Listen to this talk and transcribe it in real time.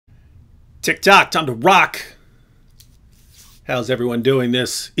TikTok, time to rock. How's everyone doing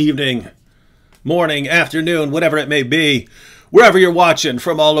this evening, morning, afternoon, whatever it may be, wherever you're watching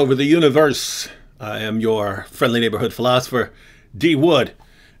from all over the universe? I am your friendly neighborhood philosopher, D. Wood,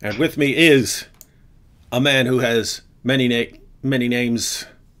 and with me is a man who has many names,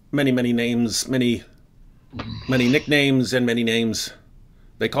 many nicknames, and many names.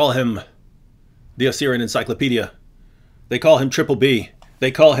 They call him the Assyrian Encyclopedia. They call him Triple B. They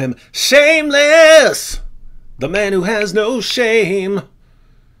call him Shameless, the man who has no shame.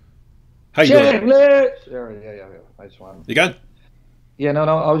 How you Shameless. doing? Yeah. I just want. You good? Yeah, no.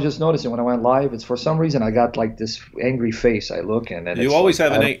 I was just noticing when I went live, it's for some reason I got like this angry face. I look and you always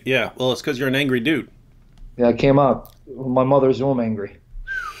like, have yeah. Well, it's because you're an angry dude. Yeah, I came up. My mother's womb angry.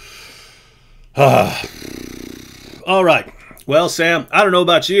 All right. Well, Sam, I don't know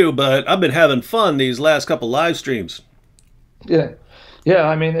about you, but I've been having fun these last couple live streams. Yeah.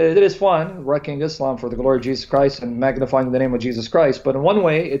 I mean, it is fun wrecking Islam for the glory of Jesus Christ and magnifying the name of Jesus Christ. But in one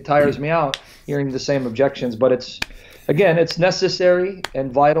way, it tires me out hearing the same objections. But it's necessary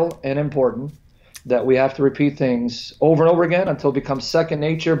and vital and important that we have to repeat things over and over again until it becomes second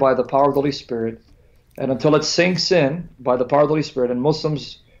nature by the power of the Holy Spirit, and until it sinks in by the power of the Holy Spirit, and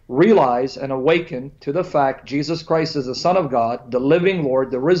Muslims realize and awaken to the fact Jesus Christ is the Son of God, the living Lord,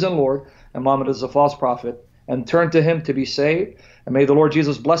 the risen Lord, and Muhammad is a false prophet, and turn to him to be saved. And may the Lord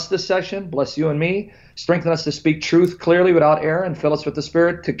Jesus bless this session, bless you and me, strengthen us to speak truth clearly without error, and fill us with the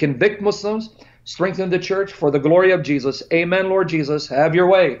Spirit to convict Muslims, strengthen the church for the glory of Jesus. Amen, Lord Jesus. Have your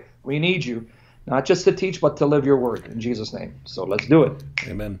way. We need you, not just to teach, but to live your word. In Jesus' name. So let's do it.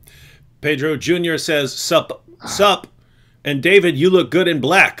 Amen. Pedro Jr. says, sup. And David, you look good in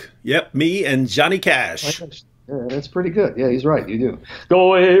black. Yep, me and Johnny Cash. Yeah, that's pretty good. Yeah, he's right. You do.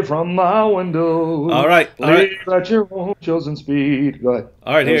 Go away from my window. All right. Leave at your own chosen speed. Go ahead.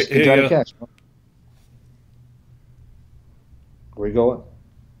 All right, here Johnny you go. Cash. Where you going?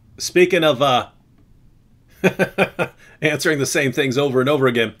 Speaking of answering the same things over and over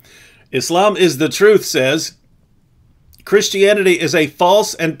again, Islam is the truth says, Christianity is a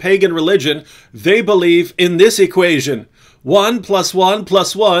false and pagan religion. They believe in this equation. 1 + 1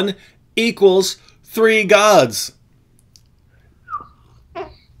 + 1 equals 3 gods.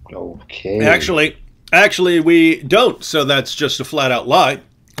 Okay. Actually, we don't. So that's just a flat out lie.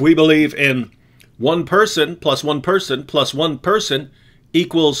 We believe in one person plus one person plus one person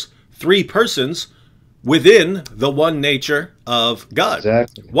equals 3 persons within the one nature of God.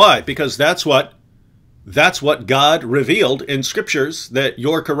 Exactly. Why? Because that's what God revealed in scriptures that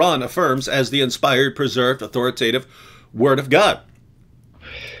your Quran affirms as the inspired, preserved, authoritative word of God.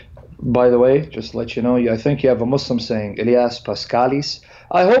 By the way, just to let you know, I think you have a Muslim saying, Elias Pascalis.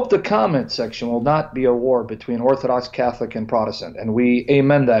 I hope the comment section will not be a war between Orthodox, Catholic, and Protestant. And we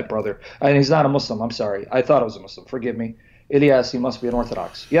amen that, brother. And he's not a Muslim. I'm sorry. I thought I was a Muslim. Forgive me. Elias, he must be an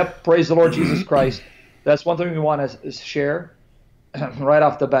Orthodox. Yep, praise the Lord Jesus Christ. That's one thing we want to share right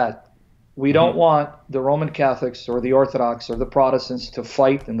off the bat. We don't want the Roman Catholics or the Orthodox or the Protestants to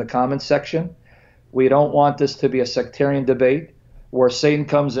fight in the comment section. We don't want this to be a sectarian debate where Satan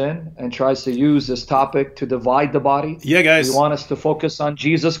comes in and tries to use this topic to divide the body. Yeah, guys. We want us to focus on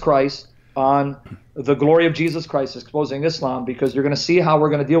Jesus Christ, on the glory of Jesus Christ, exposing Islam, because you're going to see how we're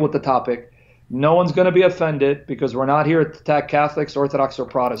going to deal with the topic. No one's going to be offended because we're not here to attack Catholics, Orthodox, or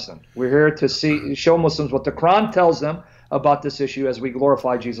Protestant. We're here to show Muslims what the Quran tells them about this issue as we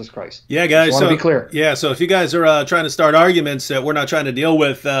glorify Jesus Christ. Yeah, guys. So be clear. Yeah, so if you guys are trying to start arguments that we're not trying to deal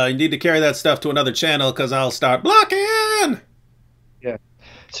with, you need to carry that stuff to another channel because I'll start blocking. Yeah.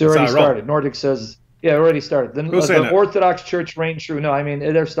 So already started. Nordic says, yeah, already started. The Orthodox Church reigns true. No, I mean,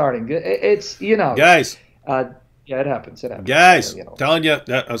 they're starting. It's, Guys. Yeah, it happens. Guys, telling you,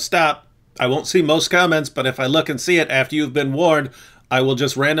 stop. I won't see most comments, but if I look and see it after you've been warned, I will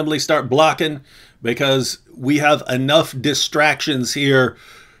just randomly start blocking because we have enough distractions here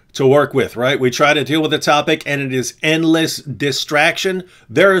to work with, right? We try to deal with the topic and it is endless distraction.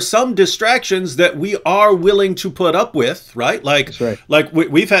 There are some distractions that we are willing to put up with, right? Like, that's right. Like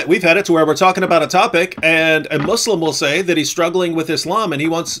we've had it to where we're talking about a topic and a Muslim will say that he's struggling with Islam and he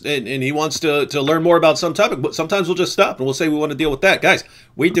wants to learn more about some topic, but sometimes we'll just stop and we'll say we want to deal with that. Guys,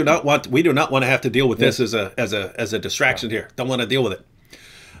 we do not want to have to deal with this as a distraction here. Don't want to deal with it.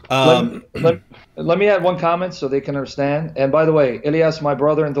 Let me add one comment so they can understand. And by the way, Elias, my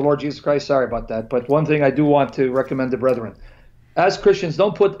brother in the Lord Jesus Christ, sorry about that. But one thing I do want to recommend the brethren. As Christians,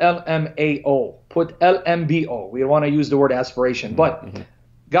 don't put LMAO. Put LMBO. We want to use the word aspiration. But,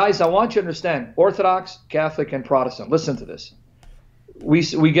 guys, I want you to understand, Orthodox, Catholic, and Protestant, listen to this.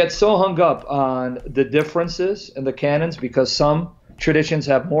 We get so hung up on the differences in the canons because some traditions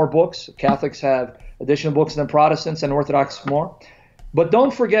have more books. Catholics have additional books than Protestants, and Orthodox more. But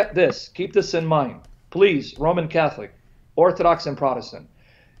don't forget this. Keep this in mind. Please, Roman Catholic, Orthodox, and Protestant.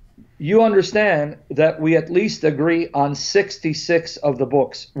 You understand that we at least agree on 66 of the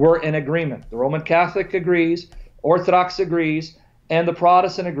books. We're in agreement. The Roman Catholic agrees, Orthodox agrees, and the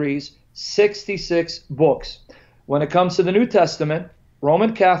Protestant agrees. 66 books. When it comes to the New Testament,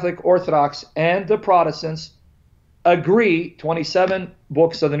 Roman Catholic, Orthodox, and the Protestants agree 27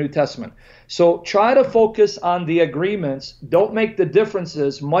 books of the New Testament. So try to focus on the agreements. Don't make the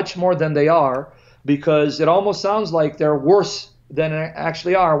differences much more than they are, because it almost sounds like they're worse than they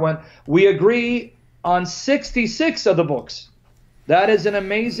actually are when we agree on 66 of the books. That is an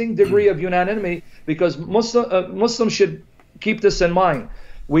amazing degree of unanimity, because Muslims should keep this in mind.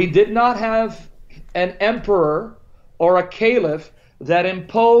 We did not have an emperor or a caliph that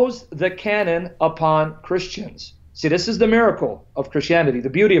imposed the canon upon Christians. See, this is the miracle of Christianity, the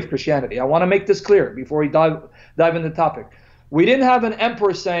beauty of Christianity. I want to make this clear before we dive into the topic. We didn't have an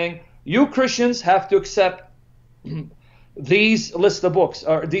emperor saying, you Christians have to accept these list of books,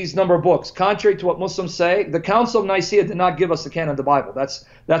 or these number of books. Contrary to what Muslims say, the Council of Nicaea did not give us the canon of the Bible.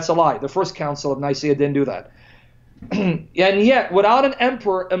 That's a lie. The first Council of Nicaea didn't do that. And yet, without an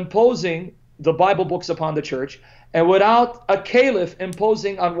emperor imposing the Bible books upon the church, and without a caliph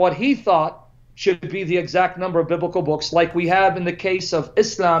imposing on what he thought should be the exact number of biblical books, like we have in the case of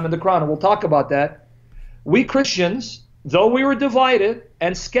Islam and the Quran, and we'll talk about that, we Christians, though we were divided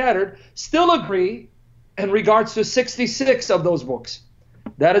and scattered, still agree in regards to 66 of those books.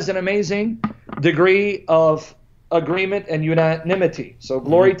 That is an amazing degree of agreement and unanimity. So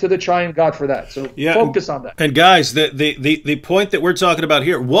glory to the triune God for that. So focus on that. And guys, the point that we're talking about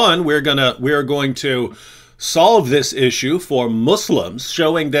here, one, we're going to solve this issue for Muslims,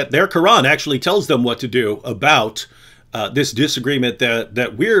 showing that their Quran actually tells them what to do about this disagreement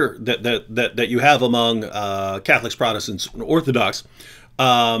that you have among Catholics, Protestants, and Orthodox.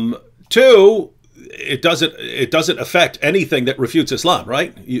 Two, it doesn't affect anything that refutes Islam,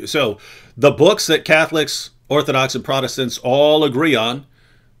 right? So the books that Catholics, Orthodox, and Protestants all agree on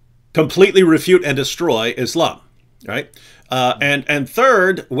completely refute and destroy Islam, right? And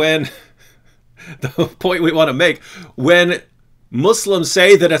third, when the point we want to make, when Muslims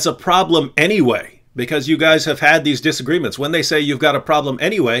say that it's a problem anyway, because you guys have had these disagreements, when they say you've got a problem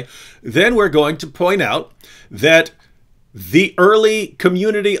anyway, then we're going to point out that the early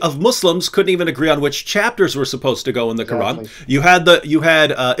community of Muslims couldn't even agree on which chapters were supposed to go in the Quran. You had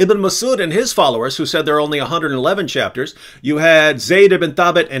Ibn Masud and his followers who said there are only 111 chapters. You had Zayd ibn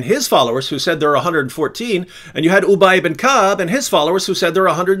Thabit and his followers who said there are 114. And you had Ubay ibn Ka'b and his followers who said there are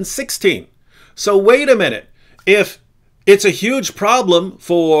 116. So wait a minute. If it's a huge problem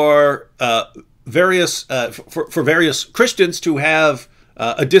for various Christians to have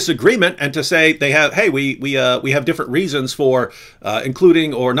a disagreement and to say they have, hey, we have different reasons for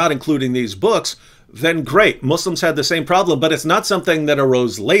including or not including these books, then great. Muslims had the same problem, but it's not something that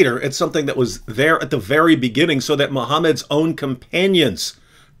arose later. It's something that was there at the very beginning, so that Muhammad's own companions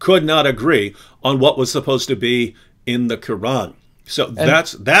could not agree on what was supposed to be in the Quran. So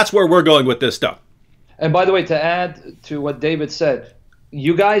that's where we're going with this stuff. And by the way, to add to what David said,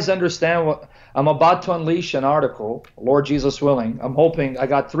 you guys understand what I'm about to unleash an article, Lord Jesus willing. I'm hoping I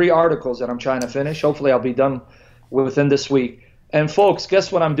got 3 articles that I'm trying to finish. Hopefully I'll be done within this week. And folks,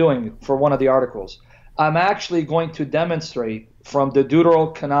 guess what I'm doing for one of the articles? I'm actually going to demonstrate from the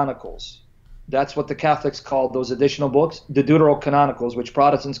Deuterocanonicals. That's what the Catholics call those additional books, the Deuterocanonicals, which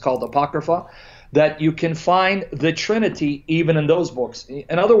Protestants call the Apocrypha, that you can find the Trinity even in those books.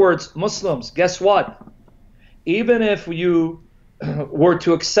 In other words, Muslims, guess what? Even if you were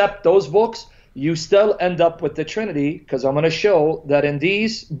to accept those books, you still end up with the Trinity, because I'm going to show that in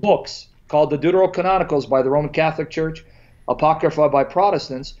these books called the Deuterocanonicals by the Roman Catholic Church, Apocrypha by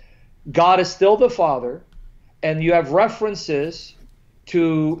Protestants, God is still the Father, and you have references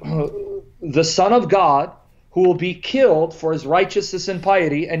to the Son of God who will be killed for his righteousness and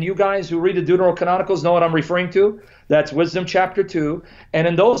piety. And you guys who read the Deuterocanonicals know what I'm referring to. That's Wisdom chapter 2. And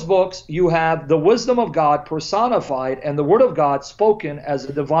in those books, you have the wisdom of God personified and the Word of God spoken as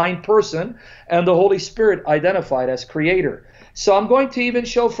a divine person and the Holy Spirit identified as creator. So I'm going to even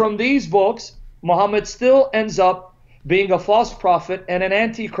show from these books, Muhammad still ends up being a false prophet and an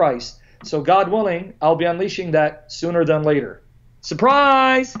antichrist. So God willing, I'll be unleashing that sooner than later.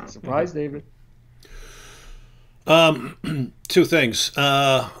 Surprise! Surprise, David. Two things.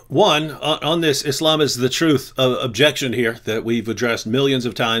 One, on this Islam is the truth objection here that we've addressed millions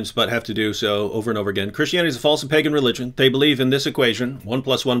of times, but have to do so over and over again. Christianity is a false and pagan religion. They believe in this equation, 1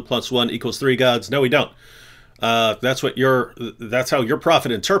 + 1 + 1 = 3 gods. No, we don't. That's how your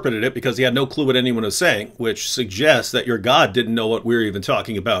prophet interpreted it, because he had no clue what anyone was saying, which suggests that your God didn't know what we're even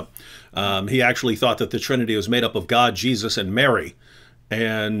talking about. He actually thought that the Trinity was made up of God, Jesus, and Mary.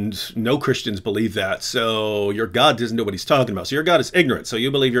 And no Christians believe that. So your God doesn't know what he's talking about. So your God is ignorant. So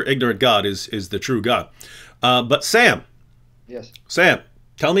you believe your ignorant God is the true God. But Sam. Yes. Sam,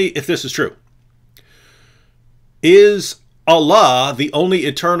 tell me if this is true. Is Allah the only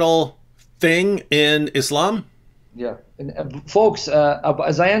eternal thing in Islam? Yeah. And, folks,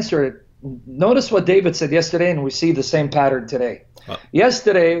 as I answer it, notice what David said yesterday, and we see the same pattern today.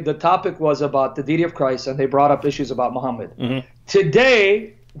 Yesterday, the topic was about the deity of Christ, and they brought up issues about Muhammad. Mm-hmm.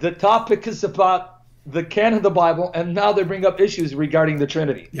 Today, the topic is about the canon of the Bible, and now they bring up issues regarding the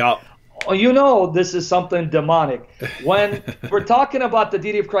Trinity. Yeah. You know this is something demonic. When we're talking about the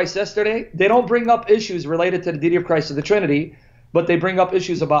deity of Christ yesterday, they don't bring up issues related to the deity of Christ or the Trinity, but they bring up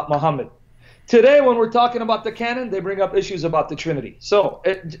issues about Muhammad. Today, when we're talking about the canon, they bring up issues about the Trinity. So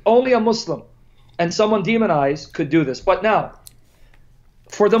only a Muslim and someone demonized could do this. But now,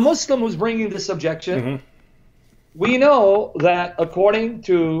 for the Muslim who's bringing this objection, mm-hmm. we know that according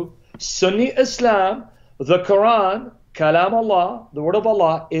to Sunni Islam, the Quran, Kalam Allah, the word of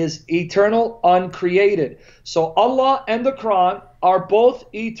Allah, is eternal, uncreated. So Allah and the Quran are both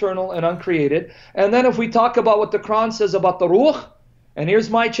eternal and uncreated. And then if we talk about what the Quran says about the Ruh, and here's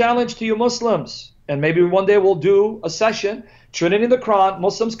my challenge to you Muslims, and maybe one day we'll do a session, Trinity in the Quran,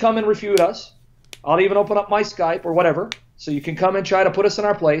 Muslims come and refute us. I'll even open up my Skype or whatever, so you can come and try to put us in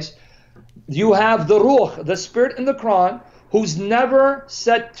our place. You have the Ruh, the spirit in the Quran, who's never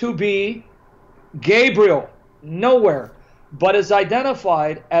said to be Gabriel, nowhere, but is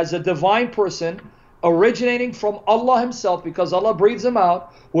identified as a divine person originating from Allah himself, because Allah breathes him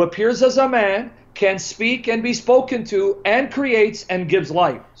out, who appears as a man, can speak and be spoken to, and creates and gives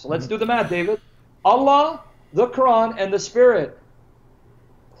life. So let's do the math, David. Allah, the Quran, and the Spirit.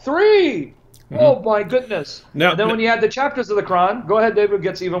 3. Mm-hmm. Oh my goodness. Now, and then when you add the chapters of the Quran, go ahead, David, it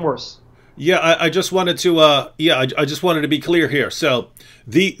gets even worse. Yeah, I just wanted to I just wanted to be clear here. So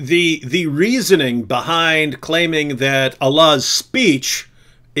the reasoning behind claiming that Allah's speech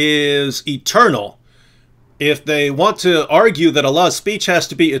is eternal, if they want to argue that Allah's speech has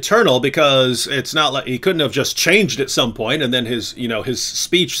to be eternal because it's not like he couldn't have just changed at some point and then his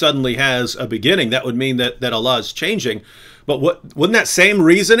speech suddenly has a beginning, that would mean that Allah is changing. But wouldn't that same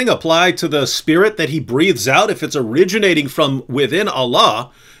reasoning apply to the spirit that he breathes out? If it's originating from within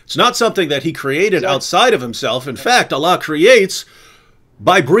Allah, it's not something that he created outside of himself. In fact, Allah creates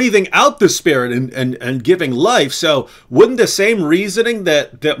by breathing out the spirit and giving life. So wouldn't the same reasoning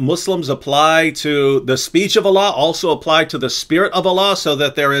that Muslims apply to the speech of Allah also apply to the spirit of Allah, so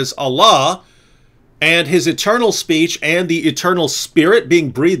that there is Allah and his eternal speech and the eternal spirit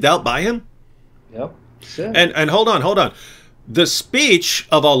being breathed out by him? Yep. And hold on. The speech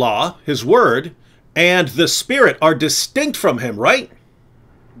of Allah, his word, and the spirit are distinct from him, right?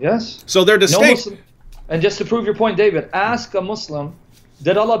 Yes. So they're distinct. No, and just to prove your point, David, ask a Muslim,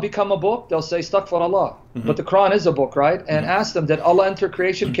 did Allah become a book? They'll say, Astaghfirullah. Mm-hmm. But the Quran is a book, right? And mm-hmm. ask them, did Allah enter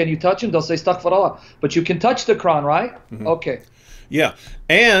creation? Mm-hmm. Can you touch him? They'll say, Astaghfirullah. But you can touch the Quran, right? Mm-hmm. Okay. Yeah.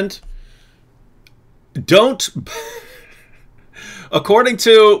 And don't... according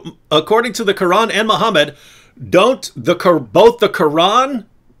to the Quran and Muhammad, don't both the Quran,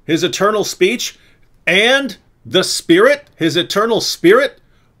 his eternal speech, and the Spirit, his eternal spirit,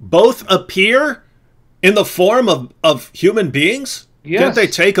 both appear in the form of human beings? Yes. Can't they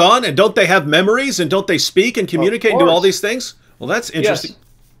take on, and don't they have memories, and don't they speak and communicate and do all these things? Well, that's interesting. Yes.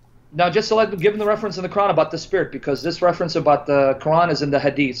 Now, just to give them the reference in the Quran about the Spirit, because this reference about the Quran is in the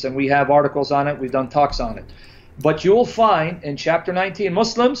Hadiths, and we have articles on it, we've done talks on it. But you will find in chapter 19,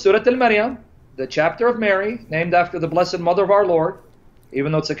 Muslim, Surah Al-Maryam, the chapter of Mary, named after the Blessed Mother of our Lord,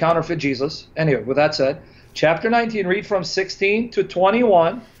 even though it's a counterfeit Jesus. Anyway, with that said, chapter 19, read from 16 to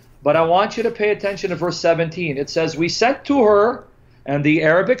 21, but I want you to pay attention to verse 17. It says, we sent to her, and the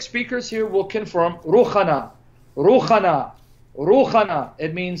Arabic speakers here will confirm, Ruhana, Ruhana, Ruhana.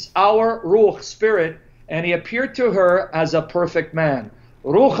 It means our Ruh, spirit, and he appeared to her as a perfect man.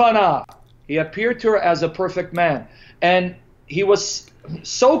 Ruhana. He appeared to her as a perfect man. And he was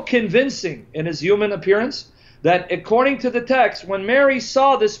so convincing in his human appearance that according to the text, when Mary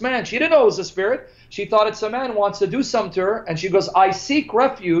saw this man, she didn't know it was a spirit. She thought it's a man who wants to do something to her. And she goes, I seek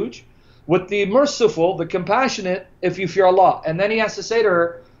refuge with the merciful, the compassionate, if you fear Allah. And then he has to say to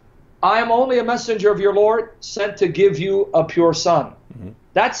her, I am only a messenger of your Lord, sent to give you a pure son. Mm-hmm.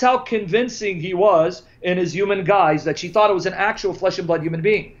 That's how convincing he was in his human guise, that she thought it was an actual flesh and blood human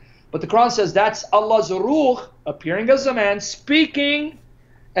being. But the Quran says that's Allah's Ruh appearing as a man, speaking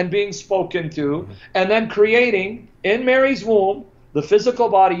and being spoken to, and then creating in Mary's womb the physical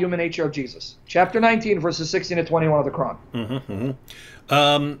body, human nature of Jesus. Chapter 19, verses 16 to 21 of the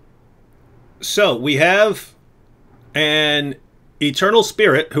Quran. So we have an eternal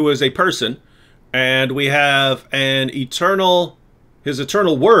spirit who is a person, and we have an eternal, his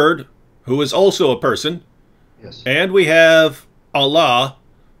eternal word, who is also a person. Yes. And we have Allah,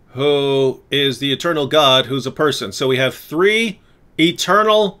 who is the eternal God, who's a person. So we have three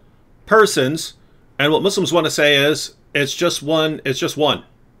eternal persons, and what Muslims want to say is it's just one. It's just one.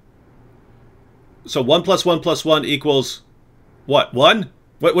 So 1 + 1 + 1 equals what? 1?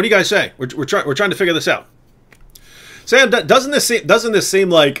 What do you guys say? We're trying to figure this out. Sam, doesn't this seem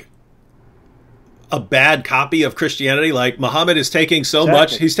like a bad copy of Christianity? Like Muhammad is taking so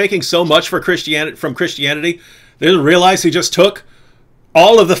much. He's taking so much from Christianity. They didn't realize he just took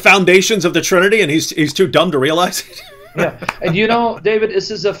all of the foundations of the Trinity, and he's too dumb to realize it. Yeah, and you know, David,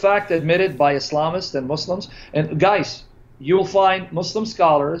 this is a fact admitted by Islamists and Muslims. And guys, you'll find Muslim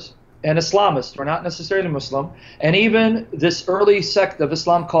scholars and Islamists, who are not necessarily Muslim, and even this early sect of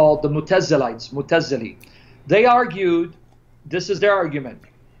Islam called the Mutazili. They argued, this is their argument,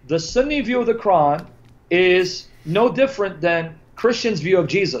 the Sunni view of the Quran is no different than Christians' view of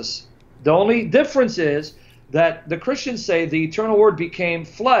Jesus. The only difference is that the Christians say the eternal word became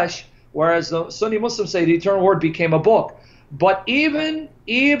flesh, whereas the Sunni Muslims say the eternal word became a book. But even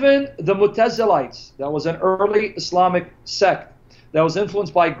the Mutazilites, that was an early Islamic sect that was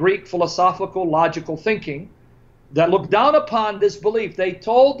influenced by Greek philosophical, logical thinking, that looked down upon this belief. They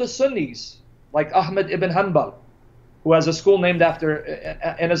told the Sunnis, like Ahmed ibn Hanbal, who has a school named after,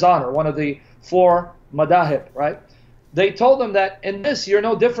 in his honor, one of the 4 madahib, right? They told them that in this, you're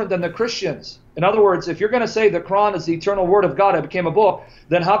no different than the Christians. In other words, if you're going to say the Quran is the eternal word of God, it became a book,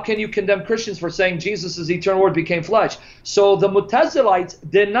 then how can you condemn Christians for saying Jesus' eternal word became flesh? So the Mutazilites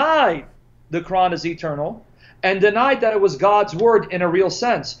denied the Quran is eternal and denied that it was God's word in a real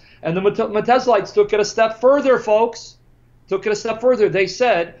sense. And the Mutazilites took it a step further, folks. Took it a step further. They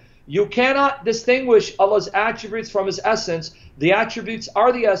said, you cannot distinguish Allah's attributes from his essence. The attributes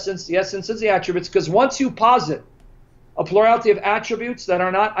are the essence is the attributes, because once you posit a plurality of attributes that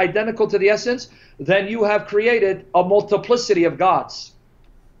are not identical to the essence, then you have created a multiplicity of gods.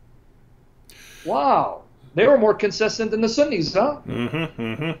 Wow. They were more consistent than the Sunnis,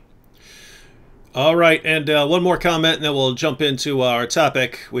 huh? All right, and one more comment, and then we'll jump into our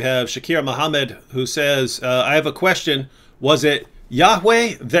topic. We have Shakir Muhammad, who says, I have a question. Was it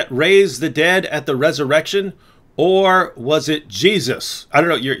Yahweh that raised the dead at the resurrection, or was it Jesus? I don't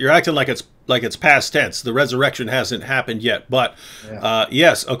know. You're acting like it's past tense. The resurrection hasn't happened yet, but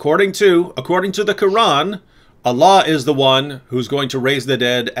yes, according to the Quran, Allah is the one who's going to raise the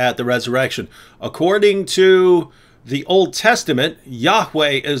dead at the resurrection. According to the Old Testament,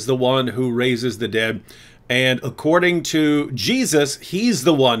 Yahweh is the one who raises the dead, and according to Jesus, he's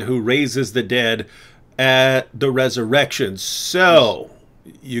the one who raises the dead at the resurrection. So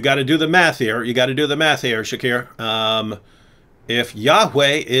you got to do the math here. Shakir. If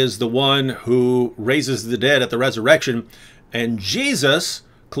Yahweh is the one who raises the dead at the resurrection, and Jesus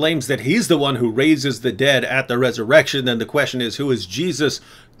claims that he's the one who raises the dead at the resurrection, then the question is, who is Jesus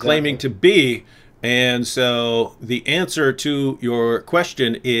claiming to be? And so the answer to your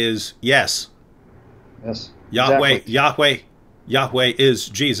question is yes. Yes. Yahweh is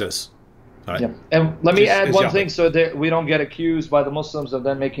Jesus. All right. Yeah. And let me add one thing so that we don't get accused by the Muslims of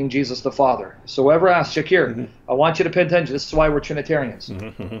then making Jesus the Father. So whoever asks, Shakir, I want you to pay attention. This is why we're Trinitarians.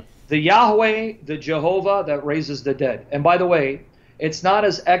 The Yahweh, the Jehovah that raises the dead. And by the way, it's not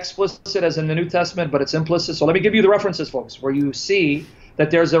as explicit as in the New Testament, but it's implicit. So let me give you the references, folks, where you see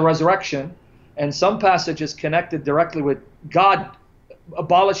that there's a resurrection, and some passages connected directly with God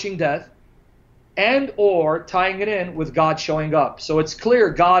abolishing death, and or tying it in with God showing up. So it's clear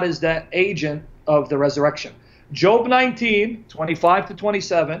God is that agent of the resurrection. Job 19, 25 to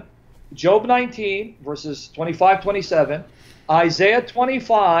 27. Job 19, verses 25, 27. Isaiah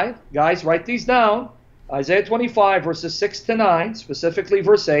 25, guys, write these down. Isaiah 25, verses 6 to 9, specifically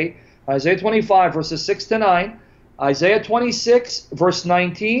verse 8. Isaiah 25, verses 6 to 9. Isaiah 26, verse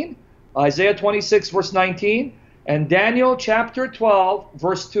 19. Isaiah 26, verse 19. And Daniel chapter 12,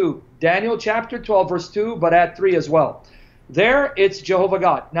 verse 2. Daniel chapter 12, verse 2, but add 3 as well. There, it's Jehovah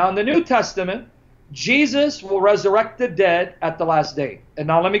God. Now, in the New Testament, Jesus will resurrect the dead at the last day. And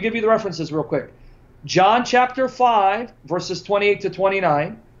now let me give you the references real quick. John chapter 5, verses 28 to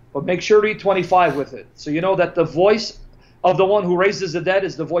 29, but make sure to read 25 with it. So you know that the voice of the one who raises the dead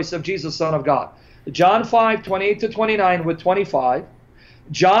is the voice of Jesus, Son of God. John 5, 28 to 29 with 25.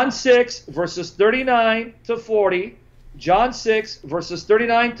 John 6, verses 39 to 40. John 6, verses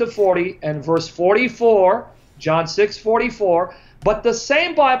 39 to 40, and verse 44, John 6, 44. But the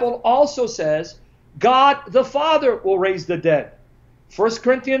same Bible also says, God the Father will raise the dead. 1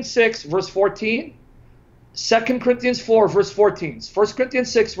 Corinthians 6, verse 14. 2 Corinthians 4, verse 14. 1 Corinthians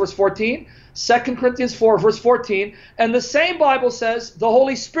 6, verse 14. 2 Corinthians 4, verse 14. And the same Bible says the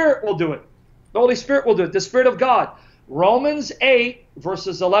Holy Spirit will do it. The Holy Spirit will do it. The Spirit of God. Romans 8,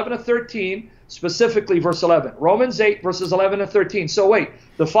 verses 11 to 13. Specifically, verse 11. Romans 8, verses 11 to 13. So wait,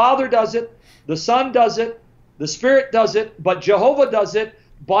 the Father does it. The Son does it. The Spirit does it. But Jehovah does it.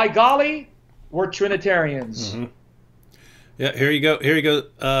 By golly, we're Trinitarians. Mm-hmm. Yeah, here you go. Here you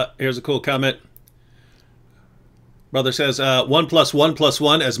go. Here's a cool comment. Brother says, 1 plus 1 plus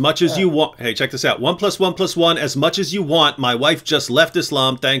 1 as much as you want. Hey, check this out. 1 plus 1 plus 1 as much as you want. My wife just left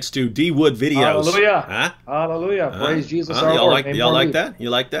Islam thanks to D. Wood videos. Hallelujah. Huh? Hallelujah. Praise Jesus our y'all Lord. y'all like that? You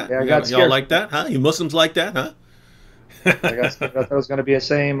like that? Yeah, I got scared. Y'all like that? Huh? You Muslims like that? Huh? I thought that was going to be a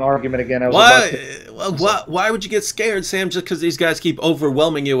same argument again. Why would you get scared, Sam, just because these guys keep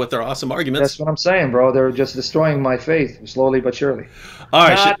overwhelming you with their awesome arguments? That's what I'm saying, bro. They're just destroying my faith slowly but surely.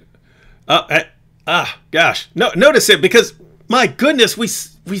 All right. Gosh. No, notice it, because my goodness, we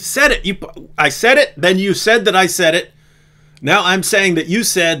said it. I said it, then you said that I said it. Now I'm saying that you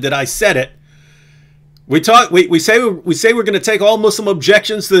said that I said it. We say we're going to take all Muslim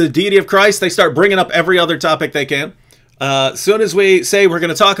objections to the deity of Christ. They start bringing up every other topic they can. As soon as we say we're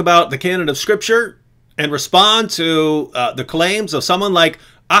going to talk about the canon of Scripture and respond to the claims of someone like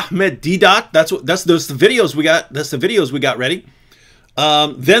Ahmed Deedat, that's the videos we got. That's the videos we got ready.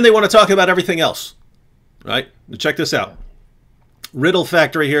 Then they want to talk about everything else, right? Check this out. Riddle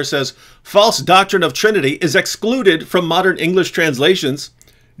Factory here says, false doctrine of Trinity is excluded from modern English translations.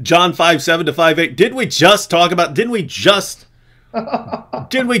 John 5:7 to 5:8. Didn't we just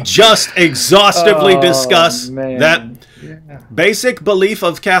exhaustively discuss that basic belief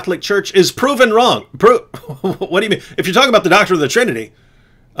of Catholic Church is proven wrong? What do you mean? If you're talking about the doctrine of the Trinity,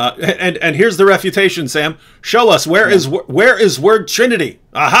 and here's the refutation, Sam. Show us where is word Trinity?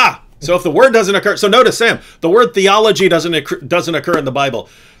 Aha! So if the word doesn't occur, so notice, Sam, the word theology doesn't occur in the Bible.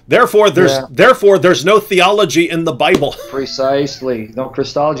 Therefore, there's no theology in the Bible. Precisely, no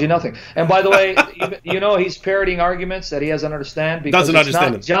Christology, nothing. And by the way, you know he's parroting arguments that he doesn't understand because it's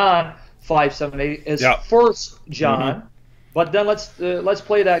not John 5:7-8, it's 1 John. Mm-hmm. But then let's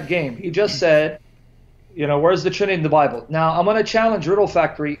play that game. He just said, you know, where's the Trinity in the Bible? Now I'm going to challenge Riddle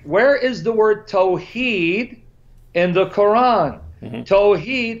Factory. Where is the word Tawheed in the Quran? Mm-hmm.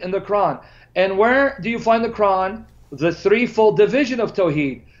 Tawheed in the Quran. And where do you find the Quran? The threefold division of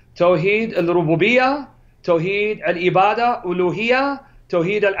Tawheed. Tawheed al-Rububiyyah, Tawheed al-Ibadah, Uluhiyyah,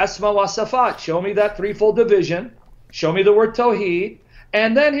 Tawheed al-Asma wa Safat. Show me that threefold division. Show me the word Tawheed.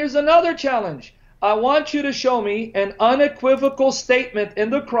 And then here's another challenge. I want you to show me an unequivocal statement in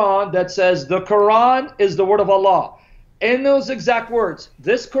the Quran that says the Quran is the word of Allah. In those exact words,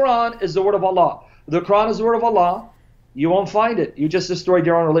 this Quran is the word of Allah. The Quran is the word of Allah. You won't find it. You just destroyed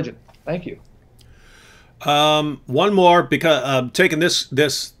your own religion. Thank you. One more, because I'm taking this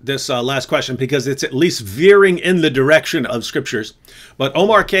last question because it's at least veering in the direction of scriptures. But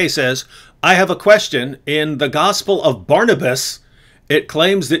Omar K says, I have a question. In the Gospel of Barnabas, it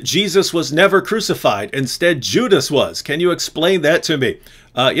claims that Jesus was never crucified. Instead, Judas was. Can you explain that to me?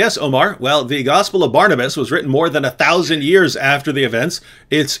 Yes, Omar. Well, the Gospel of Barnabas was written more than 1,000 years after the events.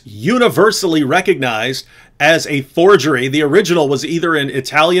 It's universally recognized as a forgery. The original was either in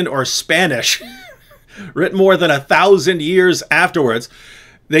Italian or Spanish, written more than 1,000 years afterwards.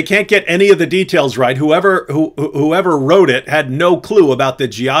 They can't get any of the details right. Whoever wrote it had no clue about the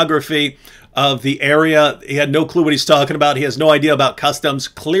geography of the area. He had no clue what he's talking about. He has no idea about customs.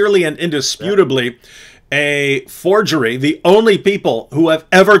 Clearly and indisputably a forgery. The only people who have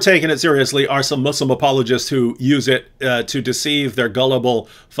ever taken it seriously are some Muslim apologists who use it to deceive their gullible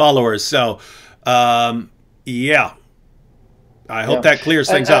followers. So, yeah, I hope that clears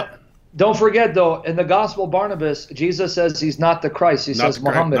things up. Don't forget, though, in the Gospel of Barnabas, Jesus says he's not the Christ. He says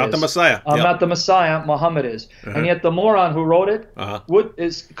Muhammad is. Not the Messiah. I'm not the Messiah. Muhammad is. And yet the moron who wrote it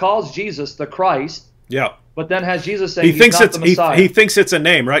calls Jesus the Christ. Yeah. But then has Jesus saying he's not the Messiah. He thinks it's a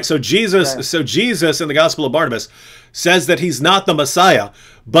name, right? So Jesus in the Gospel of Barnabas says that he's not the Messiah,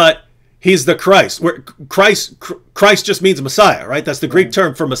 but he's the Christ. Where Christ just means Messiah, right? That's the Greek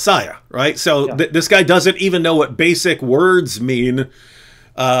term for Messiah, right? So this guy doesn't even know what basic words mean.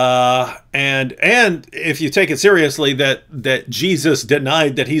 And if you take it seriously that Jesus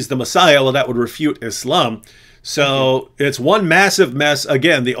denied that he's the Messiah, well, that would refute Islam. So it's one massive mess.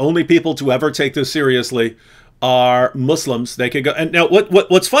 Again, the only people to ever take this seriously are Muslims. They could go, and now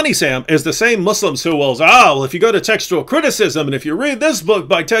what's funny, Sam, is the same Muslims who will, well, if you go to textual criticism and if you read this book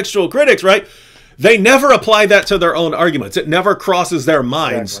by textual critics, right? They never apply that to their own arguments. It never crosses their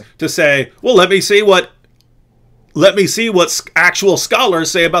minds to say, well, let me see what actual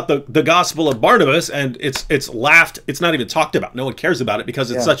scholars say about the Gospel of Barnabas, and it's laughed. It's not even talked about. No one cares about it because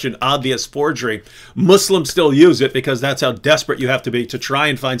it's such an obvious forgery. Muslims still use it because that's how desperate you have to be to try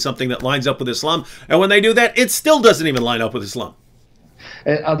and find something that lines up with Islam. And when they do that, it still doesn't even line up with Islam.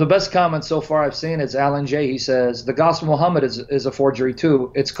 The best comment so far I've seen is Alan J. He says, the Gospel of Muhammad is a forgery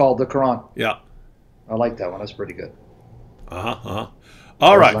too. It's called the Quran. Yeah. I like that one. That's pretty good.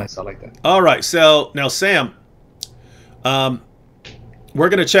 All right. Nice. I like that. All right. So now, Sam, we're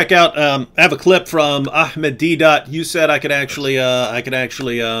going to check out, I have a clip from Ahmed D. You said I could actually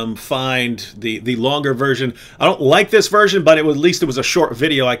find the longer version. I don't like this version, but at least it was a short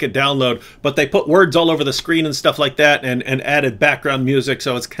video I could download. But they put words all over the screen and stuff like that, and added background music,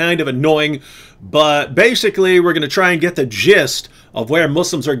 so it's kind of annoying. But basically, we're going to try and get the gist of where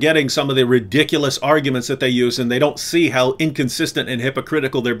Muslims are getting some of the ridiculous arguments that they use, and they don't see how inconsistent and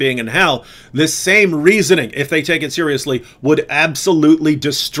hypocritical they're being, and how this same reasoning, if they take it seriously, would absolutely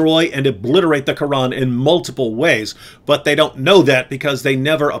destroy and obliterate the Quran in multiple ways. But they don't know that because they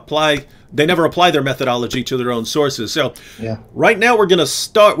never apply their methodology to their own sources. So right now we're going to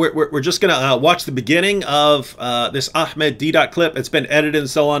start, we're just going to watch the beginning of this Ahmed D. clip. It's been edited and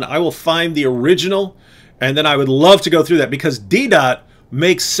so on. I will find the original, and then I would love to go through that because D.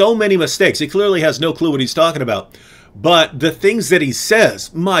 makes so many mistakes. He clearly has no clue what he's talking about. But the things that he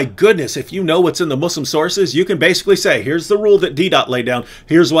says, my goodness, if you know what's in the Muslim sources, you can basically say, here's the rule that D. laid down.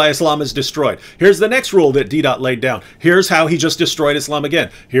 Here's why Islam is destroyed. Here's the next rule that D. laid down. Here's how he just destroyed Islam again.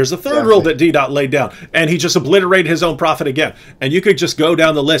 Here's the third rule that D. laid down. And he just obliterated his own prophet again. And you could just go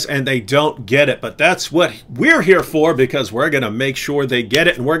down the list and they don't get it. But that's what we're here for, because we're going to make sure they get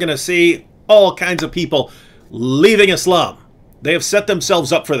it. And we're going to see all kinds of people leaving Islam. They have set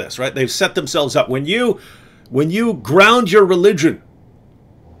themselves up for this, right? They've set themselves up. When you ground your religion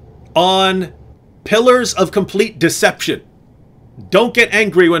on pillars of complete deception, don't get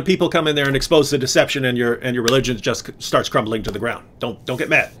angry when people come in there and expose the deception, and your religion just starts crumbling to the ground. Don't get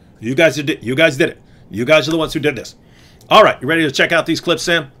mad. You guys did it. You guys did it. You guys are the ones who did this. All right, you ready to check out these clips,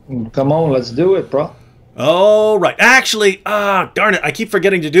 Sam? Come on, let's do it, bro. All right. Actually, darn it, I keep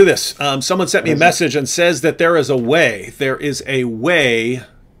forgetting to do this. Someone sent me a message and says that there is a way. There is a way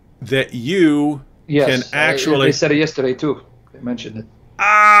that you can actually... They said it yesterday, too. They mentioned it.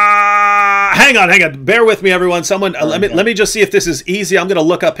 Hang on. Bear with me, everyone. Someone, let me just see if this is easy. I'm going to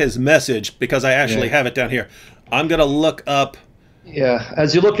look up his message because I actually have it down here. I'm going to look up... Yeah,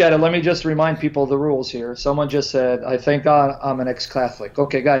 as you look at it, let me just remind people of the rules here. Someone just said, I think I'm an ex-Catholic.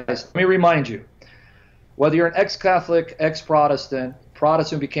 Okay, guys, let me remind you. Whether you're an ex-Catholic, ex-Protestant,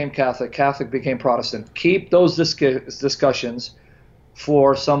 Protestant became Catholic, Catholic became Protestant, keep those discussions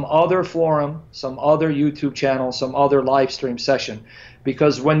for some other forum, some other YouTube channel, some other live stream session.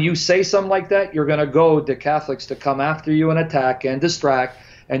 Because when you say something like that, you're going to go to Catholics to come after you and attack and distract,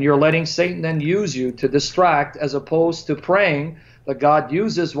 and you're letting Satan then use you to distract, as opposed to praying that God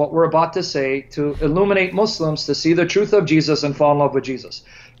uses what we're about to say to illuminate Muslims to see the truth of Jesus and fall in love with Jesus.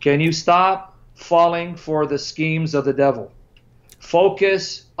 Can you stop falling for the schemes of the devil?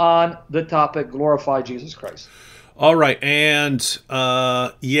 Focus on the topic, glorify Jesus Christ. All right, and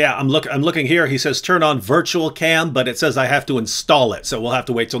yeah, I'm looking here. He says turn on virtual cam, but it says I have to install it, so we'll have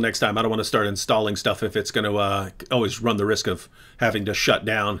to wait till next time. I don't want to start installing stuff if it's going to always run the risk of having to shut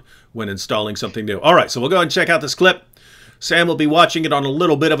down when installing something new. All right, so we'll go ahead and check out this clip. Sam will be watching it on a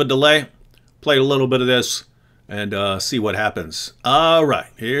little bit of a delay. Play a little bit of this and see what happens. All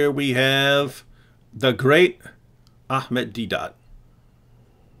right, here we have the great Ahmed D.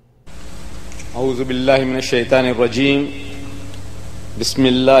 أعوذ بالله من الشيطان الرجيم بسم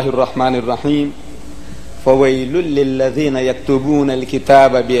الله الرحمن الرحيم فويل للذين يكتبون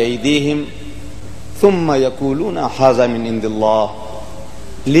الكتاب بأيديهم ثم يقولون هذا من عند الله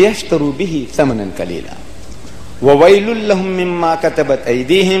ليشتروا به ثمنا قليلا وويل لهم مما كتبت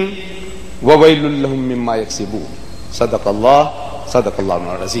أيديهم وويل لهم مما يكسبون صدق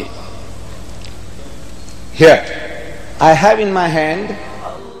الله العظيم. Here I have in my hand.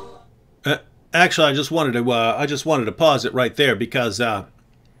 Actually, I just wanted to pause it right there because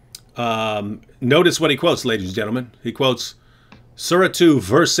notice what he quotes, ladies and gentlemen. He quotes Surah 2,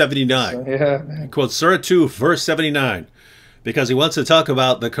 verse 79. He quotes Surah 2, verse 79, because he wants to talk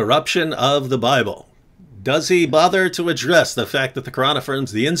about the corruption of the Bible. Does he bother to address the fact that the Quran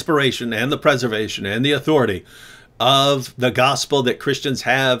affirms the inspiration and the preservation and the authority of the gospel that Christians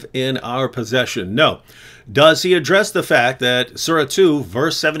have in our possession? No. Does he address the fact that Surah 2,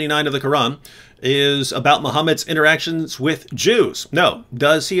 verse 79 of the Quran, is about Muhammad's interactions with Jews? No.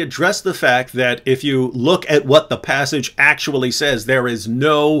 Does he address the fact that if you look at what the passage actually says, there is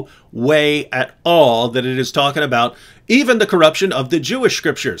no way at all that it is talking about even the corruption of the Jewish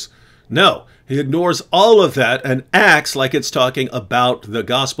scriptures? No. He ignores all of that and acts like it's talking about the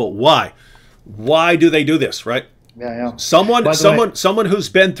gospel. Why? Why do they do this, right? Yeah. Someone who's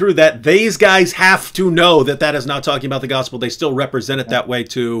been through that, these guys have to know that that is not talking about the gospel. They still represent it that way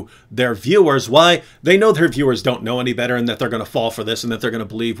to their viewers. Why? They know their viewers don't know any better and that they're going to fall for this and that they're going to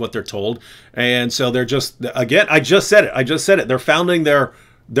believe what they're told. And so they're just, again, I just said it. They're founding their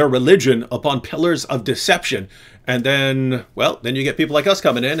religion upon pillars of deception. And then, well, then you get people like us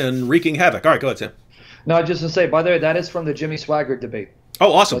coming in and wreaking havoc. All right, go ahead, Sam. No, just to say, by the way, that is from the Jimmy Swaggart debate.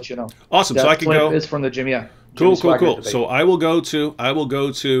 Oh, awesome. Let you know. Awesome. That so I can go. It's from the Jimmy. Yeah. Cool. So I will go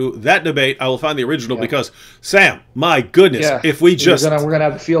to that debate. I will find the original because Sam, my goodness, if we just we're gonna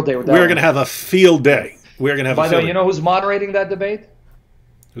have a field day with that. We're gonna have a field day. We're gonna have. By the way, you know who's moderating that debate?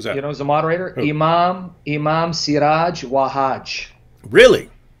 Who's that? You know who's the moderator? Who? Imam Siraj Wahaj. Really?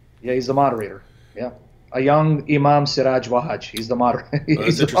 Yeah, he's the moderator. Yeah, a young Imam Siraj Wahaj. He's the moderator.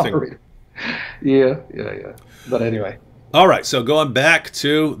 That's interesting. Yeah. But anyway. All right. So going back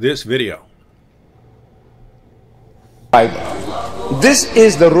to this video. Bible. This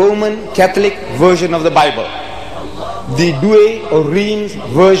is the Roman Catholic version of the Bible, the Douay or Reims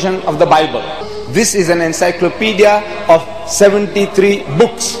version of the Bible. This is an encyclopedia of 73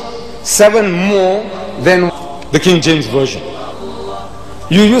 books, 7 more than the King James version.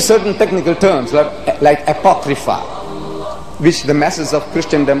 You use certain technical terms like apocrypha, which the masses of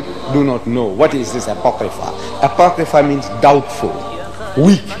Christendom do not know. What is this apocrypha? Apocrypha means doubtful,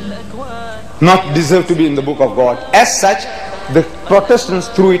 weak, not deserve to be in the book of God. As such, the Protestants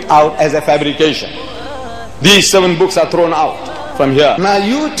threw it out as a fabrication. These 7 books are thrown out from here. Now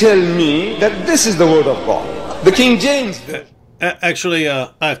you tell me that this is the word of God. The King James. Actually,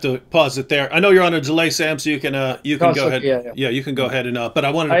 I have to pause it there. I know you're on a delay, Sam, so you can go ahead. Yeah, you can go ahead and. But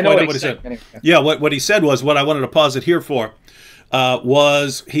I wanted to point out what he said. Anyway. Yeah, what he said was what I wanted to pause it here for.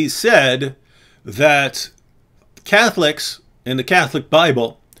 Was he said that Catholics in the Catholic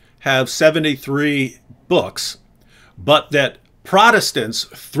Bible have 73 books, but that Protestants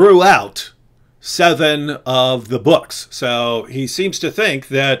threw out 7 of the books. So he seems to think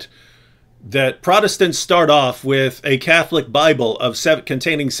that Protestants start off with a Catholic Bible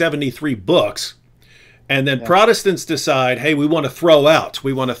containing 73 books, and then Protestants decide, hey, we want to throw out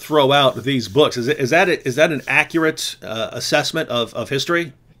these books. Is that an accurate assessment of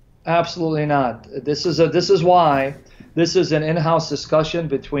history? Absolutely not. This is why this is an in-house discussion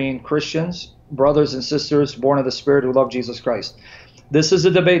between Christians, brothers and sisters born of the Spirit who love Jesus Christ. This is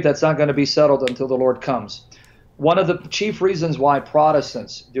a debate that's not going to be settled until the Lord comes. One of the chief reasons why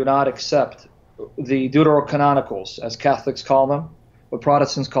Protestants do not accept the Deuterocanonicals, as Catholics call them, what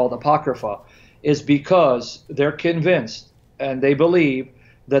Protestants call the Apocrypha, is because they're convinced and they believe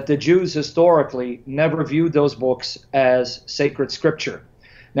that the Jews historically never viewed those books as sacred scripture.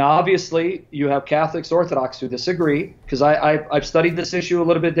 Now, obviously, you have Catholics, Orthodox who disagree, because I've studied this issue a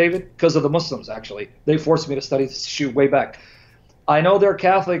little bit, David, because of the Muslims, actually. They forced me to study this issue way back. I know there are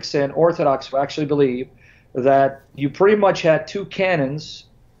Catholics and Orthodox who actually believe that you pretty much had 2 canons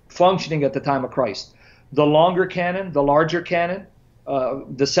functioning at the time of Christ. The longer canon, the larger canon,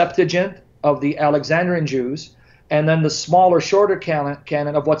 the Septuagint of the Alexandrian Jews, and then the smaller, shorter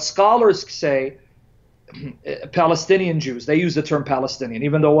canon of what scholars say Palestinian Jews. They use the term Palestinian,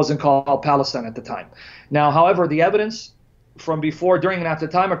 even though it wasn't called Palestine at the time. Now, however, the evidence from before, during, and after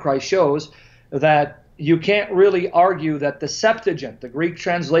the time of Christ shows that you can't really argue that the Septuagint, the Greek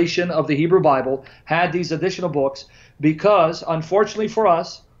translation of the Hebrew Bible, had these additional books because, unfortunately for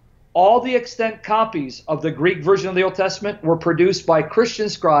us, all the extant copies of the Greek version of the Old Testament were produced by Christian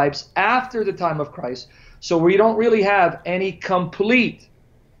scribes after the time of Christ. So we don't really have any complete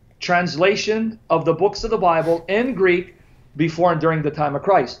translation of the books of the Bible in Greek before and during the time of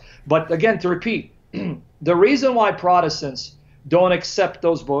Christ. But again, to repeat, the reason why Protestants don't accept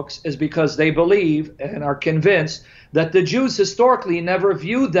those books is because they believe and are convinced that the Jews historically never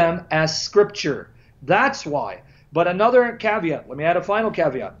viewed them as scripture. That's why. But another caveat, let me add a final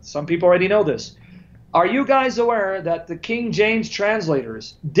caveat. Some people already know this. Are you guys aware that the King James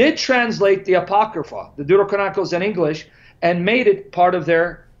translators did translate the Apocrypha, the Deuterocanonicals in English, and made it part of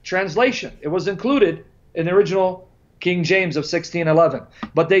their translation? It was included in the original King James of 1611.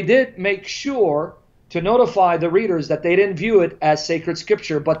 But they did make sure to notify the readers that they didn't view it as sacred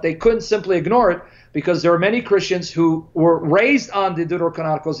scripture, but they couldn't simply ignore it because there are many Christians who were raised on the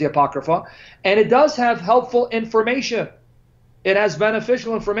Deuterocanonicals, the Apocrypha, and it does have helpful information. It has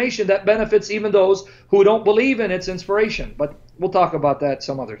beneficial information that benefits even those who don't believe in its inspiration. But we'll talk about that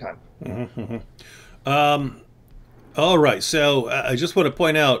some other time. Mm-hmm. All right. So I just want to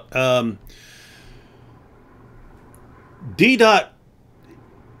point out, D.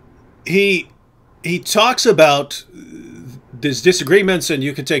 He talks about these disagreements, and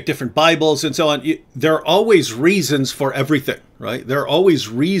you can take different Bibles and so on. There are always reasons for everything, right? There are always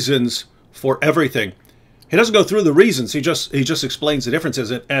reasons for everything. He doesn't go through the reasons. He just explains the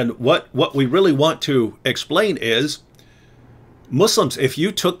differences. And what we really want to explain is, Muslims, if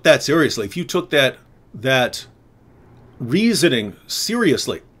you took that seriously, if you took that reasoning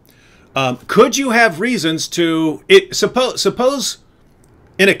seriously, could you have reasons to suppose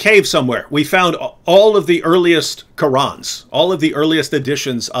in a cave somewhere we found all of the earliest Qurans, all of the earliest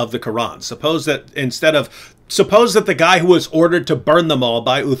editions of the Quran. Suppose that the guy who was ordered to burn them all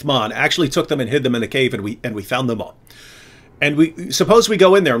by Uthman actually took them and hid them in a cave, and we found them all. And suppose we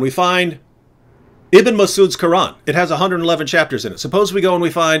go in there and we find Ibn Masud's Quran. It has 111 chapters in it. Suppose we go and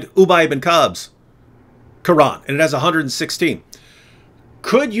we find Ubay ibn Ka'b's Quran, and it has 116.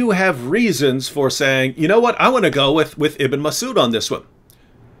 Could you have reasons for saying, you know what, I want to go with Ibn Masud on this one?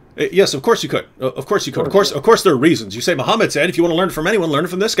 Yes, of course you could. Of course you could. Of course there are reasons. You say Muhammad said, if you want to learn from anyone, learn it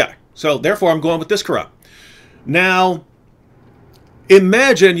from this guy. So therefore, I'm going with this Quran. Now,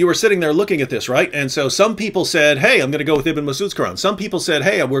 imagine you were sitting there looking at this, right? And so some people said, hey, I'm going to go with Ibn Masud's Quran. Some people said,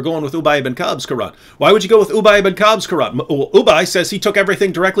 hey, we're going with Ubay ibn Ka'b's Quran. Why would you go with Ubay ibn Ka'b's Quran? Ubay says he took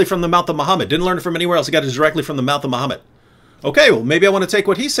everything directly from the mouth of Muhammad. Didn't learn it from anywhere else. He got it directly from the mouth of Muhammad. Okay, well, maybe I want to take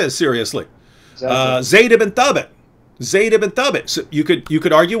what he says seriously. Exactly. Zayd ibn Thabit. So you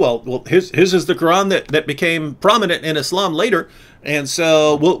could argue, well, his is the Quran that became prominent in Islam later, and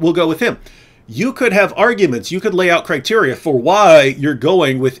so we'll go with him. You could have arguments. You could lay out criteria for why you're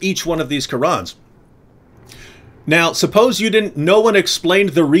going with each one of these Qurans. Now, suppose no one explained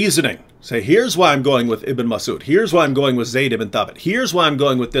the reasoning. Say, here's why I'm going with Ibn Masud. Here's why I'm going with Zayd ibn Thabit. Here's why I'm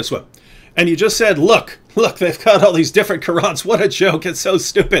going with this one. And you just said, look, they've got all these different Qurans. What a joke. It's so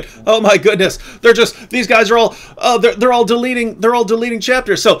stupid. Oh my goodness. These guys are all, they're all deleting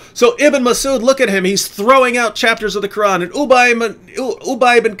chapters. So Ibn Masud, look at him. He's throwing out chapters of the Quran. And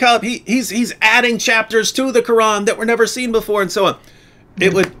Ubay ibn Ka'b, he's adding chapters to the Quran that were never seen before, and so on.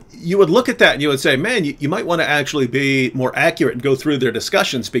 You would look at that and you would say, man, you might want to actually be more accurate and go through their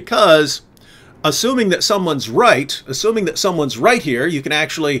discussions, because assuming that someone's right here, you could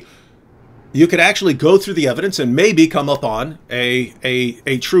actually go through the evidence and maybe come up on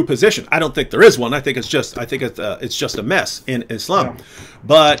a true position. I don't think there is one. I think it's just a mess in Islam. Yeah.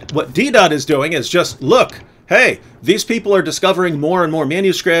 But what D-Dot is doing is just look. Hey, these people are discovering more and more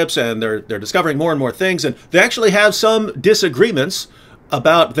manuscripts, and they're discovering more and more things, and they actually have some disagreements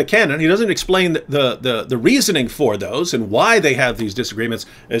about the canon. He doesn't explain the reasoning for those and why they have these disagreements.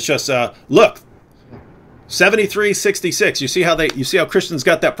 It's just look. 7366. You see how Christians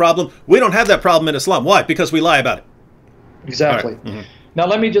got that problem? We don't have that problem in Islam. Why? Because we lie about it. Exactly. Right. Mm-hmm. Now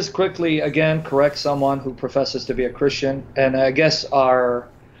let me just quickly again correct someone who professes to be a Christian, and I guess our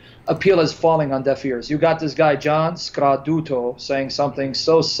appeal is falling on deaf ears. You got this guy John Scraduto saying something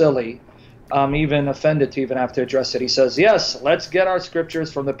so silly, I'm even offended to even have to address it. He says, yes, let's get our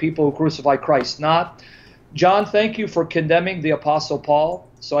scriptures from the people who crucified Christ. Not John, thank you for condemning the Apostle Paul.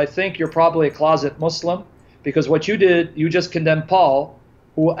 So I think you're probably a closet Muslim, because what you did, you just condemned Paul,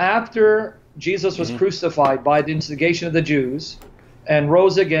 who after Jesus was crucified by the instigation of the Jews and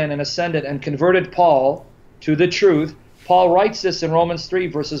rose again and ascended and converted Paul to the truth. Paul writes this in Romans 3,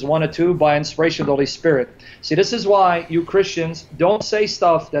 verses 1 and 2, by inspiration of the Holy Spirit. See, this is why you Christians don't say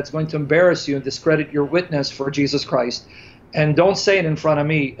stuff that's going to embarrass you and discredit your witness for Jesus Christ. And don't say it in front of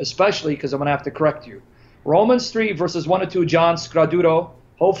me, especially because I'm going to have to correct you. Romans 3, verses 1 and 2, John Scraduto.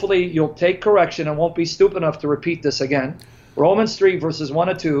 Hopefully you'll take correction and won't be stupid enough to repeat this again. Romans 3, verses 1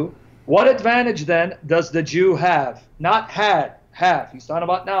 and 2. What advantage then does the Jew have? Not had, have. He's talking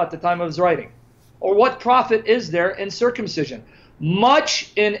about now at the time of his writing. Or what profit is there in circumcision?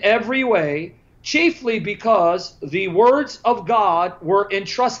 Much in every way, chiefly because the words of God were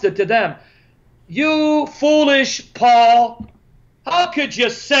entrusted to them. You foolish Paul, how could you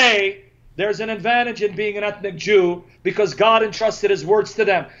say there's an advantage in being an ethnic Jew because God entrusted his words to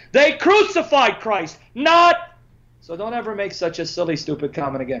them? They crucified Christ, not... So don't ever make such a silly, stupid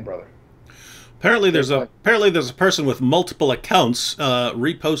comment again, brother. Apparently there's a person with multiple accounts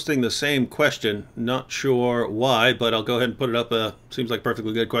reposting the same question. Not sure why, but I'll go ahead and put it up. Seems like a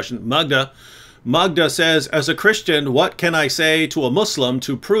perfectly good question. Magda Magda says, as a Christian, what can I say to a Muslim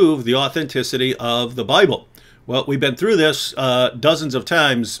to prove the authenticity of the Bible? Well, we've been through this dozens of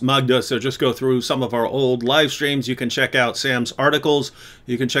times, Magda, so just go through some of our old live streams. You can check out Sam's articles.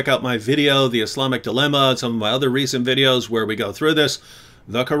 You can check out my video, The Islamic Dilemma, and some of my other recent videos where we go through this.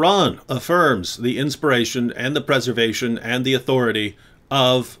 The Quran affirms the inspiration and the preservation and the authority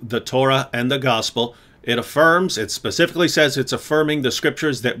of the Torah and the Gospel. It affirms, it specifically says it's affirming the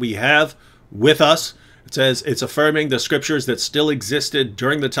scriptures that we have with us. It says it's affirming the scriptures that still existed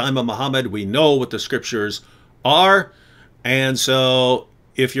during the time of Muhammad. We know what the scriptures are. And so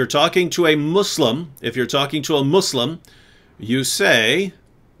if you're talking to a Muslim, you say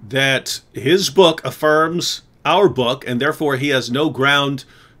that his book affirms our book, and therefore he has no ground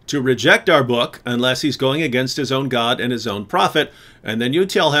to reject our book unless he's going against his own God and his own prophet. And then you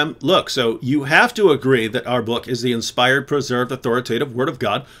tell him, look, so you have to agree that our book is the inspired, preserved, authoritative word of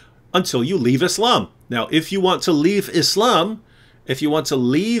God until you leave Islam. Now, if you want to leave Islam,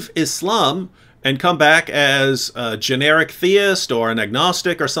 and come back as a generic theist or an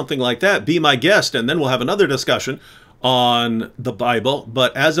agnostic or something like that, be my guest, and then we'll have another discussion on the Bible.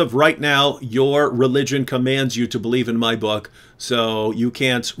 But as of right now, your religion commands you to believe in my book, so you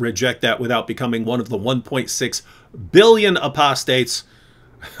can't reject that without becoming one of the 1.6 billion apostates,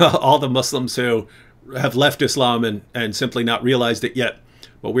 all the Muslims who have left Islam and simply not realized it yet.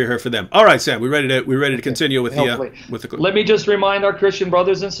 But we're here for them. All right, Sam, we're ready to continue with the. Let me just remind our Christian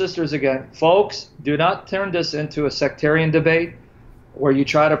brothers and sisters again, folks, do not turn this into a sectarian debate where you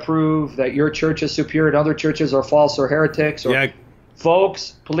try to prove that your church is superior and other churches are false or heretics.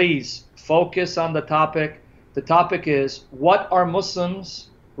 Folks, please focus on the topic. The topic is, what are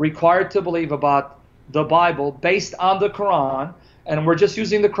Muslims required to believe about the Bible based on the Quran? And we're just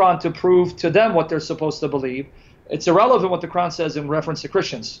using the Quran to prove to them what they're supposed to believe. It's irrelevant what the Quran says in reference to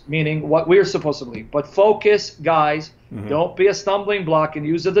Christians, meaning what we're supposed to believe. But focus, guys. Don't be a stumbling block and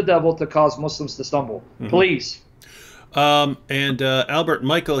use of the devil to cause Muslims to stumble. Please. And Albert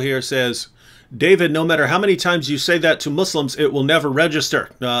Michael here says, David, no matter how many times you say that to Muslims, it will never register.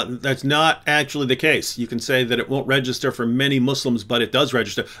 That's not actually the case. You can say that it won't register for many Muslims, but it does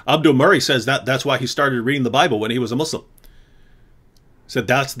register. Abdul Murray says that's why he started reading the Bible when he was a Muslim. So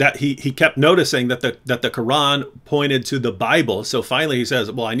he kept noticing that the Quran pointed to the Bible. So finally he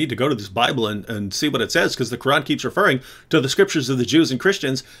says, well, I need to go to this Bible and see what it says, because the Quran keeps referring to the scriptures of the Jews and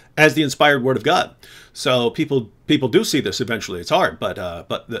Christians as the inspired word of God. So people do see this eventually. It's hard, but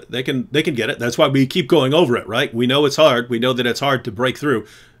they can get it. That's why we keep going over it, right? We know it's hard. We know that it's hard to break through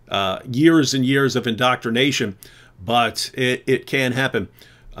years and years of indoctrination, but it can happen.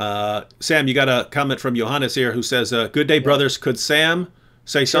 Sam, you got a comment from Johannes here who says, good day, brothers. Could Sam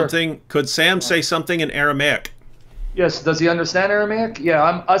say something? Could Sam say something in Aramaic? Yes. Does he understand Aramaic? Yeah,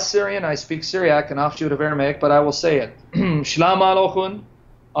 I'm Assyrian. I speak Syriac, an offshoot of Aramaic, but I will say it. Shlam alochun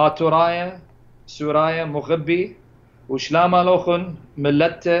aturaya suraya mughibbi ushlam alochun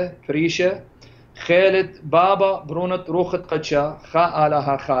millette prisha khalet baba brunat ruchat qacha kha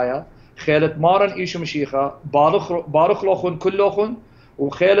alaha khaya khalet maran ishum shicha baruch lochun kullochun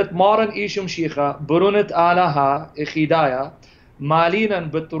وخالت مارن إيشم شيخة برونت آلها إخيدايا مالينا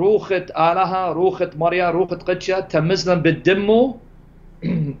بتروخة آلها روخة مريا روخة قدشة تمزنا بالدمو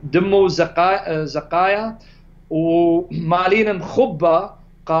دمو زقايا ومالينا خبة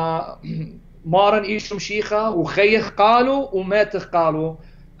مارن إيشم شيخة وخيخ قالوا وماتخ قالوا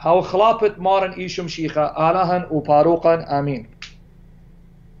هاو خلابت مارن إيشم شيخة آلها وباروقا آمين.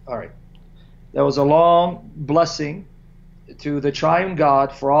 All right. That was a long blessing to the triune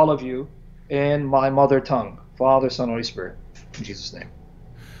God for all of you in my mother tongue, Father, Son, Holy Spirit, in Jesus'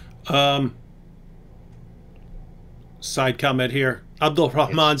 name. Side comment here. Abdul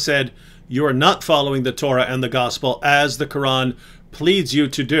Rahman said, you are not following the Torah and the Gospel as the Quran pleads you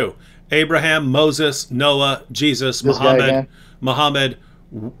to do. Abraham, Moses, Noah, Jesus, Muhammad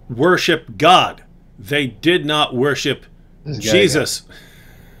worship God. They did not worship Jesus.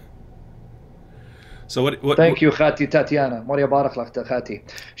 So Thank you, Khati Tatiana. Moria Barak Lakhta Khati.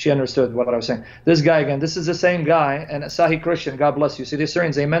 She understood what I was saying. This guy again, this is the same guy, and Sahi Christian, God bless you. See, the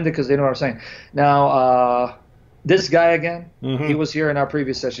Assyrians, they meant it because they know what I'm saying. Now, this guy again, he was here in our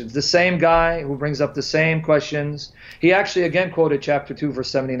previous sessions. The same guy who brings up the same questions. He actually again quoted chapter 2,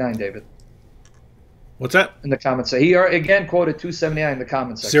 verse 79, David. What's that? In the comments. He again quoted 279 in the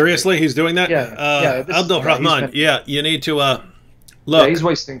comments section. Seriously? He's doing that? Yeah. Abdul Rahman, you need to look. Yeah, he's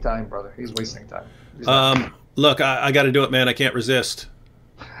wasting time, brother. He's wasting time. Look, I got to do it, man. I can't resist.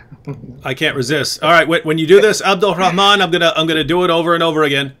 I can't resist. All right, when you do this, Abdul Rahman, I'm gonna do it over and over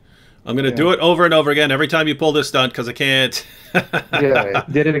again. I'm going to do it over and over again every time you pull this stunt because I can't. Yeah,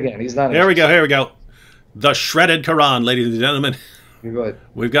 did it again. He's not. Here we go. Here we go. The shredded Quran, ladies and gentlemen. You're good.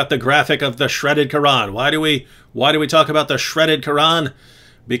 We've got the graphic of the shredded Quran. Why do we talk about the shredded Quran?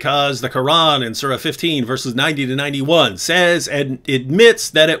 Because the Quran in Surah 15, verses 90 to 91 says and admits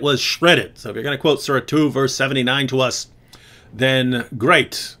that it was shredded. So if you're going to quote Surah 2, verse 79 to us, then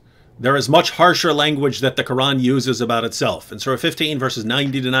great. There is much harsher language that the Quran uses about itself. In Surah 15, verses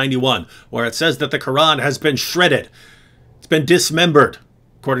 90 to 91, where it says that the Quran has been shredded. It's been dismembered,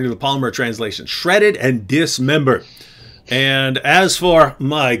 according to the Palmer translation. Shredded and dismembered. And as for,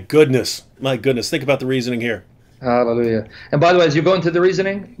 my goodness, think about the reasoning here. Hallelujah. And by the way, as you go into the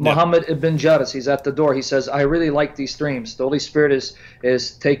reasoning, Muhammad ibn Jaris, he's at the door. He says, I really like these streams. The Holy Spirit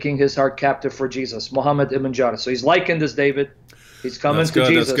is taking his heart captive for Jesus. Muhammad ibn Jaris. So he's likened this, David. He's coming to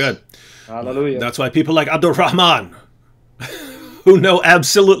Jesus. That's good. Hallelujah. That's why people like Abdul Rahman, who know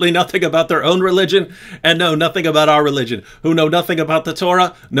absolutely nothing about their own religion and know nothing about our religion, who know nothing about the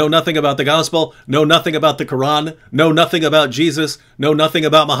Torah, know nothing about the gospel, know nothing about the Quran, know nothing about Jesus, know nothing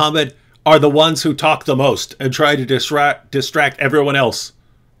about Muhammad, are the ones who talk the most and try to distract everyone else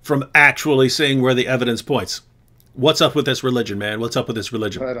from actually seeing where the evidence points. What's up with this religion, man? What's up with this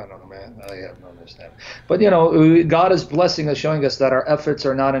religion? I don't know, man. I have no understanding. But, you know, God is blessing us, showing us that our efforts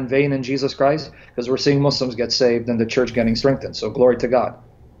are not in vain in Jesus Christ, because we're seeing Muslims get saved and the church getting strengthened. So glory to God.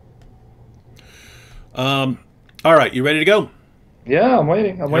 All right, you ready to go? Yeah, I'm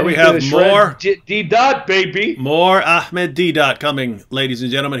waiting. Here we have more D-Dot, baby. More Ahmed D-Dot coming, ladies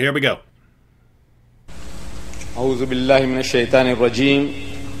and gentlemen. Here we go. أعوذ بالله من الشيطان الرجيم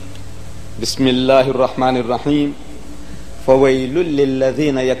بسم الله الرحمن الرحيم فويل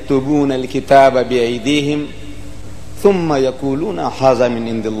للذين يكتبون الكتاب بأيديهم ثم يقولون هذا من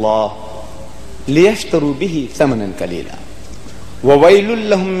عند الله ليشتروا به ثمنا قليلا وويل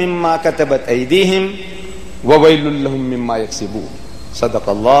لهم مما كتبت أيديهم وويل لهم مما يكسبون صدق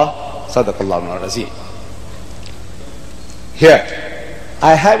الله العظيم. Here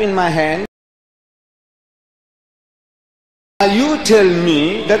I have in my hand. You tell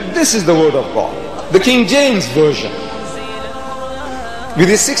me that this is the word of God, the King James Version, with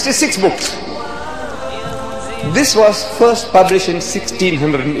its 66 books. This was first published in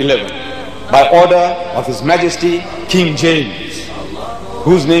 1611 by order of His Majesty King James,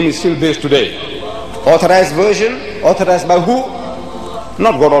 whose name is still based today. Authorized version, authorized by who?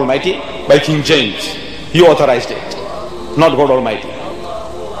 Not God Almighty, by King James. He authorized it, not God Almighty.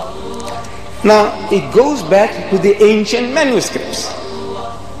 Now, it goes back to the ancient manuscripts.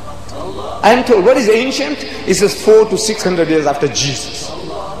 I am told, what is ancient? It says 400 to 600 years after Jesus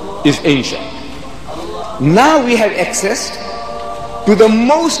is ancient. Now we have access to the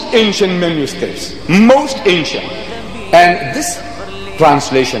most ancient manuscripts, most ancient. And this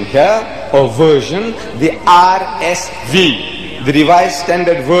translation here, or version, the RSV, the Revised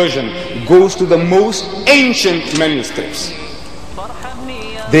Standard Version, goes to the most ancient manuscripts.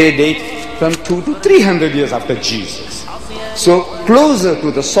 They date from 200 to 300 years after Jesus. So closer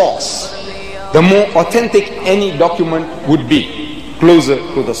to the source, the more authentic any document would be, closer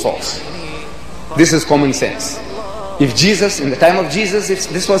to the source. This is common sense. If Jesus, in the time of Jesus, if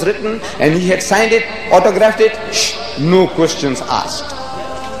this was written and he had signed it, autographed it, no questions asked.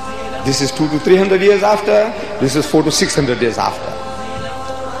 This is 200 to 300 years after, this is 400 to 600 years after.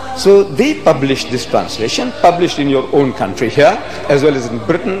 So they published this translation, published in your own country here, as well as in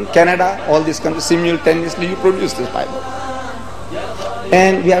Britain, Canada, all these countries simultaneously you produce this Bible.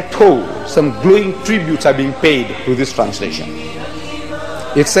 And we are told some glowing tributes are being paid to this translation.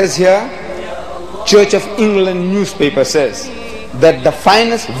 It says here, Church of England newspaper says that the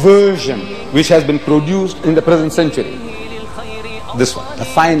finest version which has been produced in the present century, this one, the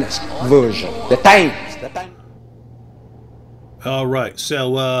finest version, the Times. All right,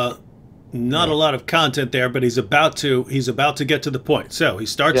 so not a lot of content there, but he's about to get to the point. So he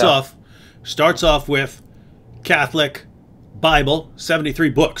starts off with Catholic Bible, 73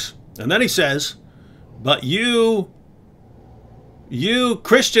 books, and then he says, "But you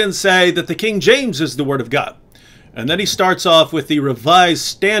Christians say that the King James is the Word of God." And then he starts off with the Revised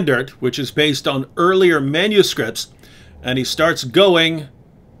Standard, which is based on earlier manuscripts, and he starts going.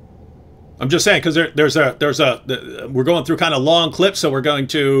 I'm just saying, because we're going through kind of long clips, so we're going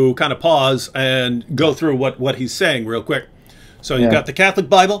to kind of pause and go through what he's saying real quick. So you've got the Catholic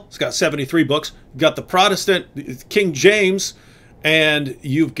Bible, it's got 73 books. You've got the Protestant King James, and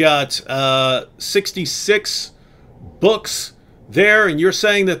you've got 66 books there, and you're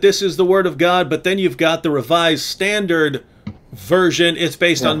saying that this is the Word of God, but then you've got the Revised Standard Version. It's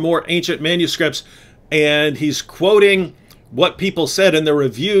based on more ancient manuscripts, and he's quoting what people said in the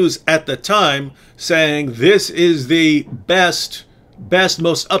reviews at the time, saying this is the best,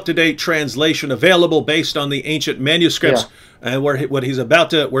 most up-to-date translation available based on the ancient manuscripts. Yeah. And where he's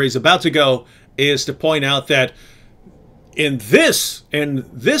about to go is to point out that in this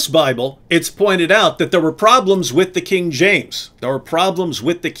Bible, it's pointed out that there were problems with the King James. There were problems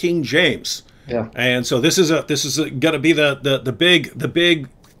with the King James. Yeah. And so this is going to be the big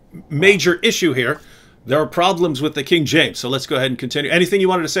major issue here. There are problems with the King James. So let's go ahead and continue. Anything you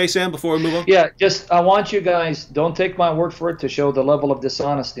wanted to say, Sam, before we move on? Yeah, just I want you guys, don't take my word for it, to show the level of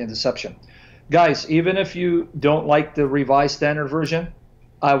dishonesty and deception. Guys, even if you don't like the Revised Standard Version,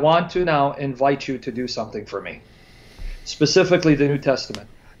 I want to now invite you to do something for me. Specifically the New Testament.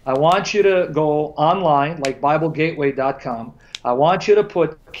 I want you to go online, like BibleGateway.com. I want you to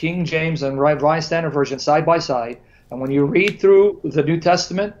put King James and Revised Standard Version side by side. And when you read through the New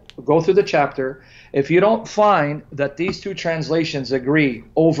Testament, go through the chapter, if you don't find that these two translations agree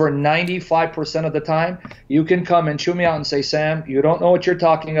over 95% of the time, you can come and chew me out and say, Sam, you don't know what you're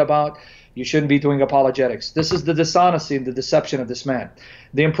talking about. You shouldn't be doing apologetics. This is the dishonesty and the deception of this man.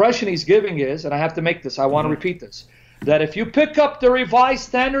 The impression he's giving is, and I have to make this, I want to repeat this, that if you pick up the Revised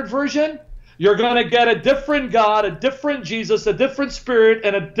Standard Version, you're going to get a different God, a different Jesus, a different spirit,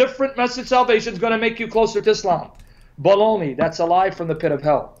 and a different message. Salvation is going to make you closer to Islam. Baloney. That's a lie from the pit of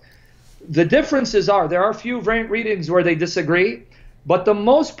hell. The differences are, there are a few variant readings where they disagree, but the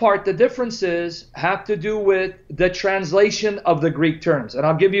most part, the differences have to do with the translation of the Greek terms. And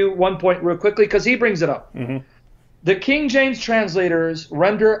I'll give you one point real quickly because he brings it up. Mm-hmm. The King James translators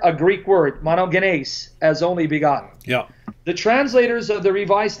render a Greek word, monogenes, as only begotten. Yeah. The translators of the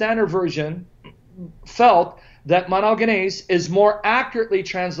Revised Standard Version felt that monogenes is more accurately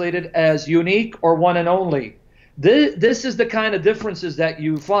translated as unique or one and only. This is the kind of differences that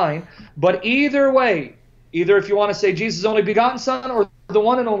you find. But either way, either if you want to say Jesus is only begotten Son or the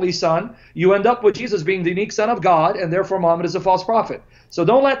one and only Son, you end up with Jesus being the unique Son of God, and therefore Muhammad is a false prophet. So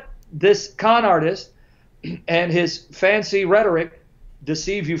don't let this con artist and his fancy rhetoric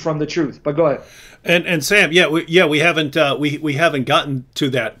deceive you from the truth. But go ahead. And Sam, we haven't gotten to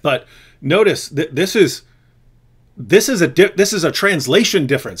that. But notice that this is a translation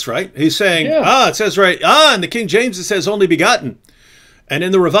difference, right? He's saying, it says right, in the King James it says only begotten. And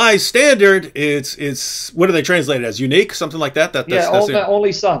in the Revised Standard, it's what do they translate it as? Unique, something like that.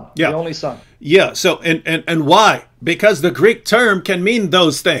 Only Son. Yeah, the only Son. Yeah. So and why? Because the Greek term can mean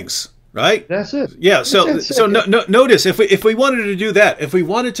those things, right? That's it. Yeah. So notice if we wanted to do that, if we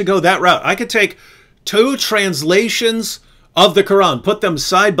wanted to go that route, I could take two translations of the Quran, put them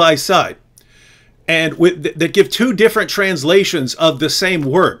side by side, and that give two different translations of the same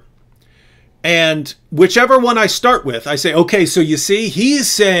word. And whichever one I start with, I say, okay, so you see, he's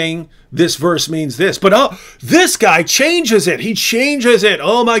saying this verse means this. But this guy changes it. He changes it.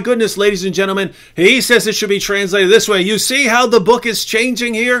 Oh, my goodness, ladies and gentlemen. He says it should be translated this way. You see how the book is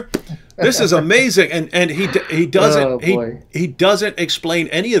changing here? This is amazing. And he doesn't he doesn't explain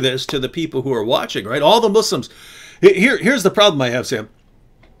any of this to the people who are watching, right? All the Muslims. Here's the problem I have, Sam.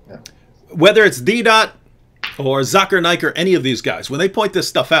 Yeah. Whether it's D-Dot or Zakir Naik or any of these guys, when they point this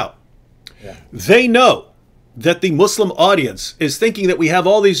stuff out, they know that the Muslim audience is thinking that we have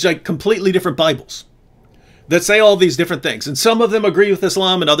all these completely different Bibles that say all these different things. And some of them agree with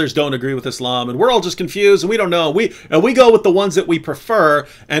Islam and others don't agree with Islam. And we're all just confused and we don't know. We go with the ones that we prefer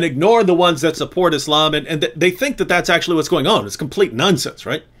and ignore the ones that support Islam. And they think that that's actually what's going on. It's complete nonsense,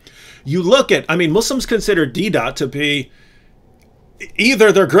 right? You look at, Muslims consider D-Dot to be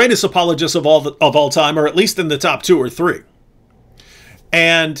either their greatest apologists of all time, or at least in the top 2 or 3.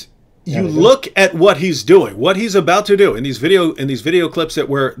 And you look at what he's doing, what he's about to do in these video clips that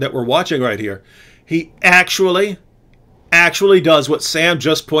we're watching right here. He actually does what Sam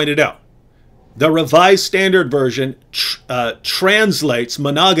just pointed out. The Revised Standard Version translates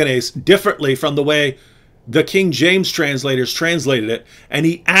monogenes differently from the way the King James translators translated it, and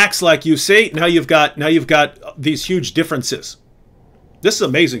he acts like, you see, now you've got these huge differences. This is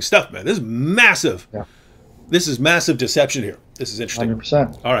amazing stuff, man. This is massive. Yeah. This is massive deception here. This is interesting.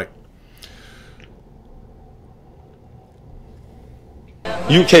 100%. All right.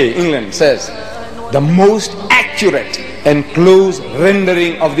 UK, England says the most accurate and close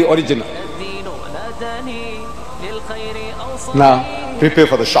rendering of the original. Now, prepare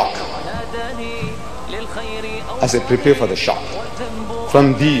for the shock. I said, prepare for the shock.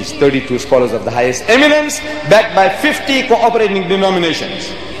 From these 32 scholars of the highest eminence, backed by 50 cooperating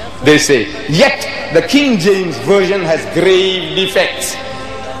denominations, they say, yet the King James Version has grave defects.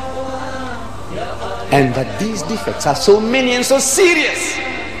 And that these defects are so many and so serious.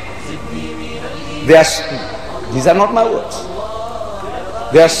 These are not my words.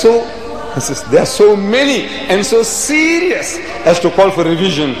 They are so many and so serious as to call for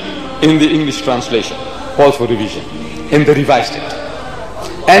revision in the English translation. Call for revision in the revised it.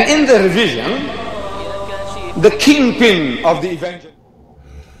 And in the revision, the kingpin of the evangel.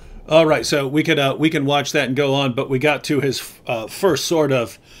 All right, so we can watch that and go on, but we got to his first sort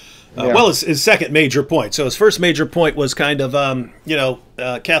of well, his second major point. So his first major point was kind of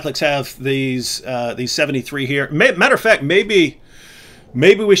Catholics have these 73 here. Matter of fact, maybe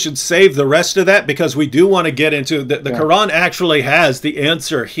we should save the rest of that, because we do want to get into the Quran actually has the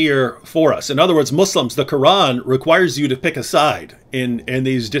answer here for us. In other words, Muslims, the Quran requires you to pick a side in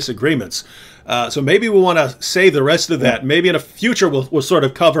these disagreements. So maybe we want to save the rest of that. Maybe in a future we'll sort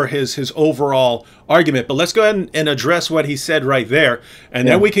of cover his overall argument. But let's go ahead and address what he said right there, and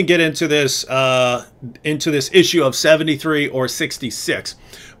then we can get into this issue of 73 or 66.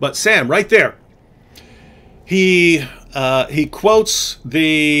 But Sam, right there, he quotes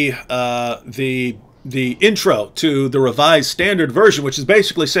the intro to the Revised Standard Version, which is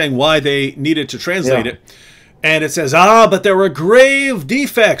basically saying why they needed to translate it. And it says, but there were grave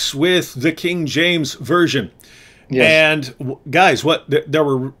defects with the King James Version. Yes. And guys, there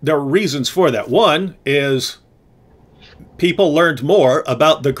were reasons for that. One is people learned more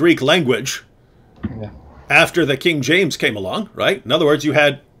about the Greek language after the King James came along, right? In other words, you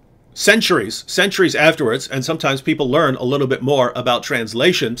had centuries afterwards, and sometimes people learn a little bit more about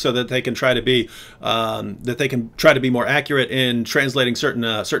translation so that they can try to be more accurate in translating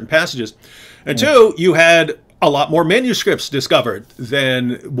certain passages. And two, you had a lot more manuscripts discovered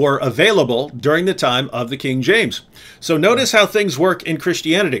than were available during the time of the King James. So notice how things work in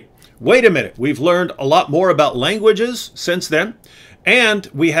Christianity. Wait a minute, we've learned a lot more about languages since then, and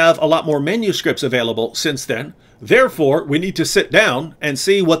we have a lot more manuscripts available since then. Therefore, we need to sit down and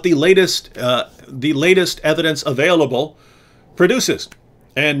see what the latest evidence available produces.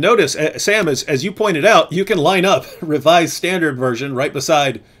 And notice, Sam, as you pointed out, you can line up Revised Standard Version right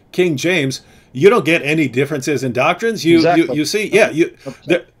beside King James. You don't get any differences in doctrines. You see,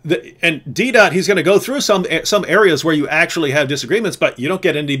 and D-Dot, he's going to go through some areas where you actually have disagreements, but you don't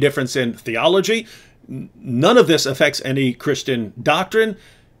get any difference in theology. None of this affects any Christian doctrine.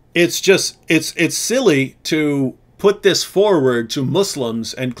 It's just, it's silly to put this forward to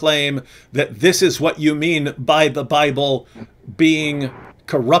Muslims and claim that this is what you mean by the Bible being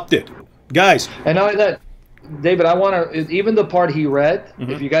corrupted. Guys. And not only that, David, I want to, even the part he read,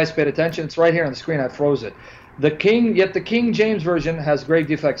 if you guys paid attention, it's right here on the screen. I froze it. Yet the King James Version has great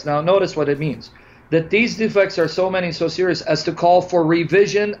defects. Now notice what it means. That these defects are so many, so serious as to call for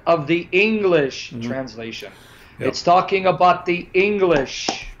revision of the English translation. It's talking about the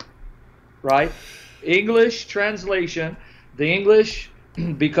English, right? English translation, the English,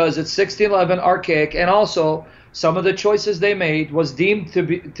 because it's 1611 archaic, and also some of the choices they made was deemed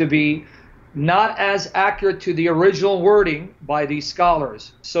to be not as accurate to the original wording by these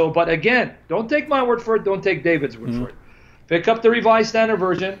scholars. So, but again, don't take my word for it, don't take David's word for it. Pick up the Revised Standard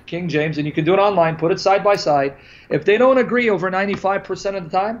Version, King James, and you can do it online, put it side by side. If they don't agree over 95% of the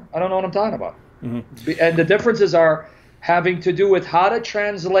time, I don't know what I'm talking about. And the differences are having to do with how to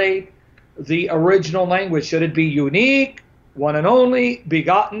translate the original language. Should it be unique, one and only,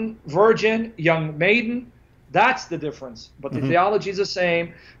 begotten, virgin, young maiden? That's the difference. But the theology is the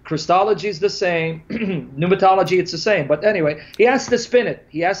same. Christology is the same. Pneumatology, it's the same. But anyway, he has to spin it.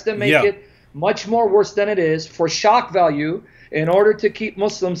 He has to make it much more worse than it is for shock value in order to keep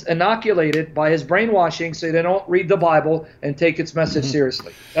Muslims inoculated by his brainwashing so they don't read the Bible and take its message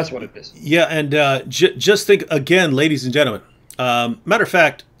seriously. That's what it is. Yeah, and just think again, ladies and gentlemen. Matter of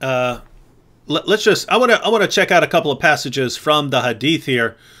fact, let's just, I want to check out a couple of passages from the Hadith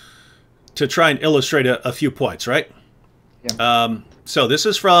here to try and illustrate a few points, right? So this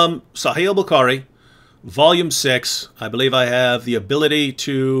is from Sahih al-Bukhari, Volume 6. I believe I have the ability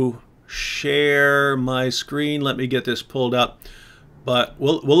to share my screen. Let me get this pulled up. But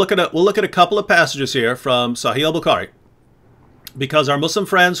we'll look at a couple of passages here from Sahih al-Bukhari, because our Muslim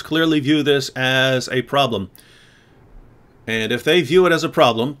friends clearly view this as a problem. And if they view it as a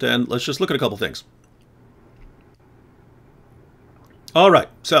problem, then let's just look at a couple things. All right,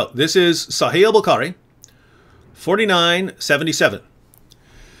 so this is Sahih al-Bukhari, 4977.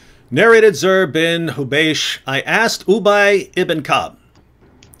 Narrated Zur bin Hubaysh, I asked Ubay ibn Ka'b,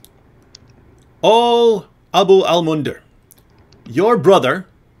 O Abu al-Mundir, your brother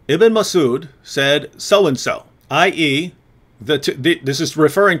Ibn Masud said so-and-so, i.e., this is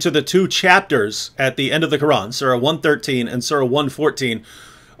referring to the two chapters at the end of the Quran, Surah 113 and Surah 114.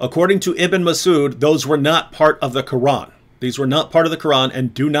 According to Ibn Masud, those were not part of the Quran. These were not part of the Quran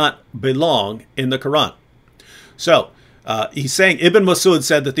and do not belong in the Quran. So he's saying Ibn Masud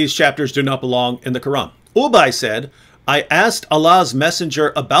said that these chapters do not belong in the Quran. Ubay said, I asked Allah's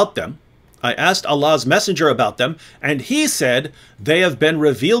messenger about them. I asked Allah's messenger about them, and he said, they have been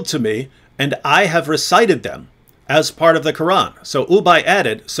revealed to me, and I have recited them as part of the Quran. So Ubay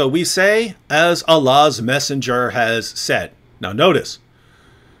added, so we say, as Allah's messenger has said. Now notice,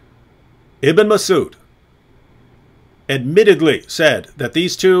 Ibn Masud admittedly said that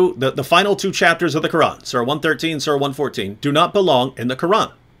these two, the final two chapters of the Quran, Surah 113, Surah 114, do not belong in the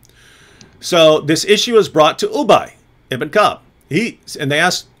Quran. So this issue is brought to Ubay ibn Ka'b. And they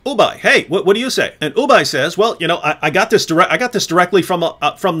asked Ubay, hey, what do you say? And Ubay says, well, you know, I got this directly from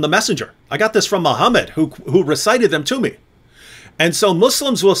the messenger. I got this from Muhammad, who recited them to me. And so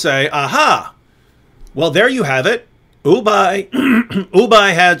Muslims will say, aha, well, there you have it.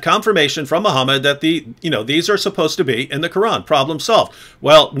 Ubay had confirmation from Muhammad that these are supposed to be in the Quran. Problem solved.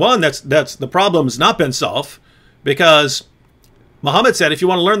 Well, one, that's the problem's not been solved, because Muhammad said, if you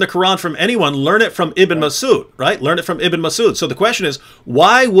want to learn the Quran from anyone, learn it from Ibn Masud, right? Learn it from Ibn Masud. So the question is,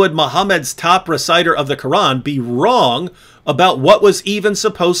 why would Muhammad's top reciter of the Quran be wrong about what was even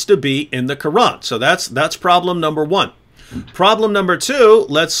supposed to be in the Quran? So that's problem number one. Problem number two,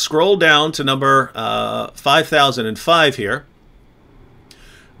 let's scroll down to number 5005 here.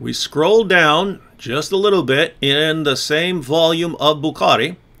 We scroll down just a little bit in the same volume of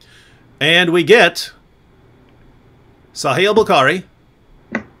Bukhari, and we get Sahih al-Bukhari,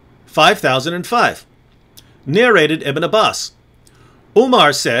 5005. Narrated Ibn Abbas.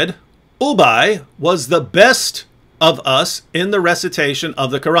 Umar said, Ubay was the best of us in the recitation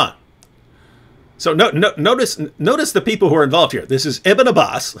of the Quran. So notice the people who are involved here. This is Ibn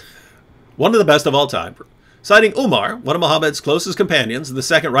Abbas, one of the best of all time, citing Umar, one of Muhammad's closest companions, the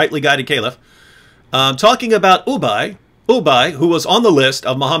second rightly guided caliph, talking about Ubay, who was on the list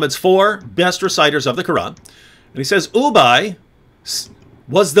of Muhammad's 4 best reciters of the Quran. And he says, Ubay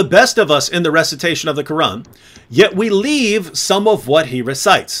was the best of us in the recitation of the Quran, yet we leave some of what he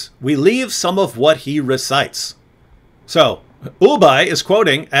recites. We leave some of what he recites. So, Ubay is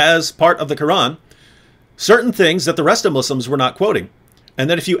quoting, as part of the Quran, certain things that the rest of Muslims were not quoting. And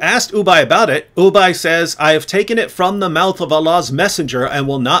then if you asked Ubay about it, Ubay says, I have taken it from the mouth of Allah's messenger and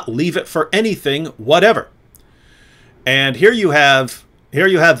will not leave it for anything whatever. And here you have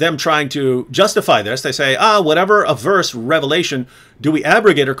them trying to justify this. They say, whatever a verse, revelation, do we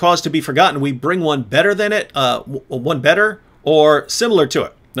abrogate or cause to be forgotten? We bring one better than it, one better or similar to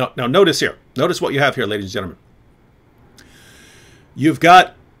it. Now notice here. Notice what you have here, ladies and gentlemen. You've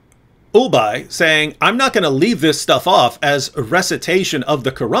got Ubay saying, I'm not going to leave this stuff off as a recitation of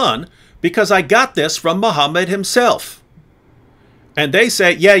the Quran because I got this from Muhammad himself. And they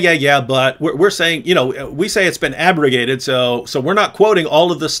say, yeah, but we're saying, we say it's been abrogated, so we're not quoting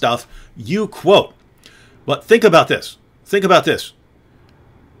all of the stuff you quote. But think about this. Think about this.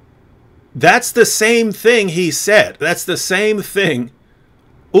 That's the same thing he said. That's the same thing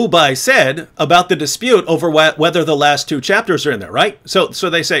Ubay said about the dispute over whether the last 2 chapters are in there, right? So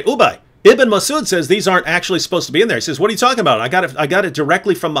they say, Ubay, Ibn Masud says these aren't actually supposed to be in there. He says, what are you talking about? I got it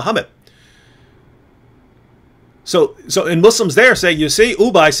directly from Muhammad. So and Muslims there say, you see,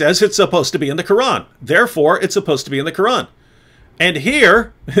 Ubay says it's supposed to be in the Quran. Therefore, it's supposed to be in the Quran. And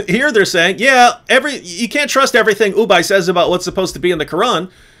here they're saying, yeah, you can't trust everything Ubay says about what's supposed to be in the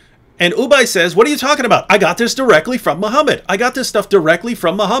Quran. And Ubay says, what are you talking about? I got this directly from Muhammad. I got this stuff directly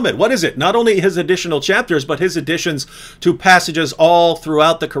from Muhammad. What is it? Not only his additional chapters, but his additions to passages all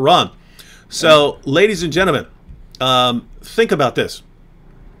throughout the Quran. So, ladies and gentlemen, think about this.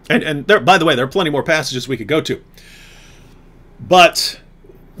 And there, by the way, there are plenty more passages we could go to. But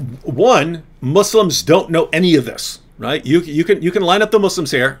one, Muslims don't know any of this, right? You can line up the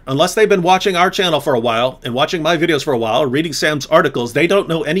Muslims here, unless they've been watching our channel for a while and watching my videos for a while or reading Sam's articles. They don't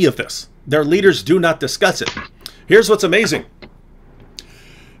know any of this. Their leaders do not discuss it. Here's what's amazing.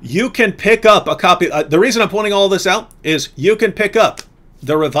 You can pick up a copy. The reason I'm pointing all this out is you can pick up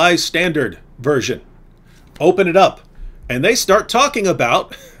the Revised Standard Version, open it up, and they start talking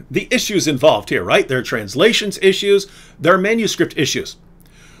about the issues involved here, right? There are translations issues, there are manuscript issues.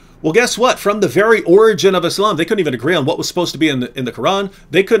 Well, guess what? From the very origin of Islam, they couldn't even agree on what was supposed to be in the Quran.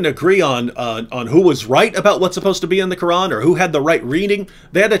 They couldn't agree on who was right about what's supposed to be in the Quran or who had the right reading.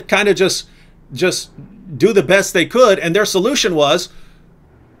 They had to kind of just do the best they could, and their solution was,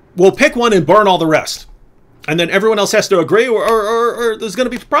 we'll pick one and burn all the rest. And then everyone else has to agree or there's going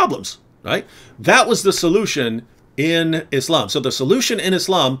to be problems, right? That was the solution in Islam. So the solution in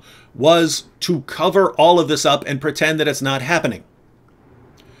Islam was to cover all of this up and pretend that it's not happening.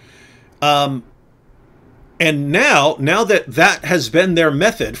 And And now that that has been their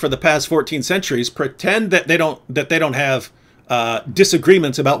method for the past 14 centuries, pretend that they don't have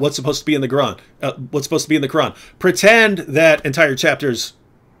disagreements about what's supposed to be in the Quran. Pretend that entire chapters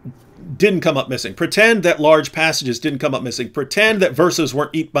didn't come up missing. Pretend that large passages didn't come up missing. Pretend that verses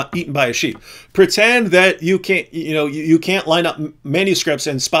weren't eaten by a sheep. Pretend that you can't line up manuscripts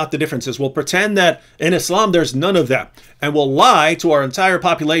and spot the differences. We'll pretend that in Islam there's none of that, and we'll lie to our entire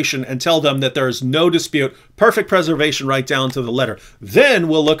population and tell them that there is no dispute, perfect preservation right down to the letter. Then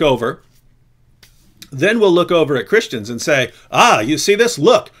we'll look over at Christians and say, you see this?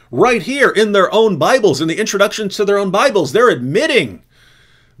 Look, right here in their own Bibles, in the introduction to their own Bibles, they're admitting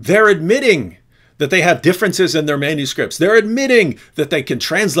that they have differences in their manuscripts. They're admitting that they can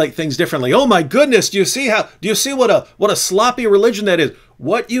translate things differently. Oh my goodness, do you see what a sloppy religion that is?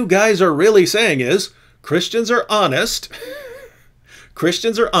 What you guys are really saying is Christians are honest.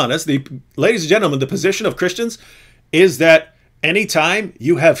 Christians are honest. Ladies and gentlemen, the position of Christians is that anytime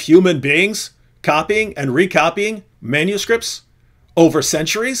you have human beings copying and recopying manuscripts over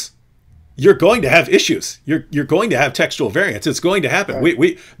centuries, you're going to have issues. You're going to have textual variants. It's going to happen.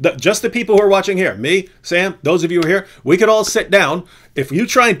 Right. Just the people who are watching here, me, Sam, those of you who are here, we could all sit down. If you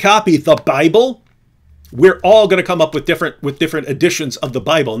try and copy the Bible, we're all going to come up with different editions of the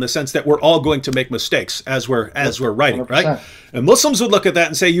Bible, in the sense that we're all going to make mistakes as we're writing, 100%. Right? And Muslims would look at that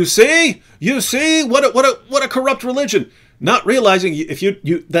and say, you see, what a corrupt religion. Not realizing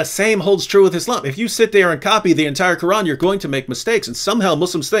the same holds true with Islam. If you sit there and copy the entire Quran, you're going to make mistakes. And somehow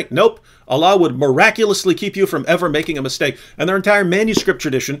Muslims think, nope, Allah would miraculously keep you from ever making a mistake. And their entire manuscript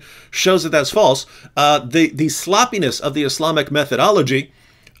tradition shows that that's false. The sloppiness of the Islamic methodology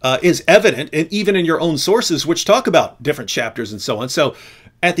is evident, and even in your own sources, which talk about different chapters and so on. So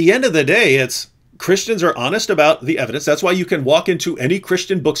at the end of the day, it's Christians are honest about the evidence. That's why you can walk into any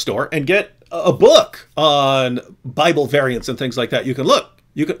Christian bookstore and get a book on Bible variants and things like that. You can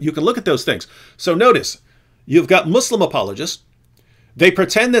look at those things. So notice, you've got Muslim apologists. They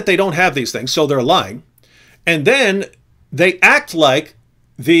pretend that they don't have these things, so they're lying. And then they act like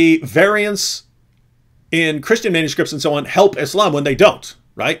the variants in Christian manuscripts and so on help Islam when they don't,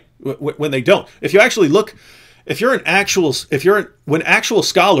 right? When they don't. If you actually look, when actual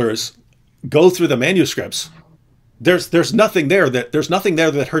scholars go through the manuscripts, there's nothing there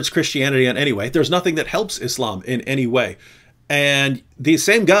that hurts Christianity in any way. There's nothing that helps Islam in any way. And these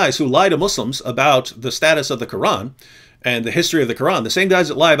same guys who lie to Muslims about the status of the Quran and the history of the Quran, the same guys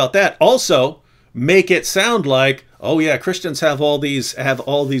that lie about that also make it sound like, oh yeah, Christians have all these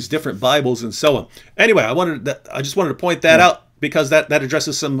different Bibles and so on. Anyway, I just wanted to point that out, because that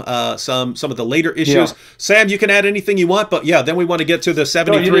addresses some of the later issues. Yeah. Sam, you can add anything you want, but yeah, then we want to get to the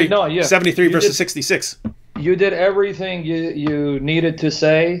 73 versus 66. You did everything you needed to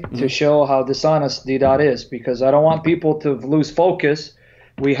say to show how dishonest DDOT is, because I don't want people to lose focus.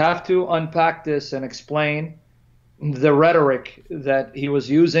 We have to unpack this and explain the rhetoric that he was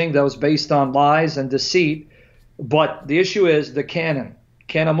using that was based on lies and deceit. But the issue is the canon.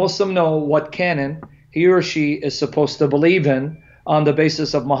 Can a Muslim know what canon he or she is supposed to believe in on the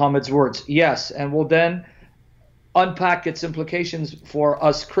basis of Muhammad's words? Yes, and we'll then unpack its implications for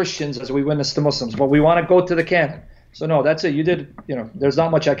us Christians as we witness to Muslims. But we want to go to the canon. So no, that's it. You did, there's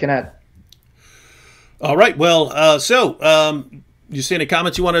not much I can add. All right. Well, you see any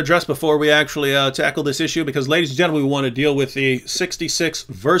comments you want to address before we actually tackle this issue? Because, ladies and gentlemen, we want to deal with the 66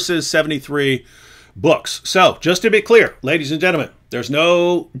 versus 73 books. So, just to be clear, ladies and gentlemen, there's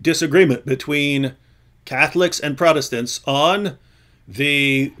no disagreement between Catholics and Protestants on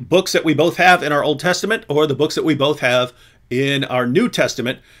the books that we both have in our Old Testament or the books that we both have in our New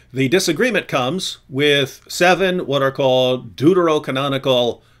Testament. The disagreement comes with 7 what are called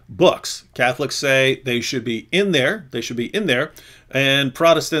deuterocanonical books. Catholics say they should be in there. And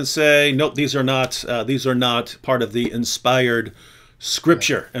Protestants say, nope, these are not part of the inspired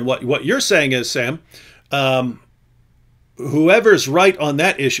scripture. And what you're saying is, Sam, whoever's right on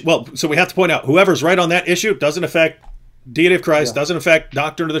that issue, well, so we have to point out, whoever's right on that issue doesn't affect deity of Christ, doesn't affect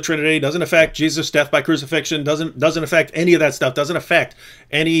doctrine of the Trinity, doesn't affect Jesus' death by crucifixion, doesn't affect any of that stuff, doesn't affect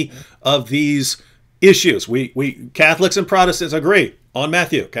any of these issues. We Catholics and Protestants agree on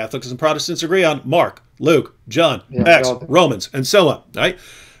Matthew. Catholics and Protestants agree on Mark, Luke, John, Acts, Romans, and so on, right?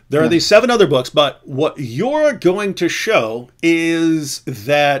 There are these 7 other books, but what you're going to show is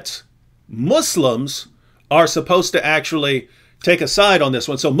that Muslims are supposed to actually take a side on this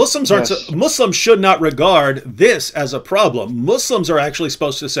one. So Muslims aren't. Muslims should not regard this as a problem. Muslims are actually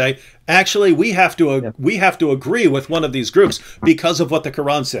supposed to say, actually, we have to agree with one of these groups because of what the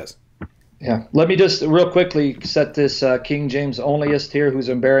Quran says. Yeah. Let me just real quickly set this King James onlyist here who's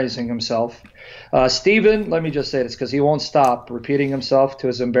embarrassing himself. Stephen, let me just say this because he won't stop repeating himself to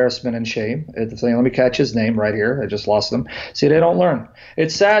his embarrassment and shame. Let me catch his name right here. I just lost him. See, they don't learn.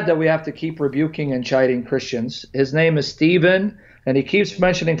 It's sad that we have to keep rebuking and chiding Christians. His name is Stephen, and he keeps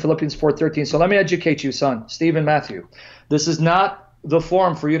mentioning Philippians 4:13. So let me educate you, son. Stephen Matthew. This is not the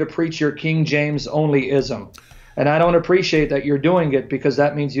forum for you to preach your King James onlyism. And I don't appreciate that you're doing it because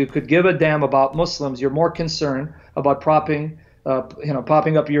that means you could give a damn about Muslims. You're more concerned about popping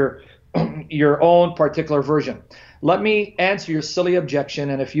up your own particular version. Let me answer your silly objection.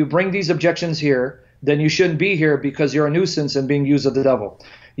 And if you bring these objections here, then you shouldn't be here because you're a nuisance and being used of the devil.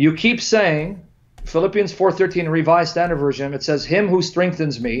 You keep saying Philippians 4:13 Revised Standard Version. It says, "Him who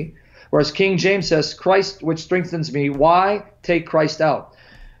strengthens me," whereas King James says, "Christ which strengthens me." Why take Christ out?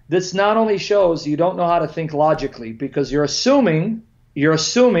 This not only shows you don't know how to think logically because you're assuming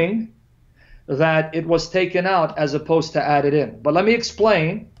that it was taken out as opposed to added in. But let me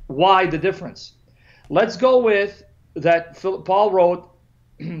explain why the difference. Let's go with that Paul wrote,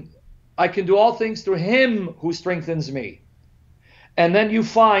 "I can do all things through him who strengthens me." And then you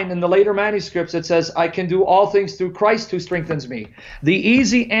find in the later manuscripts it says, "I can do all things through Christ who strengthens me." The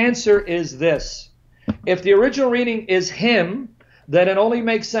easy answer is this. If the original reading is him, then it only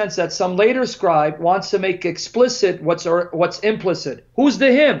makes sense that some later scribe wants to make explicit what's implicit. Who's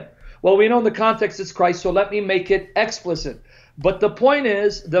the him? Well, we know in the context it's Christ, so let me make it explicit. But the point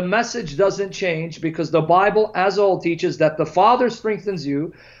is, the message doesn't change because the Bible as a whole teaches that the Father strengthens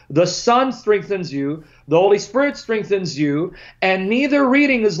you, the Son strengthens you, the Holy Spirit strengthens you, and neither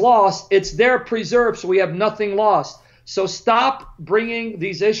reading is lost. It's there preserved, so we have nothing lost. So stop bringing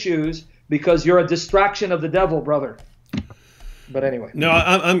these issues because you're a distraction of the devil, brother. But anyway, no,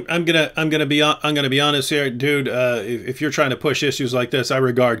 I'm gonna be honest here, dude. If you're trying to push issues like this, I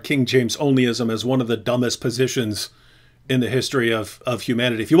regard King James onlyism as one of the dumbest positions in the history of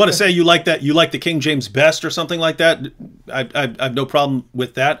humanity. If you want to say you like the King James best or something like that, I have no problem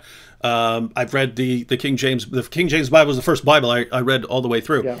with that. I've read the King James. The King James Bible was the first Bible I read all the way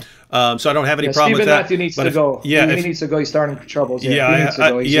through. Yeah. So I don't have any problem with that. Stephen Matthew needs to go. Yeah, he needs to go. He's starting troubles. Yeah, he needs to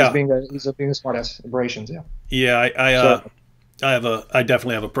go. He's being a smartass. Aberrations. Yeah. Yeah, I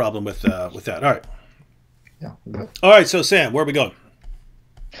definitely have a problem with that. All right. Yeah. All right. So Sam, where are we going?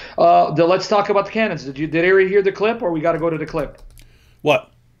 Let's talk about the canons. Did they already hear the clip, or we got to go to the clip? What?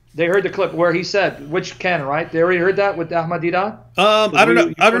 They heard the clip where he said which canon, right? They already heard that with Ahmadiyya. I don't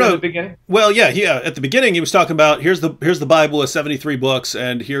know. I don't know. At the beginning? Well, yeah. At the beginning, he was talking about here's the Bible with 73 books,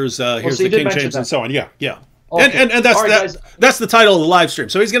 and here's the King James and so on. Yeah. Okay. And that's right, that's the title of the live stream.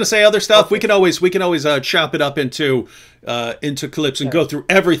 So he's going to say other stuff. Okay. We can always chop it up into clips and go through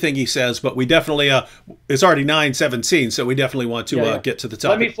everything he says. But we definitely it's already 9:17, so we definitely want to get to the topic.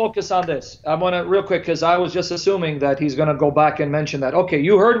 Let me focus on this. I want to real quick because I was just assuming that he's going to go back and mention that. Okay,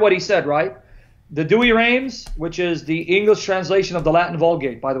 you heard what he said, right? The Douay-Rheims, which is the English translation of the Latin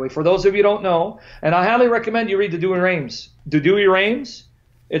Vulgate, by the way, for those of you who don't know, and I highly recommend you read the Douay-Rheims. The Douay-Rheims.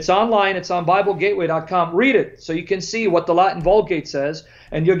 It's online. It's on BibleGateway.com. Read it so you can see what the Latin Vulgate says.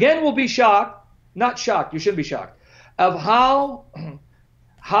 And you again will be shocked, not shocked, you shouldn't be shocked, of how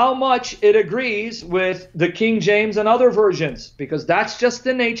much it agrees with the King James and other versions. Because that's just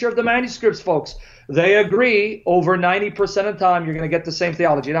the nature of the manuscripts, folks. They agree over 90% of the time you're going to get the same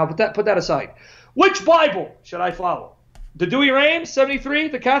theology. Now, put that aside. Which Bible should I follow? The Douay-Rheims, 73,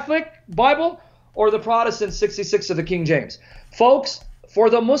 the Catholic Bible, or the Protestant 66 of the King James? Folks, for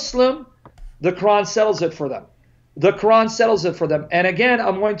the Muslim, the Quran settles it for them. The Quran settles it for them. And again,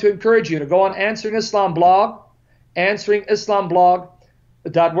 I'm going to encourage you to go on Answering Islam blog,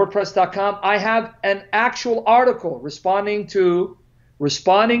 answeringislamblog.wordpress.com. I have an actual article responding to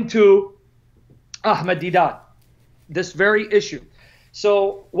Ahmadiyya, this very issue.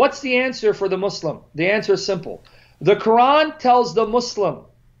 So what's the answer for the Muslim? The answer is simple. The Quran tells the Muslim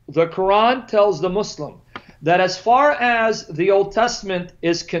that as far as the Old Testament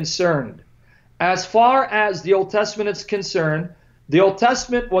is concerned, the Old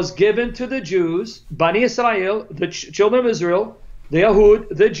Testament was given to the Jews, Bani Israel, the children of Israel, the Yahud,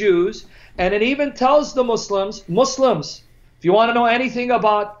 the Jews, and it even tells the Muslims, if you want to know anything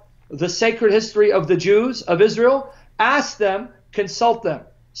about the sacred history of the Jews of Israel, ask them, consult them.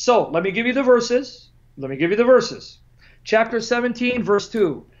 So let me give you the verses. Chapter 17, verse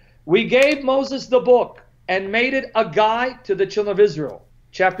 2. We gave Moses the book and made it a guide to the children of Israel.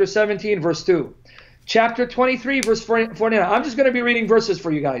 Chapter 17, verse 2. Chapter 23, verse 49. I'm just going to be reading verses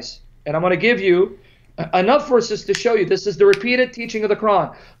for you guys. And I'm going to give you enough verses to show you this is the repeated teaching of the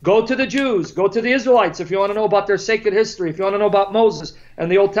Quran. Go to the Jews. Go to the Israelites if you want to know about their sacred history. If you want to know about Moses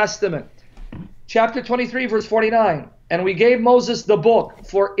and the Old Testament. Chapter 23, verse 49. And we gave Moses the book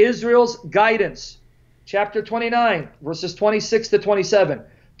for Israel's guidance. Chapter 29, verses 26 to 27.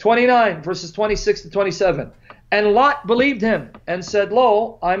 29, verses 26 to 27. And Lot believed him and said,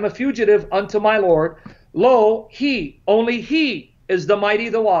 Lo, I am a fugitive unto my Lord. Lo, he, only he, is the mighty,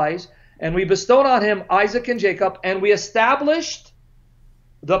 the wise. And we bestowed on him Isaac and Jacob, and we established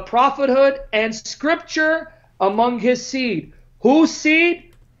the prophethood and scripture among his seed. Whose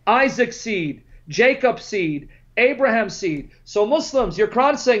seed? Isaac's seed, Jacob's seed, Abraham's seed. So Muslims, your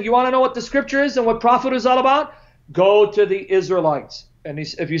Quran saying, you want to know what the scripture is and what prophet is all about? Go to the Israelites. And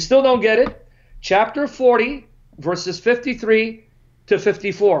if you still don't get it, chapter 40, verses 53 to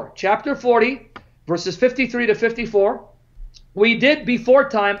 54. Chapter 40, verses 53 to 54. We did before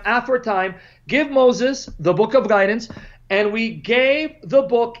time, after time, give Moses the book of guidance, and we gave the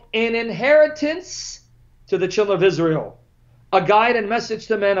book in inheritance to the children of Israel, a guide and message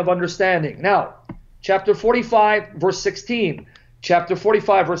to men of understanding. Now, chapter 45, verse 16. Chapter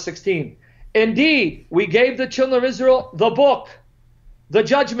 45, verse 16. Indeed, we gave the children of Israel the book, the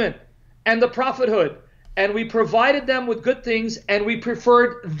judgment, and the prophethood, and we provided them with good things, and we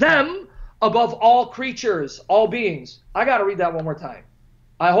preferred them above all creatures, all beings. I got to read that one more time.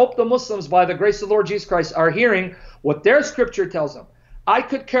 I hope the Muslims, by the grace of the Lord Jesus Christ, are hearing what their scripture tells them. I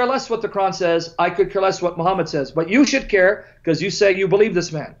could care less what the Quran says. I could care less what Muhammad says. But you should care because you say you believe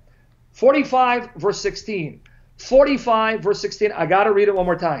this man. 45, verse 16. 45, verse 16. I got to read it one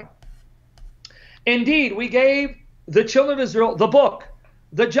more time. Indeed, we gave the children of Israel the book,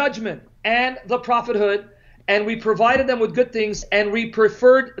 the judgment, and the prophethood, and we provided them with good things, and we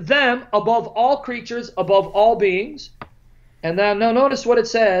preferred them above all creatures, above all beings. And then now notice what it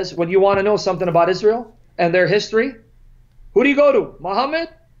says when you want to know something about Israel and their history. Who do you go to? Muhammad?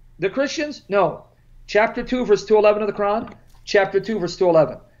 The Christians? No. Chapter 2, verse 211 of the Quran. Chapter 2, verse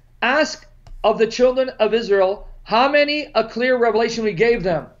 211. Ask of the children of Israel how many a clear revelation we gave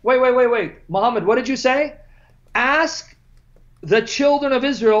them. Wait. Muhammad, what did you say? Ask the children of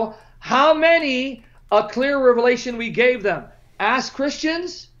Israel how many a clear revelation we gave them. Ask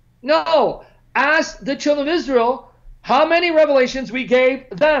Christians? No. Ask the children of Israel how many revelations we gave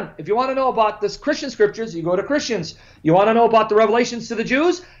them. If you want to know about this Christian scriptures, you go to Christians. You want to know about the revelations to the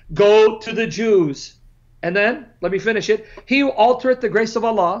Jews? Go to the Jews. And then, let me finish it. He who altereth the grace of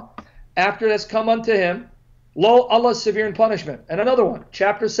Allah, after it has come unto him, lo, Allah is severe in punishment. And another one,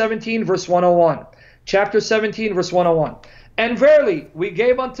 chapter 17, verse 101. Chapter 17, verse 101. And verily, we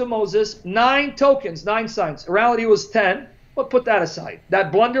gave unto Moses 9 tokens, 9 signs. In reality, it was 10. We'll put that aside.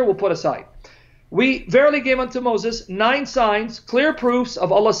 That blunder we'll put aside. We verily gave unto Moses 9 signs, clear proofs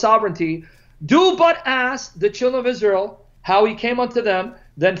of Allah's sovereignty. Do but ask the children of Israel how he came unto them.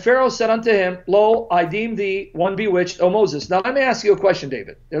 Then Pharaoh said unto him, Lo, I deem thee one bewitched, O Moses. Now let me ask you a question,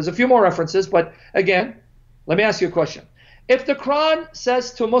 David. There's a few more references, but again, let me ask you a question. If the Quran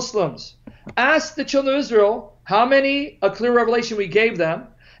says to Muslims, ask the children of Israel how many a clear revelation we gave them,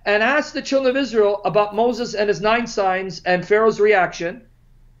 and ask the children of Israel about Moses and his 9 signs and Pharaoh's reaction,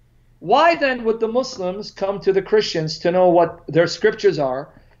 why then would the Muslims come to the Christians to know what their scriptures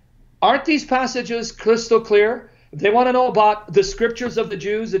are? Aren't these passages crystal clear? If they want to know about the scriptures of the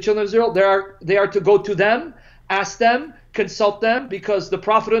Jews, the children of Israel, they are to go to them, ask them, consult them, because the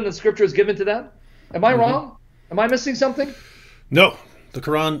prophet and the scripture is given to them. Am I wrong? Am I missing something? No. The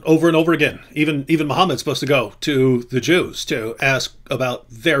Quran over and over again. Even Muhammad's supposed to go to the Jews to ask about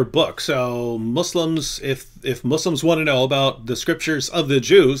their book. So Muslims, if Muslims want to know about the scriptures of the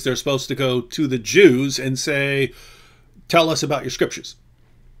Jews, they're supposed to go to the Jews and say, tell us about your scriptures.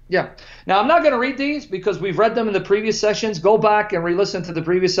 Yeah. Now, I'm not going to read these because we've read them in the previous sessions. Go back and re-listen to the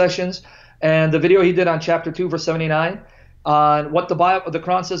previous sessions and the video he did on chapter 2, verse 79. On what the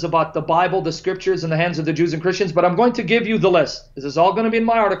Quran says about the Bible, the scriptures in the hands of the Jews and Christians. But I'm going to give you the list. This is all going to be in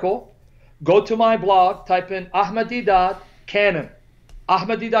my article. Go to my blog, type in Ahmadi.canon.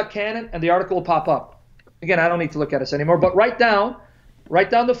 Ahmadi.canon, and the article will pop up. Again, I don't need to look at this anymore, but write down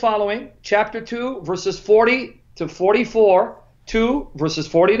the following. Chapter 2, verses 40 to 44, 2, verses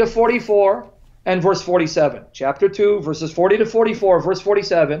 40 to 44, and verse 47. Chapter 2, verses 40 to 44, verse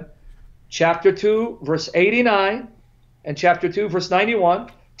 47. Chapter 2, verse 89. And chapter 2, verse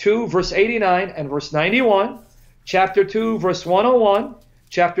 91, 2, verse 89, and verse 91, chapter 2, verse 101,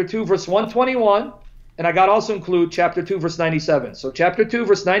 chapter 2, verse 121, and I got to also include chapter 2, verse 97. So chapter 2,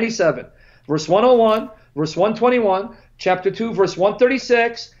 verse 97, verse 101, verse 121, chapter 2, verse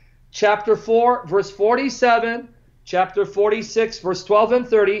 136, chapter 4, verse 47, chapter 46, verse 12 and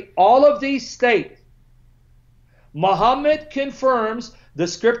 30, all of these state, Muhammad confirms the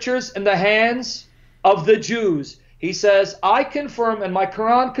scriptures in the hands of the Jews. He says, I confirm, and my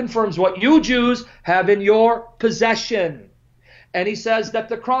Quran confirms what you Jews have in your possession. And he says that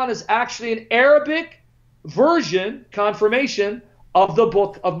the Quran is actually an Arabic version, confirmation, of the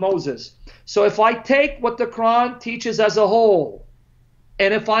book of Moses. So if I take what the Quran teaches as a whole,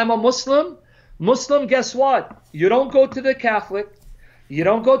 and if I'm a Muslim, guess what? You don't go to the Catholic, you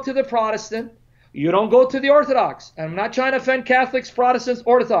don't go to the Protestant, you don't go to the Orthodox. And I'm not trying to offend Catholics, Protestants,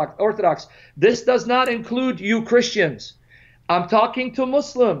 Orthodox. This does not include you Christians. I'm talking to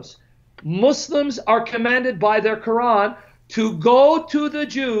Muslims. Muslims are commanded by their Quran to go to the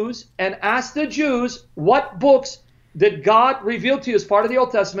Jews and ask the Jews what books did God reveal to you as part of the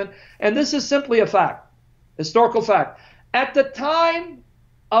Old Testament. And this is simply a fact, historical fact. At the time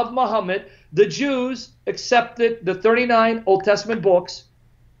of Muhammad, the Jews accepted the 39 Old Testament books.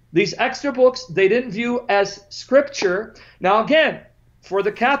 These extra books, they didn't view as scripture. Now again, for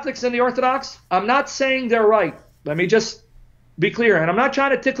the Catholics and the Orthodox, I'm not saying they're right. Let me just be clear. And I'm not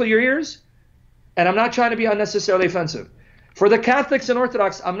trying to tickle your ears, and I'm not trying to be unnecessarily offensive. For the Catholics and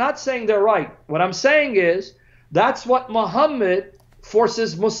Orthodox, I'm not saying they're right. What I'm saying is that's what Muhammad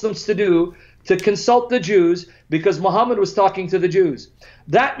forces Muslims to do, to consult the Jews, because Muhammad was talking to the Jews.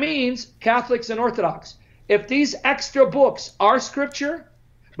 That means Catholics and Orthodox, if these extra books are scripture,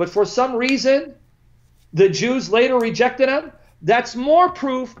 but for some reason the Jews later rejected them, that's more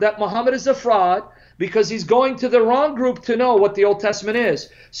proof that Muhammad is a fraud, because he's going to the wrong group to know what the Old Testament is.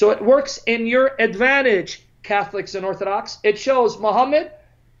 So it works in your advantage, Catholics and Orthodox. It shows, Muhammad,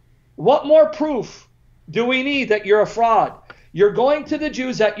 what more proof do we need that you're a fraud? You're going to the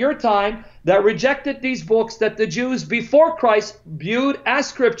Jews at your time that rejected these books that the Jews before Christ viewed as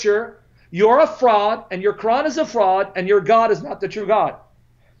scripture. You're a fraud, and your Quran is a fraud, and your God is not the true God.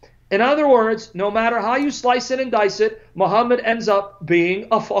 In other words, no matter how you slice it and dice it, Muhammad ends up being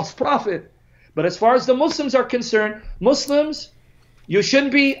a false prophet. But as far as the Muslims are concerned, Muslims, you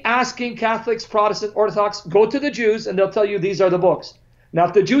shouldn't be asking Catholics, Protestant, Orthodox, go to the Jews and they'll tell you these are the books. Now,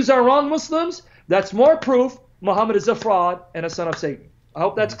 if the Jews are wrong Muslims, that's more proof Muhammad is a fraud and a son of Satan. I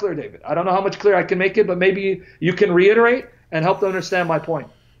hope that's clear, David. I don't know how much clearer I can make it, but maybe you can reiterate and help to understand my point.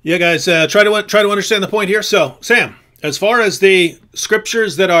 Yeah, guys, try to understand the point here. So, Sam, as far as the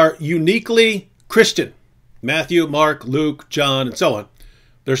scriptures that are uniquely Christian, Matthew, Mark, Luke, John, and so on,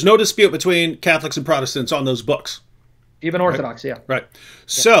 there's no dispute between Catholics and Protestants on those books. Even Orthodox, right? Yeah. Right.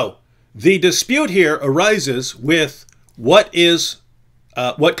 So the dispute here arises with what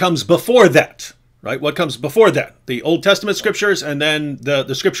comes before that, right? What comes before that? The Old Testament scriptures and then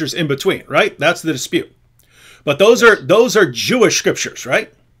the scriptures in between, right? That's the dispute. But those are Jewish scriptures,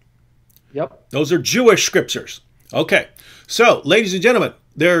 right? Yep. Those are Jewish scriptures. Okay. So, ladies and gentlemen,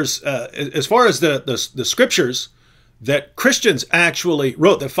 there's as far as the scriptures that Christians actually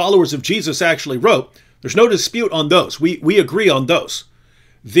wrote, that followers of Jesus actually wrote, there's no dispute on those. We agree on those.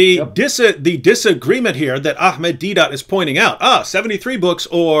 The disagreement here that Ahmed Deedat is pointing out, 73 books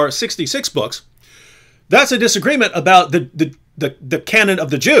or 66 books, that's a disagreement about the canon of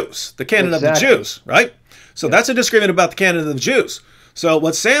the Jews, the canon of the Jews, right? So that's a disagreement about the canon of the Jews. So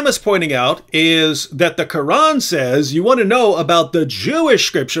what Sam is pointing out is that the Quran says you want to know about the Jewish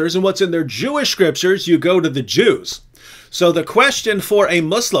scriptures and what's in their Jewish scriptures, you go to the Jews. So the question for a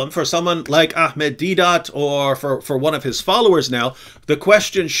Muslim, for someone like Ahmed Deedat or for one of his followers now, the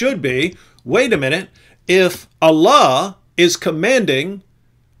question should be, wait a minute, if Allah is commanding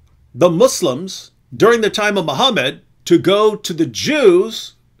the Muslims during the time of Muhammad to go to the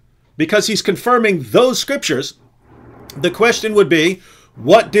Jews because he's confirming those scriptures, the question would be,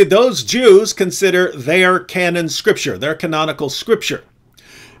 what did those Jews consider their canon scripture, their canonical scripture?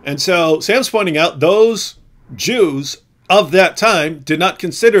 And so Sam's pointing out those Jews of that time did not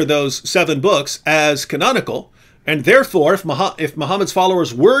consider those 7 books as canonical, and therefore if Muhammad's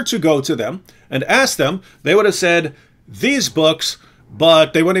followers were to go to them and ask them, they would have said these books,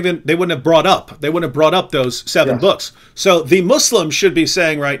 but they wouldn't have brought up those 7 books. So the Muslim should be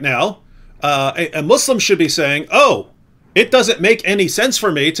saying right now, a Muslim should be saying, oh, it doesn't make any sense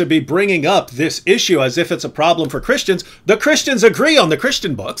for me to be bringing up this issue as if it's a problem for Christians. The Christians agree on the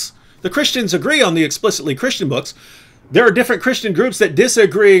Christian books. The Christians agree on the explicitly Christian books. There are different Christian groups that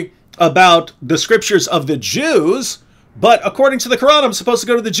disagree about the scriptures of the Jews, but according to the Quran, I'm supposed to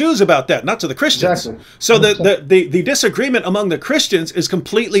go to the Jews about that, not to the Christians. Exactly. So the disagreement among the Christians is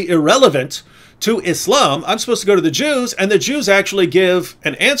completely irrelevant to Islam. I'm supposed to go to the Jews, and the Jews actually give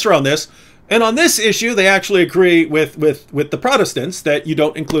an answer on this. And on this issue, they actually agree with the Protestants that you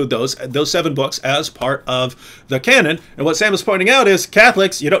don't include those 7 books as part of the canon. And what Sam is pointing out is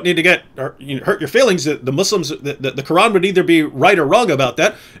Catholics, you don't need to get hurt your feelings. The Muslims, the Quran would either be right or wrong about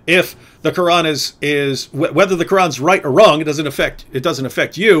that. If the Quran is whether the Quran's right or wrong, it doesn't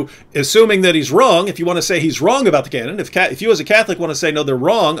affect you. Assuming that he's wrong, if you want to say he's wrong about the canon, if you as a Catholic want to say no, they're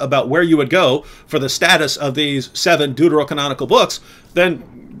wrong about where you would go for the status of these 7 deuterocanonical books,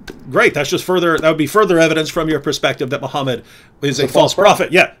 then great. That would be further evidence from your perspective that Muhammad is a false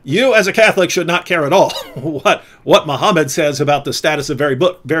prophet. Yeah, you as a Catholic should not care at all what Muhammad says about the status of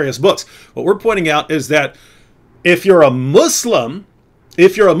various books. What we're pointing out is that if you're a Muslim,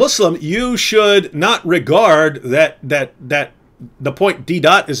 you should not regard that the point D.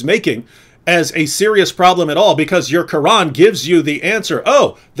 is making as a serious problem at all, because your Quran gives you the answer.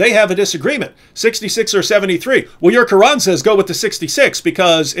 Oh, they have a disagreement, 66 or 73. Well, your Quran says go with the 66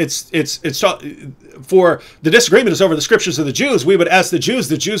 because it's for the disagreement is over the scriptures of the Jews. We would ask the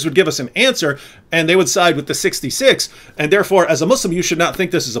Jews would give us an answer, and they would side with the 66. And therefore, as a Muslim, you should not think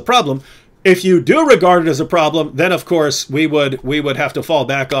this is a problem. If you do regard it as a problem, then of course we would have to fall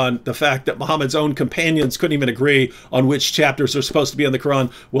back on the fact that Muhammad's own companions couldn't even agree on which chapters are supposed to be in the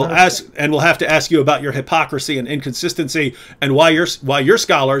Quran. We'll have to ask you about your hypocrisy and inconsistency, and why your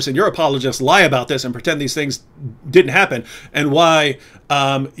scholars and your apologists lie about this and pretend these things didn't happen, and why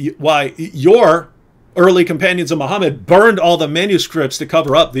your early companions of Muhammad burned all the manuscripts to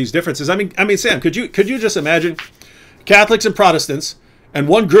cover up these differences. I mean, Sam, could you just imagine Catholics and Protestants, and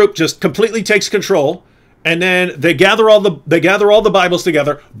one group just completely takes control, and then they gather all the Bibles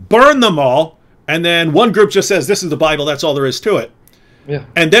together, burn them all, and then one group just says, this is the Bible, that's all there is to it. Yeah.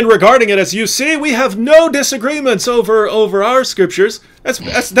 And then regarding it as, you see, we have no disagreements over our scriptures. That's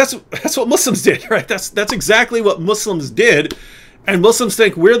what Muslims did, right? That's exactly what Muslims did. And Muslims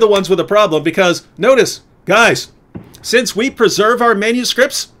think we're the ones with a problem because, notice, guys, since we preserve our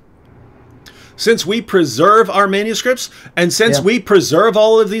manuscripts, and since we preserve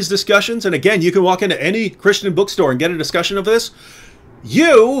all of these discussions, and again, you can walk into any Christian bookstore and get a discussion of this,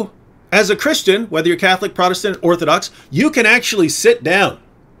 you, as a Christian, whether you're Catholic, Protestant, Orthodox, you can actually sit down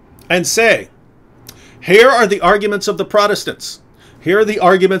and say, here are the arguments of the Protestants, here are the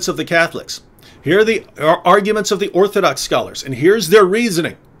arguments of the Catholics, here are the arguments of the Orthodox scholars, and here's their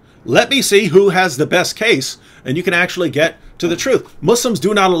reasoning. Let me see who has the best case, and you can actually get to the truth. Muslims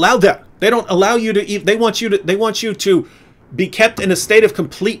do not allow that. They don't allow you to. They want you to be kept in a state of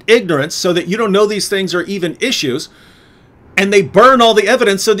complete ignorance, so that you don't know these things are even issues, and they burn all the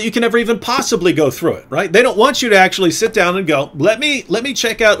evidence so that you can never even possibly go through it. Right? They don't want you to actually sit down and go, let me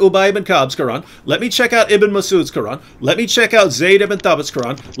check out Ubay ibn Ka'b's Quran. Let me check out Ibn Masud's Quran. Let me check out Zayd ibn Thabit's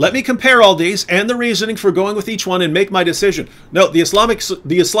Quran. Let me compare all these and the reasoning for going with each one and make my decision. No, the Islamic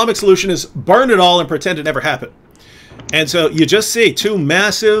solution is burn it all and pretend it never happened. And so you just see two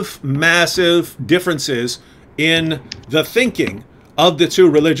massive differences in the thinking of the two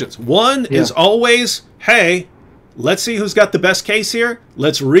religions. One is always, hey, let's see who's got the best case here.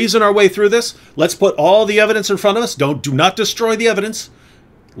 Let's reason our way through this. Let's put all the evidence in front of us. Do not destroy the evidence.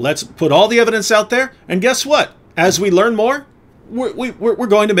 Let's put all the evidence out there. And guess what? As we learn more, we're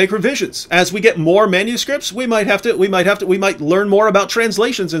going to make revisions. As we get more manuscripts, we might learn more about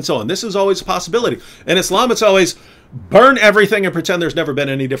translations and so on. This is always a possibility. In Islam, it's always burn everything and pretend there's never been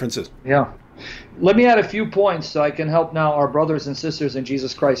any differences. Yeah. Let me add a few points so I can help now our brothers and sisters in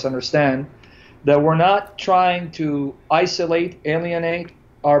Jesus Christ understand that we're not trying to isolate, alienate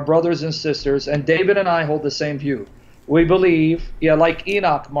our brothers and sisters. And David and I hold the same view. We believe, like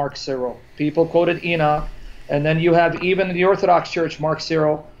Enoch, Mark Cyril. People quoted Enoch. And then you have, even in the Orthodox Church, Mark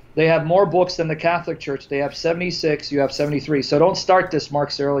Cyril, they have more books than the Catholic Church. They have 76, you have 73. So don't start this,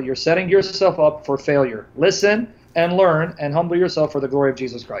 Mark Cyril. You're setting yourself up for failure. Listen and learn and humble yourself for the glory of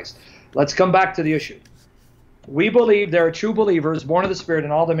Jesus Christ. Let's come back to the issue. We believe there are true believers born of the Spirit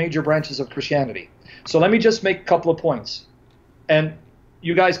in all the major branches of Christianity. So let me just make a couple of points. And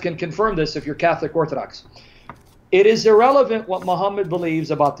you guys can confirm this if you're Catholic Orthodox. It is irrelevant what Muhammad believes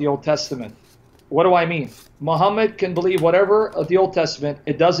about the Old Testament. What do I mean? Muhammad can believe whatever of the Old Testament.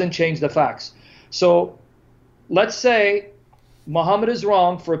 It doesn't change the facts. So let's say Muhammad is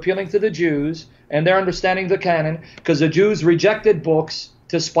wrong for appealing to the Jews and their understanding the canon because the Jews rejected books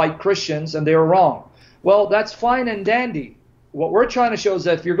to spite Christians and they were wrong. Well, that's fine and dandy. What we're trying to show is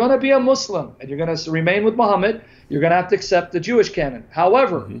that if you're going to be a Muslim and you're going to remain with Muhammad, you're going to have to accept the Jewish canon.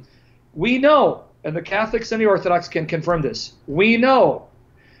 However, we know, and the Catholics and the Orthodox can confirm this, we know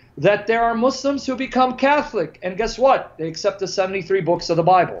that there are Muslims who become Catholic, and guess what? They accept the 73 books of the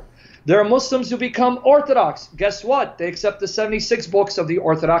Bible. There are Muslims who become Orthodox. Guess what? They accept the 76 books of the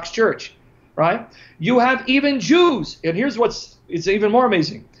Orthodox Church. right? You have even Jews, and here's it's even more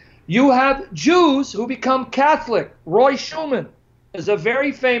amazing. You have Jews who become Catholic. Roy Schumann is a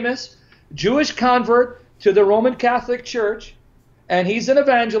very famous Jewish convert to the Roman Catholic Church, and he's an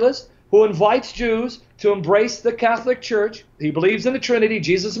evangelist who invites Jews to embrace the Catholic Church. He believes in the Trinity,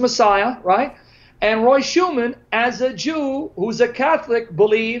 Jesus Messiah, right? And Roy Schumann, as a Jew who's a Catholic,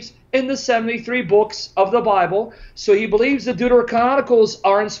 believes in the 73 books of the Bible. So he believes the Deuterocanonicals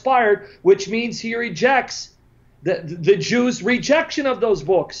are inspired, which means he rejects the Jews' rejection of those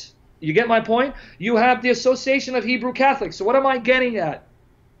books. You get my point? You have the Association of Hebrew Catholics. So what am I getting at?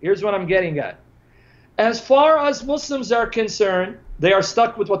 Here's what I'm getting at. As far as Muslims are concerned, they are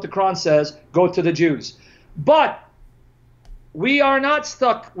stuck with what the Quran says, go to the Jews. But we are not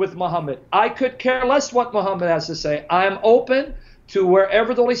stuck with Muhammad. I could care less what Muhammad has to say. I am open to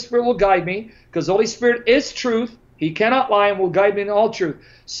wherever the Holy Spirit will guide me, because the Holy Spirit is truth. He cannot lie and will guide me in all truth.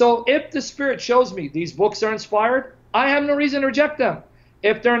 So if the Spirit shows me these books are inspired, I have no reason to reject them.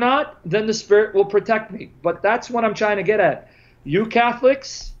 If they're not, then the Spirit will protect me. But that's what I'm trying to get at. You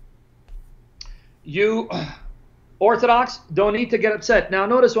Catholics, you Orthodox, don't need to get upset. Now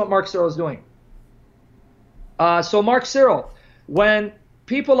notice what Mark Cyril is doing. So Mark Cyril, when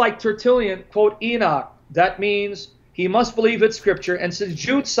people like Tertullian quote Enoch, that means he must believe it's Scripture. And since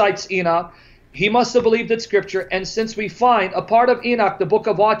Jude cites Enoch, he must have believed it's Scripture. And since we find a part of Enoch, the Book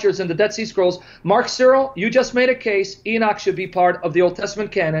of Watchers and the Dead Sea Scrolls, Mark Cyril, you just made a case. Enoch should be part of the Old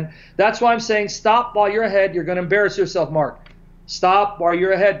Testament canon. That's why I'm saying stop while you're ahead. You're going to embarrass yourself, Mark. Stop while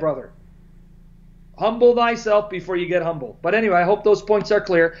you're ahead, brother. Humble thyself before you get humble. But anyway, I hope those points are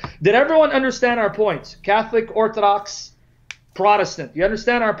clear. Did everyone understand our points? Catholic, Orthodox, Protestant. You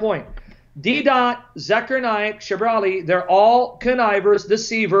understand our point? D. Zakir Naik, Shabir Ali, they're all connivers,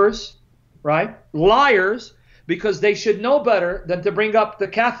 deceivers, right? Liars, because they should know better than to bring up the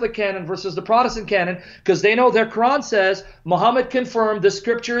Catholic canon versus the Protestant canon, because they know their Quran says Muhammad confirmed the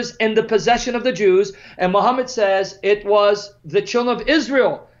Scriptures in the possession of the Jews, and Muhammad says it was the children of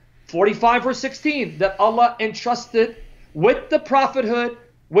Israel, 45 verse 16, that Allah entrusted with the prophethood,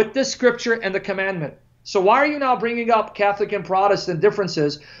 with the Scripture and the commandment. So why are you now bringing up Catholic and Protestant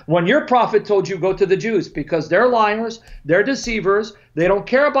differences when your prophet told you go to the Jews? Because they're liars, they're deceivers, they don't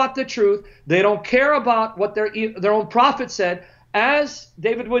care about the truth, they don't care about what their own prophet said. As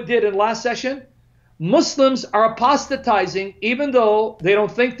David Wood did in last session, Muslims are apostatizing even though they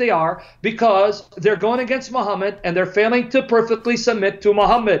don't think they are, because they're going against Muhammad and they're failing to perfectly submit to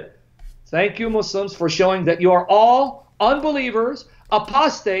Muhammad. Thank you, Muslims, for showing that you are all unbelievers,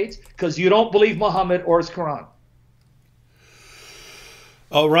 apostates, because you don't believe Muhammad or his Quran.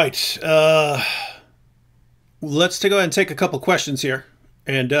 All right. Let's go ahead and take a couple questions here,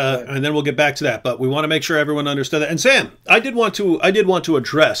 and then we'll get back to that. But we want to make sure everyone understood that. And Sam, I did want to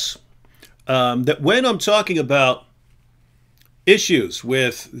address that when I'm talking about issues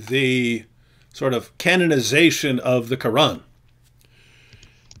with the sort of canonization of the Quran,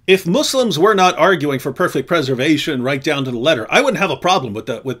 if Muslims were not arguing for perfect preservation right down to the letter, I wouldn't have a problem with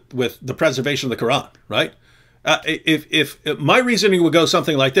the preservation of the Quran, right? If my reasoning would go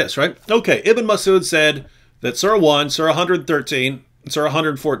something like this, right? Okay, Ibn Masud said that Surah 1, Surah 113, and Surah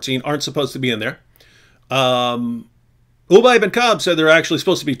 114 aren't supposed to be in there. Ubay ibn Ka'b said there are actually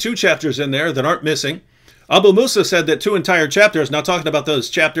supposed to be 2 chapters in there that aren't missing. Abu Musa said that 2 entire chapters, not talking about those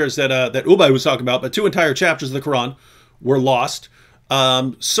chapters that Ubay was talking about, but 2 entire chapters of the Quran were lost.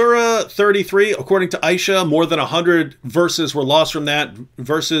 Surah 33, according to Aisha, more than 100 verses were lost from that.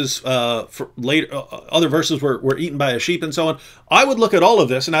 Verses, other verses were eaten by a sheep and so on. I would look at all of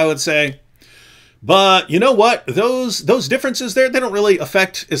this and I would say, but you know what? Those differences there, they don't really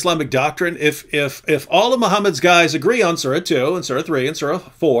affect Islamic doctrine. If all of Muhammad's guys agree on Surah 2 and Surah 3 and Surah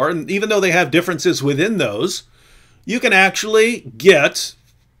 4, and even though they have differences within those, you can actually get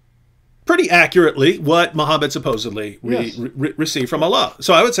pretty accurately what Muhammad supposedly received from Allah.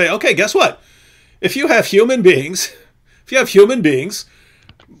 So I would say, okay, guess what? If you have human beings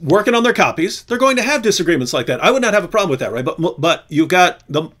working on their copies, they're going to have disagreements like that. I would not have a problem with that, right? But you've got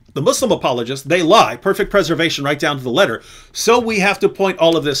the Muslim apologists, they lie, perfect preservation right down to the letter. So we have to point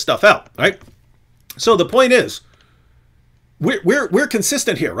all of this stuff out, right? So the point is, we're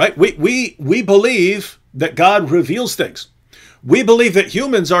consistent here, right? We believe that God reveals things. We believe that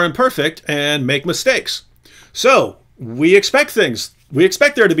humans are imperfect and make mistakes. So we expect things. We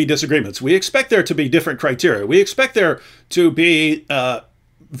expect there to be disagreements. We expect there to be different criteria. We expect there to be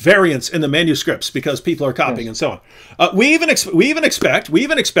variants in the manuscripts because people are copying and so on. We even expect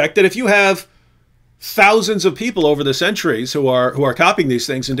that if you have thousands of people over the centuries who are copying these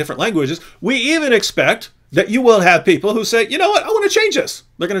things in different languages, we even expect that you will have people who say, you know what, I want to change this.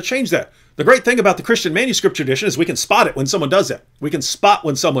 They're going to change that. The great thing about the Christian manuscript tradition is we can spot it when someone does that. We can spot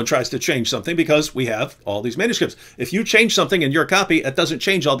when someone tries to change something because we have all these manuscripts. If you change something in your copy, it doesn't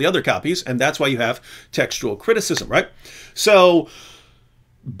change all the other copies, and that's why you have textual criticism, right? So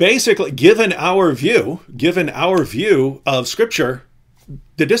basically, given our view of Scripture,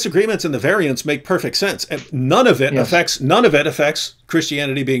 the disagreements and the variants make perfect sense. And none of it affects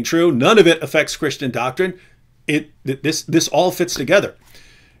Christianity being true. None of it affects Christian doctrine. This all fits together.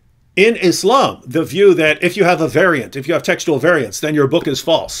 In Islam, the view that if you have a variant, if you have textual variants, then your book is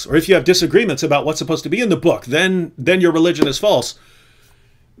false. Or if you have disagreements about what's supposed to be in the book, then your religion is false.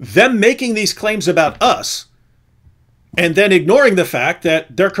 Them making these claims about us and then ignoring the fact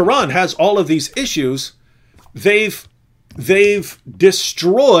that their Quran has all of these issues, they've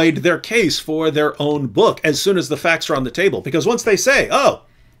destroyed their case for their own book as soon as the facts are on the table. Because once they say, oh,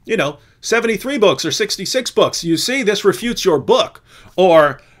 73 books or 66 books, you see, this refutes your book.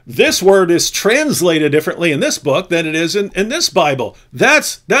 Or this word is translated differently in this book than it is in this Bible.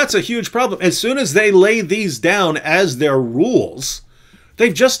 That's a huge problem. As soon as they lay these down as their rules,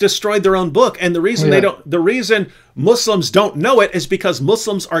 they've just destroyed their own book. And the reason the reason Muslims don't know it is because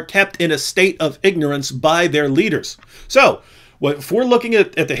Muslims are kept in a state of ignorance by their leaders. So, if we're looking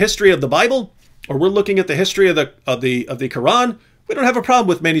at the history of the Bible, or we're looking at the history of the Quran, we don't have a problem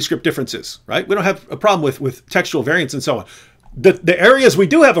with manuscript differences, right? We don't have a problem with textual variants and so on. The areas we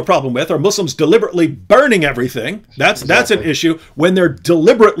do have a problem with are Muslims deliberately burning everything. That's an issue. When they're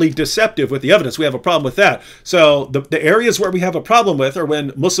deliberately deceptive with the evidence, we have a problem with that. So the areas where we have a problem with are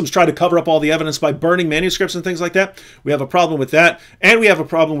when Muslims try to cover up all the evidence by burning manuscripts and things like that. We have a problem with that. And we have a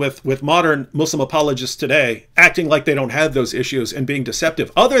problem with modern Muslim apologists today acting like they don't have those issues and being deceptive.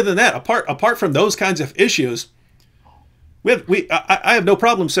 Other than that, apart from those kinds of issues, I have no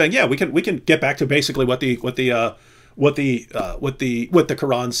problem saying, yeah, we can get back to basically what the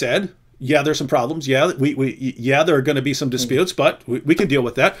Quran said. Yeah, there's some problems. Yeah, there are going to be some disputes, but we can deal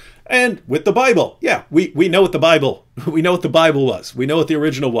with that. And with the Bible, yeah, we know what the Bible was. We know what the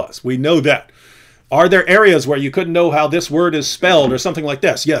original was. We know that. Are there areas where you couldn't know how this word is spelled or something like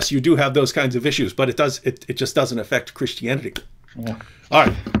this? Yes, you do have those kinds of issues, but it just doesn't affect Christianity. Yeah. All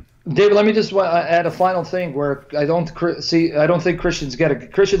right. David, let me just add a final thing where I don't think Christians get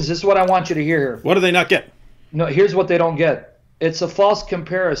it. Christians, this is what I want you to hear here. What do they not get? No, here's what they don't get. It's a false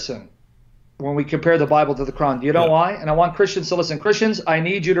comparison when we compare the Bible to the Quran. Do you know why? And I want Christians to listen. Christians, I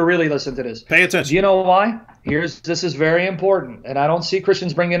need you to really listen to this. Pay attention. Do you know why? This is very important, and I don't see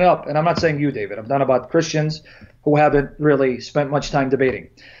Christians bringing it up. And I'm not saying you, David. I'm not about Christians who haven't really spent much time debating.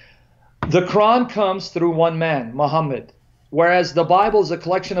 The Quran comes through one man, Muhammad, whereas the Bible is a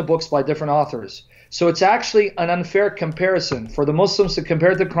collection of books by different authors. So it's actually an unfair comparison for the Muslims to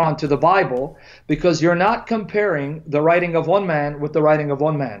compare the Quran to the Bible, because you're not comparing the writing of one man with the writing of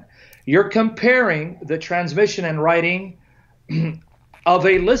one man. You're comparing the transmission and writing of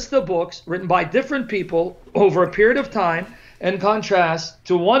a list of books written by different people over a period of time, in contrast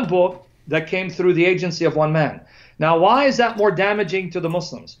to one book that came through the agency of one man. Now, why is that more damaging to the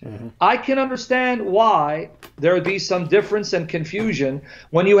Muslims? I can understand why there would be some difference and confusion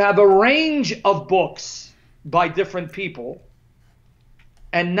when you have a range of books by different people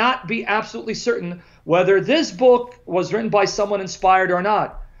and not be absolutely certain whether this book was written by someone inspired or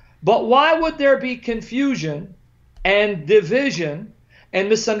not. But why would there be confusion and division and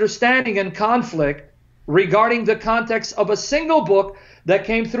misunderstanding and conflict regarding the context of a single book that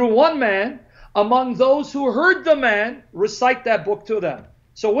came through one man among those who heard the man recite that book to them?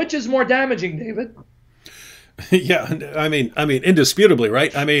 So which is more damaging, David? Yeah, I mean, indisputably,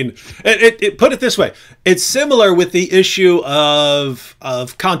 right? I mean, put it this way. It's similar with the issue of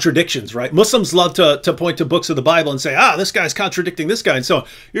contradictions, right? Muslims love to point to books of the Bible and say, this guy's contradicting this guy. And so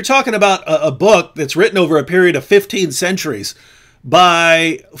you're talking about a book that's written over a period of 15 centuries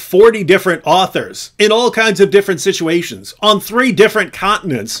by 40 different authors in all kinds of different situations on 3 different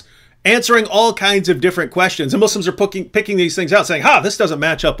continents, answering all kinds of different questions. And Muslims are picking these things out, saying, this doesn't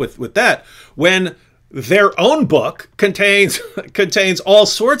match up with that, when their own book contains all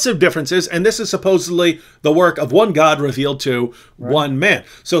sorts of differences, and this is supposedly the work of one God revealed to one man.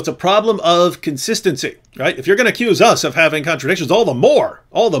 So it's a problem of consistency, right? If you're going to accuse us of having contradictions, all the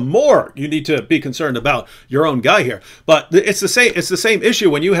more you need to be concerned about your own guy here. But it's the same issue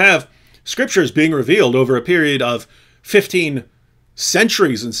when you have scriptures being revealed over a period of 15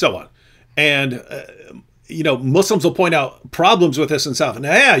 centuries and so on. And Muslims will point out problems with this and stuff. And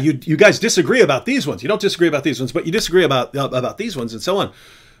you guys disagree about these ones. You don't disagree about these ones, but you disagree about these ones and so on.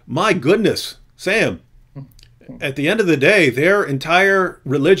 My goodness, Sam, at the end of the day, their entire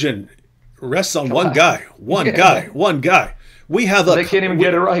religion rests on one guy. We have they can't even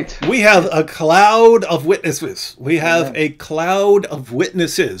get it right. We have a cloud of witnesses. We have a cloud of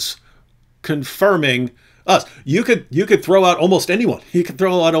witnesses confirming us. You could throw out almost anyone. You could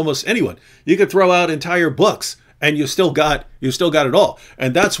throw out almost anyone. You could throw out entire books, and you still got it all.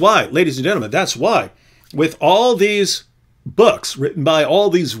 And that's why, ladies and gentlemen, that's why, with all these books written by all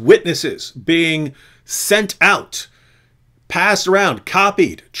these witnesses being sent out, passed around,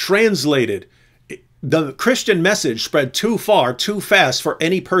 copied, translated, the Christian message spread too far, too fast for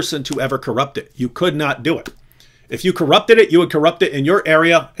any person to ever corrupt it. You could not do it. If you corrupted it, you would corrupt it in your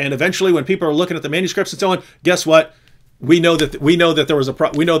area, and eventually, when people are looking at the manuscripts and so on, guess what? We know that there was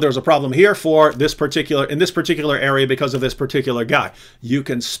a problem here for this particular area because of this particular guy. You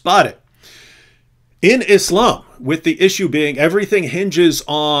can spot it. In Islam, with the issue being everything hinges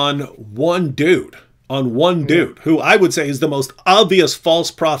on one dude, who I would say is the most obvious false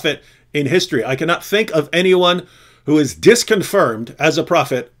prophet in history. I cannot think of anyone who is disconfirmed as a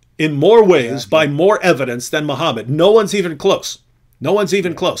prophet in more ways by more evidence than Muhammad. No one's even close. No one's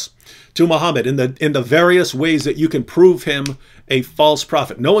even close to Muhammad in the various ways that you can prove him a false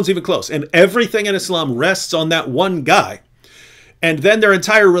prophet. No one's even close. And everything in Islam rests on that one guy. And then their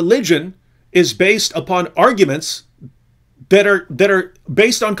entire religion is based upon arguments that are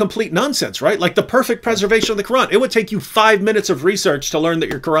based on complete nonsense, right? Like the perfect preservation of the Quran. It would take you 5 minutes of research to learn that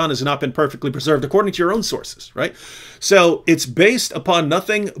your Quran has not been perfectly preserved according to your own sources, right? So it's based upon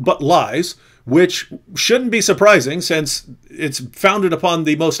nothing but lies, which shouldn't be surprising since it's founded upon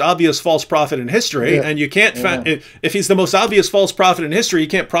the most obvious false prophet in history. And you can't, if he's the most obvious false prophet in history, you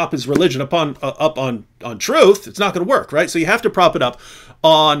can't prop his religion up on truth. It's not going to work, right? So you have to prop it up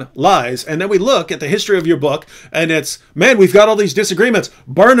on lies. And then we look at the history of your book, and it's, man, we've got all these disagreements.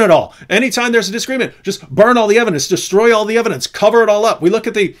 Burn it all. Anytime there's a disagreement, just burn all the evidence, destroy all the evidence, cover it all up. We look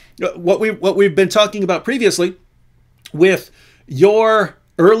at the what we've been talking about previously with your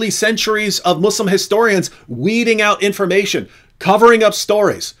early centuries of Muslim historians weeding out information, covering up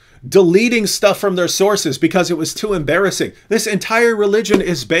stories, deleting stuff from their sources because it was too embarrassing. This entire religion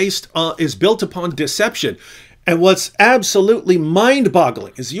is built upon deception. And what's absolutely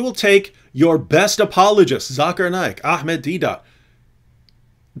mind-boggling is you will take your best apologists, Zakir Naik, Ahmed Deedat.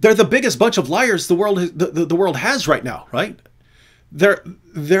 They're the biggest bunch of liars the world has right now, right?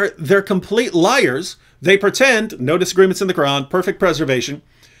 They're complete liars. They pretend no disagreements in the Quran, perfect preservation.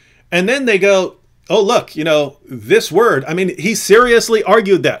 And then they go, oh, look, this word, I mean, he seriously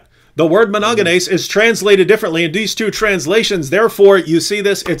argued that. The word monogenes is translated differently in these two translations. Therefore, you see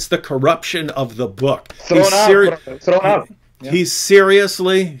this, it's the corruption of the book. Thrown out. He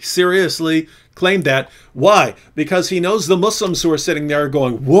seriously claimed that. Why? Because he knows the Muslims who are sitting there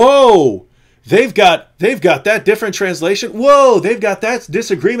going, whoa, they've got that different translation. Whoa, they've got that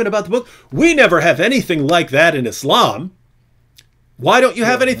disagreement about the book. We never have anything like that in Islam. Why don't you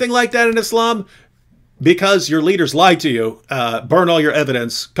have anything like that in Islam? Because your leaders lied to you, burn all your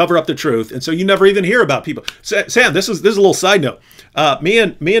evidence, cover up the truth, and so you never even hear about people. Sam, this is a little side note. Me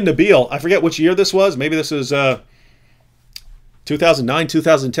and Nabil, I forget which year this was. Maybe this is 2009,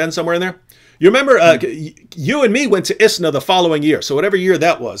 2010, somewhere in there. You remember, you and me went to ISNA the following year. So whatever year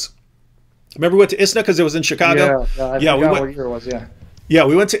that was. Remember we went to ISNA because it was in Chicago? Yeah, we went, what year it was, Yeah,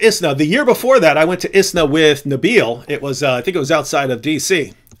 we went to ISNA. The year before that, I went to ISNA with Nabil. It was, I think it was outside of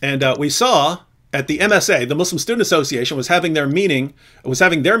D.C. And we saw at the MSA, the Muslim Student Association was having their meeting,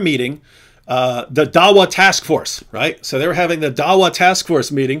 the Dawah Task Force, right? So they were having the Dawah Task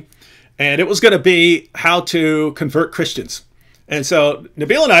Force meeting, and it was going to be how to convert Christians. And so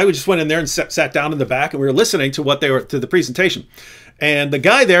Nabil and I, we just went in there and sat down in the back, and we were listening to to the presentation. And the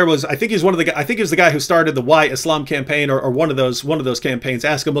guy there was, I think he was the guy who started the Why Islam campaign, or one of those campaigns,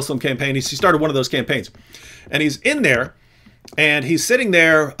 Ask a Muslim campaign. He started one of those campaigns, and he's in there. And he's sitting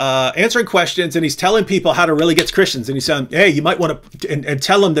there answering questions, and he's telling people how to really get to Christians. And he's saying, hey, you might want to, and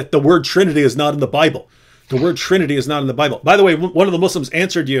tell them that the word Trinity is not in the Bible. The word Trinity is not in the Bible. By the way, one of the Muslims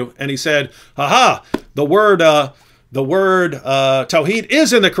answered you, and he said, haha, the word Tawheed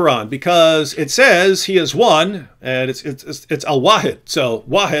is in the Quran because it says he is one, and it's al-Wahid. So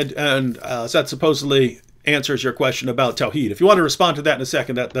Wahid, and that supposedly answers your question about Tawheed. If you want to respond to that in a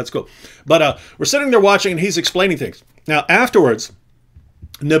second, that's cool. But we're sitting there watching, and he's explaining things. Now, afterwards,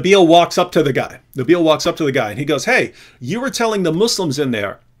 Nabil walks up to the guy. And he goes, hey, you were telling the Muslims in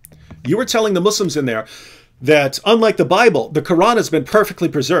there that unlike the Bible, the Quran has been perfectly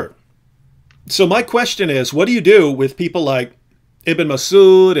preserved. So my question is, what do you do with people like Ibn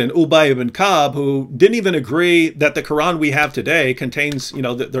Masud and Ubay ibn Ka'b who didn't even agree that the Quran we have today contains,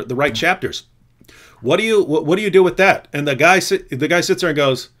 the right chapters? What do you do with that? And the guy sits there and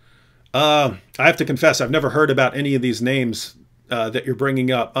goes, I have to confess, I've never heard about any of these names that you're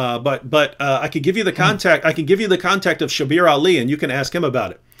bringing up. But I could give you the contact. I can give you the contact of Shabir Ali, and you can ask him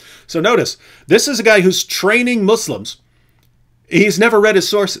about it. So notice, this is a guy who's training Muslims. He's never read his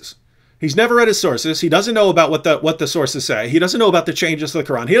sources. He's never read his sources. He doesn't know about what the sources say. He doesn't know about the changes to the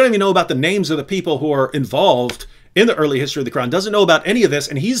Quran. He doesn't even know about the names of the people who are involved in the early history of the Quran. Doesn't know about any of this,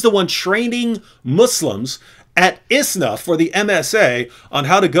 and he's the one training Muslims at ISNA for the MSA on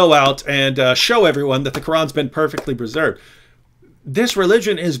how to go out and show everyone that the Quran's been perfectly preserved. This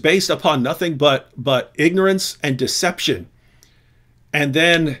religion is based upon nothing but ignorance and deception. And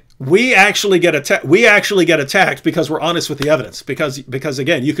then we actually get attacked because we're honest with the evidence. Because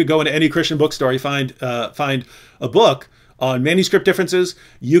again, you could go into any Christian bookstore, you find a book on manuscript differences.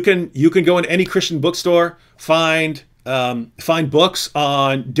 You can go into any Christian bookstore, find books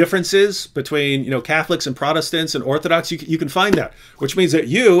on differences between Catholics and Protestants and Orthodox. You can find that, which means that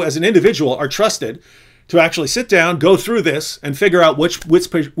you as an individual are trusted to actually sit down, go through this, and figure out which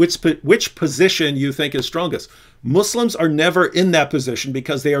position you think is strongest. Muslims are never in that position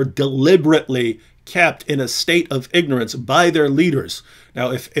because they are deliberately kept in a state of ignorance by their leaders.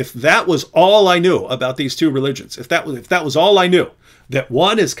 Now, if that was all I knew about these two religions, if that was all I knew, that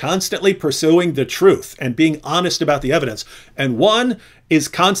one is constantly pursuing the truth and being honest about the evidence, and one is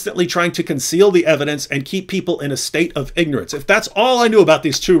constantly trying to conceal the evidence and keep people in a state of ignorance. If that's all I knew about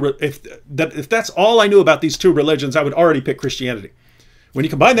these two, if that's all I knew about these two religions, I would already pick Christianity. When you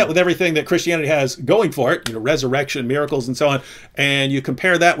combine that with everything that Christianity has going for it, resurrection, miracles, and so on, and you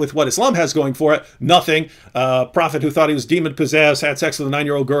compare that with what Islam has going for it, nothing. Prophet who thought he was demon-possessed, had sex with a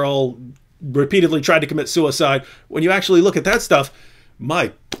 9-year-old girl, repeatedly tried to commit suicide. When you actually look at that stuff,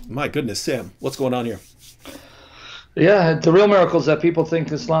 my goodness, Sam, what's going on here? Yeah, the real miracle is that people think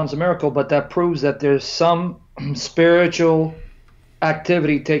Islam's a miracle, but that proves that there's some spiritual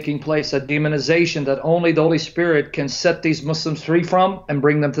activity taking place, a demonization that only the Holy Spirit can set these Muslims free from and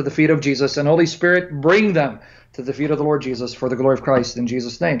bring them to the feet of Jesus. And Holy Spirit, bring them to the feet of the Lord Jesus for the glory of Christ in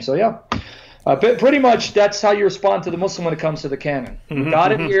Jesus' name. So yeah, pretty much that's how you respond to the Muslim when it comes to the canon. You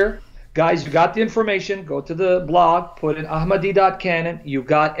got it here. Guys, you got the information. Go to the blog, put in ahmadi.canon. You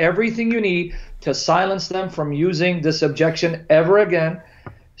got everything you need to silence them from using this objection ever again.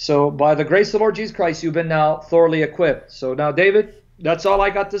 So by the grace of the Lord Jesus Christ, you've been now thoroughly equipped. So now, David, that's all I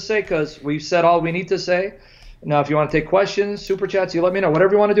got to say because we've said all we need to say. Now, if you want to take questions, super chats, you let me know.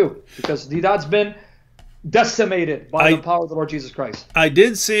 Whatever you want to do, because the dot's been decimated by the power of the Lord Jesus Christ. I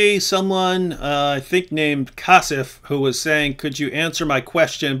did see someone, I think named Kasif, who was saying, could you answer my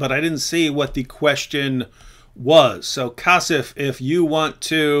question? But I didn't see what the question was. So Kasif, if you want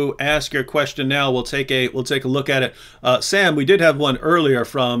to ask your question now, we'll take a look at it. Sam, we did have one earlier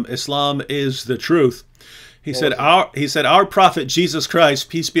from Islam is the Truth. He said our prophet Jesus Christ,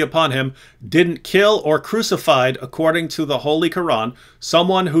 peace be upon him, didn't kill or crucified, according to the Holy Quran,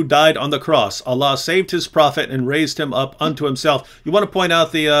 someone who died on the cross. Allah saved his prophet and raised him up unto himself. You want to point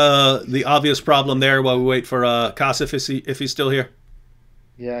out the obvious problem there while we wait for Kasif if he's still here?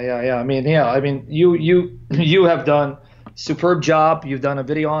 Yeah. I mean, you have done a superb job. You've done a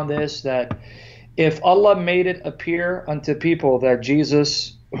video on this, that if Allah made it appear unto people that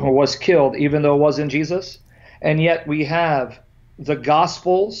Jesus was killed, even though it wasn't Jesus, and yet we have the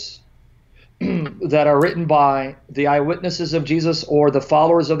Gospels that are written by the eyewitnesses of Jesus or the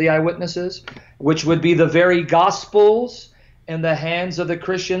followers of the eyewitnesses, which would be the very Gospels in the hands of the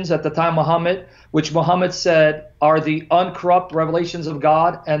Christians at the time of Muhammad, which Muhammad said are the uncorrupt revelations of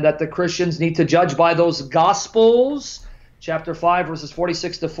God, and that the Christians need to judge by those Gospels, chapter 5, verses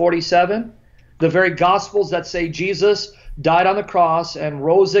 46 to 47, the very Gospels that say Jesus died on the cross and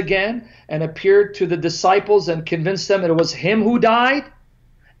rose again and appeared to the disciples and convinced them it was him who died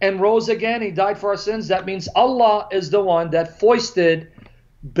and rose again. He died for our sins. That means Allah is the one that foisted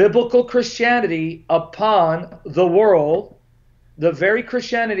biblical Christianity upon the world. The very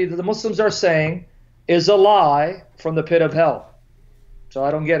Christianity that the Muslims are saying is a lie from the pit of hell. So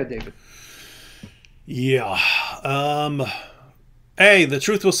I don't get it, David. Yeah. Hey, the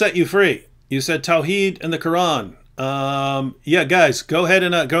truth will set you free. You said Tawheed in the Quran. Yeah, guys, go ahead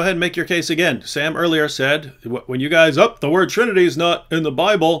and make your case again. Sam earlier said, when you guys, the word Trinity is not in the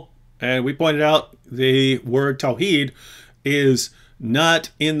Bible, and we pointed out the word Tawheed is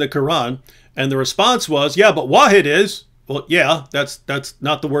not in the Quran, and the response was, yeah, but Wahid is. Well, yeah, that's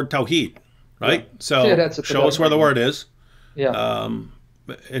not the word Tawheed, right? Yeah. So yeah, show us where the word is. Yeah.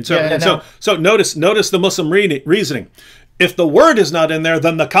 So notice the Muslim reasoning. If the word is not in there,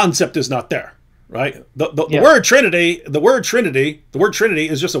 then the concept is not there. Right? The word Trinity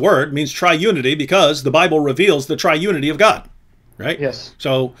is just a word, means triunity, because the Bible reveals the triunity of God. Right? Yes.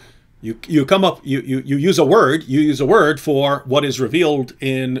 So You come up, you use a word for what is revealed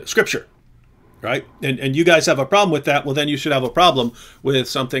in Scripture, right? And you guys have a problem with that. Well, then you should have a problem with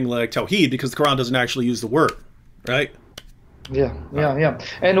something like Tawheed, because the Quran doesn't actually use the word, right? Yeah.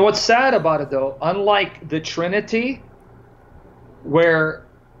 And what's sad about it, though, unlike the Trinity, where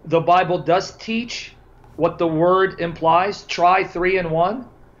the Bible does teach what the word implies, try 3 in 1,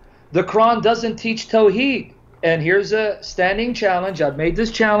 the Quran doesn't teach Tawheed. And here's a standing challenge. I've made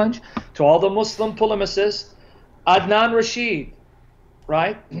this challenge to all the Muslim polemicists. Adnan Rashid,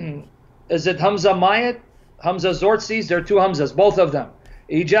 right? Is it Hamza Mayat? Hamza Zortzis? There are 2 Hamzas, both of them.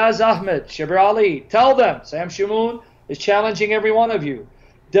 Ijaz Ahmed, Shabir Ali. Tell them, Sam Shamoun is challenging every one of you.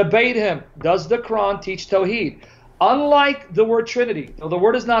 Debate him. Does the Quran teach Tawheed? Unlike the word Trinity, though the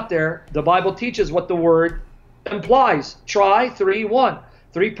word is not there, the Bible teaches what the word implies. Try 3, 1.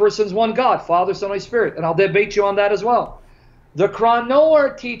 3 persons, 1 God, Father, Son, Holy Spirit. And I'll debate you on that as well. The Quran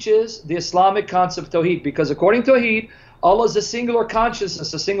nowhere teaches the Islamic concept of Tawheed, because according to Tawheed, Allah is a singular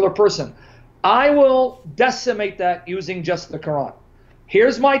consciousness, a singular person. I will decimate that using just the Quran.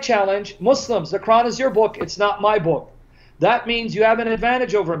 Here's my challenge. Muslims, the Quran is your book. It's not my book. That means you have an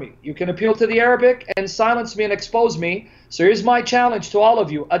advantage over me. You can appeal to the Arabic and silence me and expose me. So here's my challenge to all of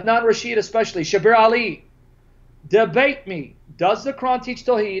you, Adnan Rashid especially, Shabir Ali. Debate me. Does the Quran teach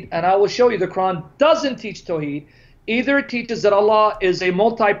Tawheed? And I will show you the Quran doesn't teach Tawheed. Either it teaches that Allah is a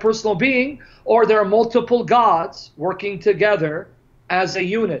multi-personal being, or there are multiple gods working together as a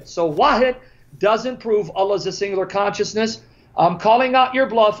unit. So Wahid doesn't prove Allah is a singular consciousness. I'm calling out your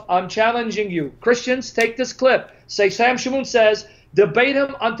bluff. I'm challenging you. Christians, take this clip. Say Sam Shamoun says, debate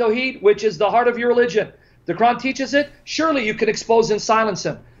him on Tawheed, which is the heart of your religion. The Quran teaches it. Surely you can expose and silence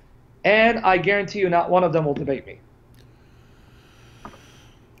him. And I guarantee you not one of them will debate me.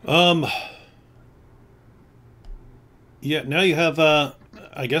 Yeah, now you have,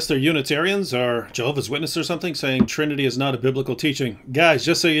 I guess they're Unitarians or Jehovah's Witnesses or something, saying Trinity is not a biblical teaching. Guys,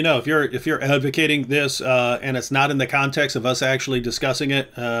 just so you know, if you're advocating this and it's not in the context of us actually discussing it,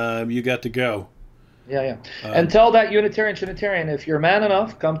 you got to go. Yeah. And tell that Unitarian Trinitarian, if you're man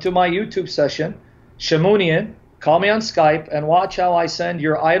enough, come to my YouTube session, Shamounian, call me on Skype, and watch how I send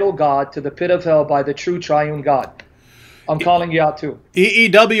your idol God to the pit of hell by the true triune God. I'm calling you out too.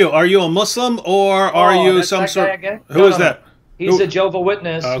 EEW, are you a Muslim or are you some sort? Who is that? He's a Jehovah's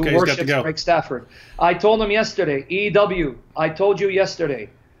Witness who worships Greg Stafford. I told him yesterday, EEW, I told you yesterday,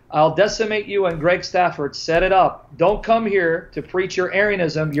 I'll decimate you and Greg Stafford. Set it up. Don't come here to preach your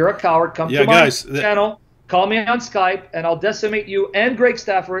Arianism. You're a coward. Come to my channel. Call me on Skype, and I'll decimate you and Greg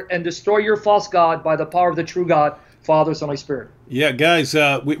Stafford and destroy your false God by the power of the true God, Father, Son, Holy Spirit. Yeah, guys,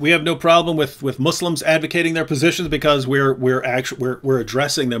 we have no problem with Muslims advocating their positions, because we're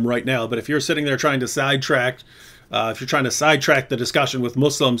addressing them right now. But if you're sitting there trying to sidetrack, if you're trying to sidetrack the discussion with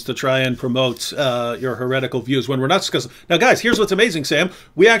Muslims to try and promote your heretical views when we're not discussing. Now, guys, here's what's amazing, Sam.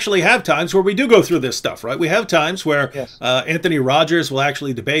 We actually have times where we do go through this stuff, right? We have times where Anthony Rogers will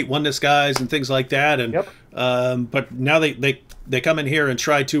actually debate oneness guys and things like that. And but now they come in here and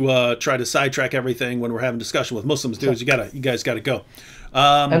try to sidetrack everything when we're having discussion with Muslims. Dudes, you guys got to go.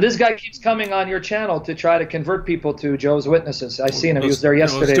 And this guy keeps coming on your channel to try to convert people to Jehovah's Witnesses. I seen him. He was there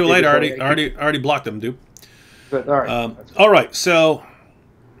yesterday. It's too late. I already blocked him, dude. Good. All right. All right. So,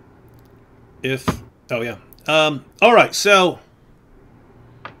 all right. So,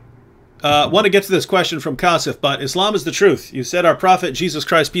 want to get to this question from Kasif, but Islam is the truth. You said our prophet Jesus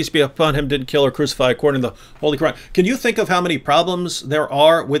Christ, peace be upon him, didn't kill or crucify according to the Holy Quran. Can you think of how many problems there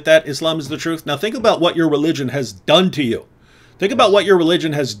are with that? Islam is the truth. Now think about what your religion has done to you. Think about what your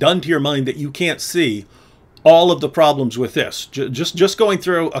religion has done to your mind that you can't see all of the problems with this. Just going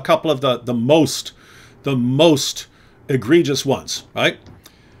through a couple of the most egregious ones, right?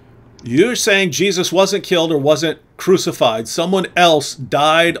 You're saying Jesus wasn't killed or wasn't crucified. Someone else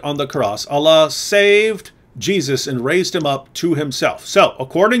died on the cross. Allah saved Jesus and raised him up to himself. So,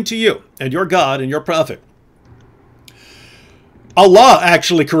 according to you and your God and your prophet, Allah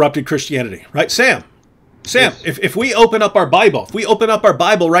actually corrupted Christianity, right? Sam, yes. if we open up our Bible,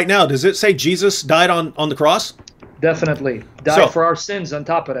 right now, does it say Jesus died on the cross? Definitely. Died for our sins on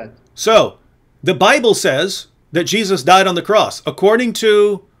top of that. So, the Bible says that Jesus died on the cross. According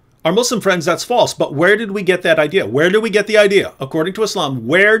to our Muslim friends, that's false. But where did we get that idea? Where did we get the idea? According to Islam,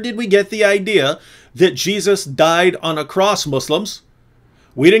 where did we get the idea that Jesus died on a cross, Muslims?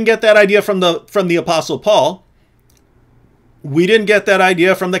 We didn't get that idea from the Apostle Paul. We didn't get that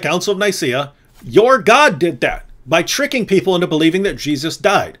idea from the Council of Nicaea. Your God did that by tricking people into believing that Jesus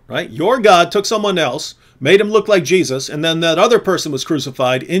died, right? Your God took someone else, made him look like Jesus, and then that other person was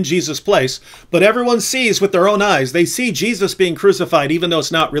crucified in Jesus' place. But everyone sees with their own eyes. They see Jesus being crucified, even though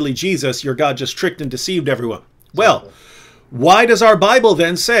it's not really Jesus. Your God just tricked and deceived everyone. Well, why does our Bible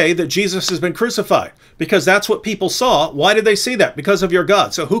then say that Jesus has been crucified? Because that's what people saw. Why did they see that? Because of your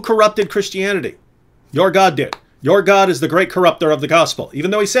God. So who corrupted Christianity? Your God did. Your God is the great corrupter of the gospel. Even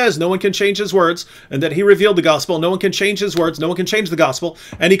though he says no one can change his words and that he revealed the gospel, no one can change his words, no one can change the gospel,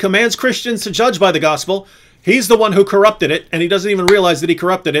 and he commands Christians to judge by the gospel, he's the one who corrupted it, and he doesn't even realize that he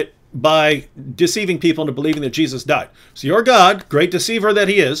corrupted it by deceiving people into believing that Jesus died. So your God, great deceiver that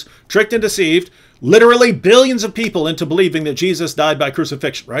he is, tricked and deceived literally billions of people into believing that Jesus died by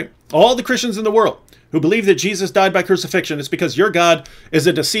crucifixion, right? All the Christians in the world who believe that Jesus died by crucifixion, it's because your God is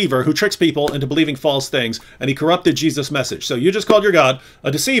a deceiver who tricks people into believing false things, and he corrupted Jesus' message. So you just called your God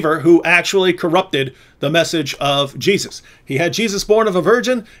a deceiver who actually corrupted the message of Jesus. He had Jesus born of a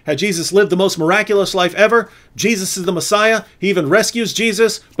virgin, had Jesus lived the most miraculous life ever. Jesus is the Messiah. He even rescues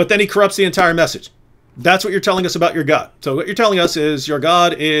Jesus, but then he corrupts the entire message. That's what you're telling us about your God. So what you're telling us is your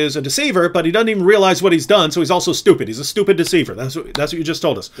God is a deceiver, but he doesn't even realize what he's done, so he's also stupid. He's a stupid deceiver. That's what you just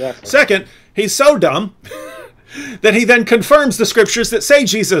told us. Exactly. Second, he's so dumb that he then confirms the scriptures that say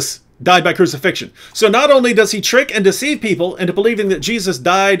Jesus died by crucifixion. So not only does he trick and deceive people into believing that Jesus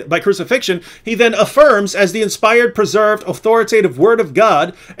died by crucifixion, he then affirms as the inspired, preserved, authoritative word of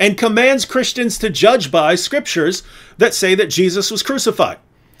God and commands Christians to judge by scriptures that say that Jesus was crucified.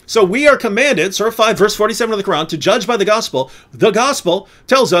 So we are commanded, Surah 5, verse 47 of the Quran, to judge by the gospel. The gospel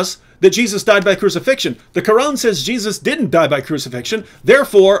tells us that Jesus died by crucifixion. The Quran says Jesus didn't die by crucifixion.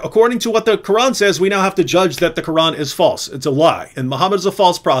 Therefore, according to what the Quran says, we now have to judge that the Quran is false. It's a lie. And Muhammad is a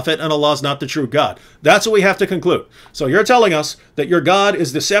false prophet, and Allah is not the true God. That's what we have to conclude. So you're telling us that your God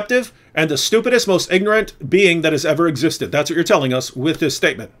is deceptive and the stupidest, most ignorant being that has ever existed. That's what you're telling us with this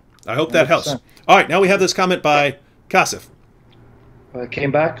statement. I hope that helps. All right, now we have this comment by Kasif.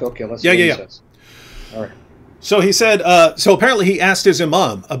 Came back? Okay, let's see what he says. All right. So he said, so apparently he asked his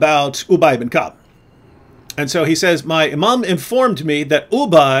imam about Ubay bin Ka'b. And so he says, my imam informed me that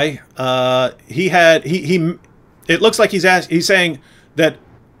Ubay, it looks like he's saying that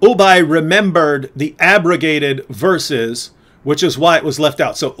Ubay remembered the abrogated verses, which is why it was left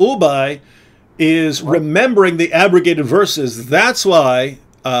out. So Ubay is remembering the abrogated verses. That's why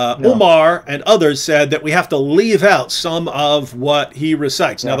Umar and others said that we have to leave out some of what he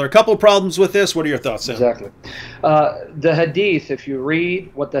recites. Now, there are a couple of problems with this. What are your thoughts, Sam? Exactly. The hadith, if you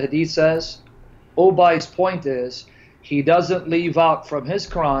read what the hadith says, Ubay's point is he doesn't leave out from his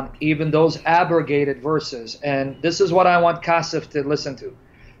Quran even those abrogated verses. And this is what I want Kasif to listen to.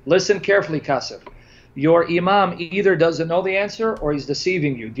 Listen carefully, Kasif. Your imam either doesn't know the answer or he's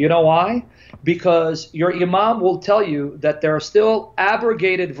deceiving you. Do you know why? Because your imam will tell you that there are still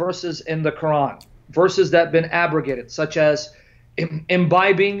abrogated verses in the Quran, verses that have been abrogated, such as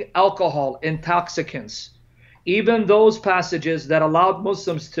imbibing alcohol, intoxicants. Even those passages that allowed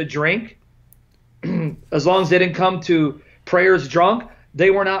Muslims to drink, as long as they didn't come to prayers drunk,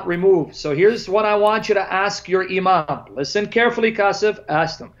 they were not removed. So here's what I want you to ask your imam. Listen carefully, Kasif.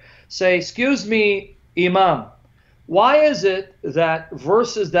 Ask them. Say, excuse me, imam, why is it that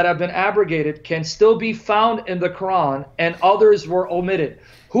verses that have been abrogated can still be found in the Quran and others were omitted?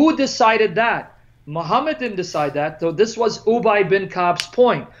 Who decided that? Muhammad didn't decide that, though this was Ubay bin Ka'b's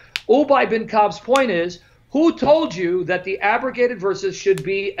point. Ubay bin Ka'b's point is, who told you that the abrogated verses should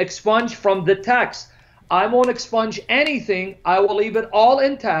be expunged from the text? I won't expunge anything. I will leave it all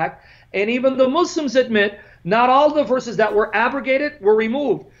intact. And even the Muslims admit not all the verses that were abrogated were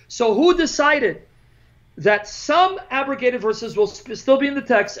removed. So who decided that some abrogated verses will still be in the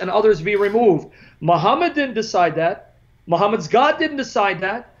text and others be removed? Muhammad didn't decide that. Muhammad's God didn't decide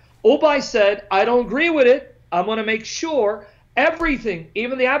that. Ubay said, I don't agree with it. I'm going to make sure everything,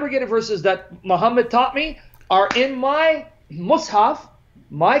 even the abrogated verses that Muhammad taught me, are in my mushaf,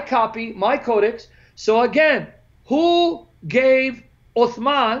 my copy, my codex. So again, who gave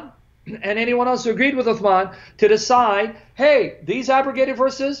Uthman and anyone else who agreed with Uthman to decide, hey, these abrogated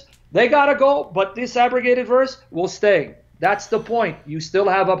verses, they got to go, but this abrogated verse will stay? That's the point. You still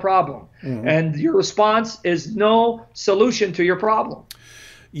have a problem. And your response is no solution to your problem.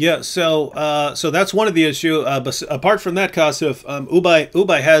 Yeah, so that's one of the issue. But apart from that, Kasif,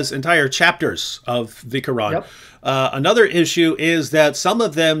 Ubay has entire chapters of the Quran. Yep. Another issue is that some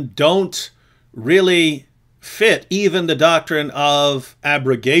of them don't really fit even the doctrine of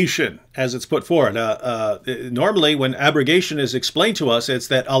abrogation as it's put forward. Normally, when abrogation is explained to us, it's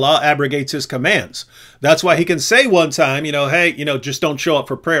that Allah abrogates his commands. That's why he can say one time, hey, just don't show up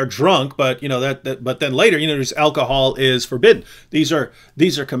for prayer drunk, but but then later, just alcohol is forbidden. These are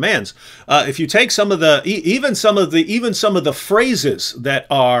commands. If you take some of the even some of the phrases that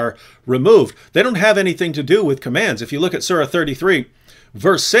are removed, they don't have anything to do with commands. If you look at Surah 33,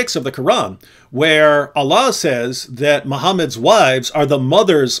 verse 6 of the Quran, where Allah says that Muhammad's wives are the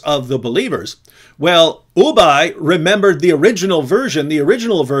mothers of the believers. Well, Ubay remembered the original version. The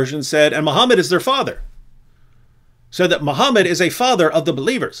original version said, and Muhammad is their father. Said that Muhammad is a father of the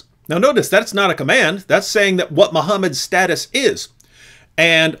believers. Now notice, that's not a command. That's saying that what Muhammad's status is.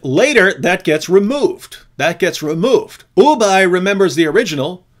 And later, that gets removed. That gets removed. Ubay remembers the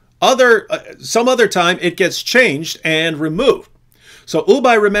original. Some other time, it gets changed and removed. So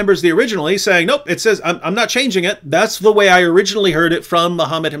Ubay remembers the original. He's saying, nope, it says, I'm not changing it. That's the way I originally heard it from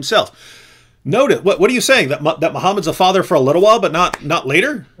Muhammad himself. Notice, what are you saying? That Muhammad's a father for a little while, but not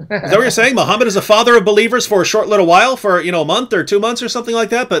later? Is that what you're saying? Muhammad is a father of believers for a short little while, for a month or 2 months or something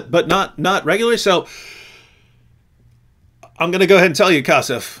like that, but not regularly? So I'm going to go ahead and tell you,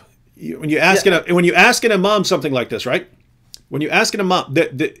 Kasif, when you ask an imam something like this, right? When you ask an imam,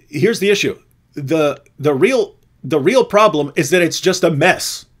 here's the issue. The real problem is that it's just a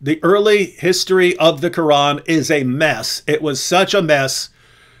mess. The early history of the Quran is a mess. It was such a mess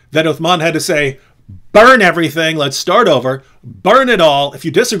that Uthman had to say, burn everything, let's start over, burn it all. If you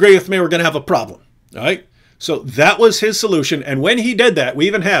disagree with me, we're going to have a problem. All right? So that was his solution. And when he did that, we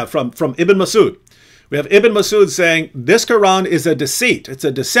even have from Ibn Masud, we have Ibn Masud saying, this Quran is a deceit. It's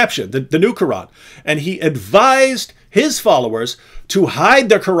a deception, the new Quran. And he advised his followers to hide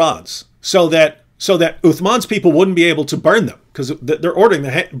their Qurans so that Uthman's people wouldn't be able to burn them, because they're ordering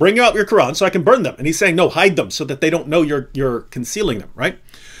them, bring out your Quran so I can burn them. And he's saying, no, hide them so that they don't know you're concealing them, right?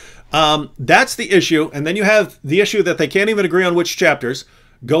 That's the issue. And then you have the issue that they can't even agree on which chapters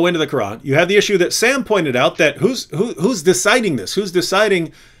go into the Quran. You have the issue that Sam pointed out, that who's deciding this? Who's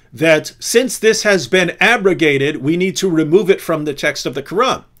deciding that since this has been abrogated, we need to remove it from the text of the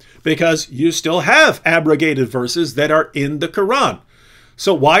Quran? Because you still have abrogated verses that are in the Quran.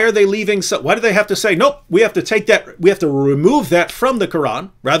 So why are they leaving? Why do they have to say, nope, we have to take that, we have to remove that from the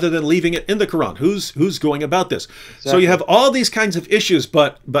Quran rather than leaving it in the Quran? Who's going about this? Exactly. So you have all these kinds of issues,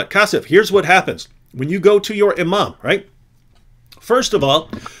 but Kasif, here's what happens. When you go to your imam, right? First of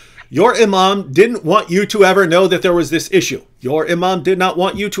all, your imam didn't want you to ever know that there was this issue. Your imam did not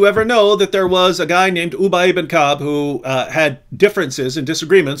want you to ever know that there was a guy named Ubay ibn Ka'b who had differences and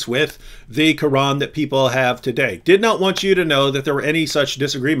disagreements with the Quran that people have today. Did not want you to know that there were any such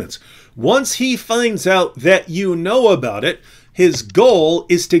disagreements. Once he finds out that you know about it, his goal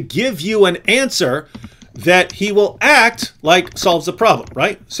is to give you an answer that he will act like solves the problem,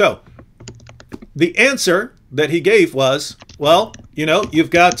 right? So the answer that he gave was, well, you've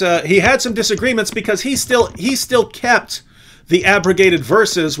got, he had some disagreements because he still kept the abrogated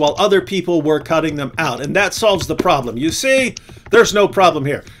verses while other people were cutting them out. And that solves the problem. You see, there's no problem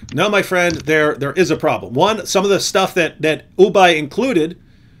here. No, my friend, there is a problem. One, some of the stuff that Ubay included,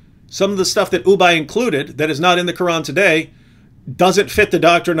 that is not in the Quran today, doesn't fit the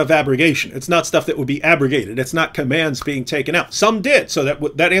doctrine of abrogation. It's not stuff that would be abrogated. It's not commands being taken out. Some did, so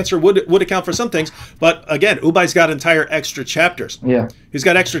that answer would account for some things. But again, Ubay's got entire extra chapters. Yeah, he's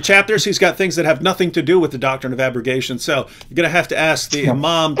got extra chapters. He's got things that have nothing to do with the doctrine of abrogation. So you're going to have to ask the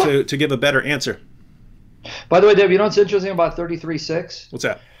imam to give a better answer. By the way, Dave, you know what's interesting about 33:6? What's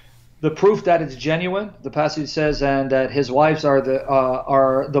that? The proof that it's genuine. The passage says, and that his wives are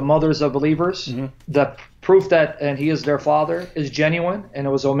the mothers of believers. Mm-hmm. The proof that, and he is their father, is genuine, and it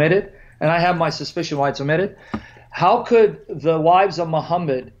was omitted. And I have my suspicion why it's omitted. How could the wives of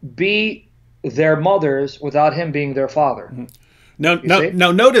Muhammad be their mothers without him being their father? Mm-hmm.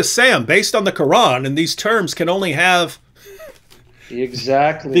 Now notice, Sam, based on the Quran, and these terms can only have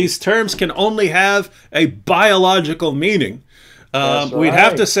these terms can only have a biological meaning. We'd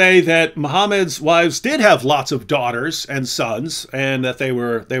have to say that Muhammad's wives did have lots of daughters and sons, and that they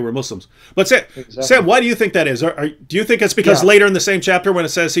were Muslims. But Sam, why do you think that is? Do you think it's because later in the same chapter when it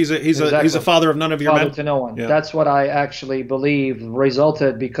says he's a father of none of your men? Father to no one. Yeah. That's what I actually believe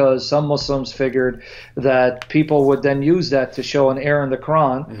resulted, because some Muslims figured that people would then use that to show an error in the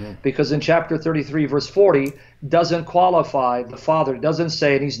Quran, mm-hmm. because in chapter 33, verse 40, doesn't qualify the father. It doesn't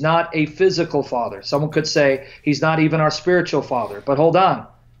say, and he's not a physical father. Someone could say he's not even our spiritual father. But hold on.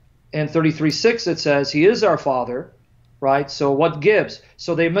 In 33:6 it says he is our father, right? So what gives?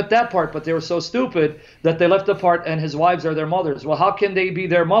 So they admit that part, but they were so stupid that they left the part, and his wives are their mothers. Well, how can they be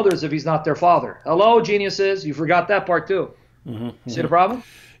their mothers if he's not their father? Hello, geniuses. You forgot that part too. See the problem?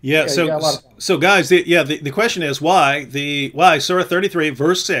 Yeah, so guys, the question is why Surah 33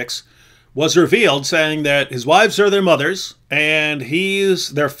 verse 6 was revealed saying that his wives are their mothers and he's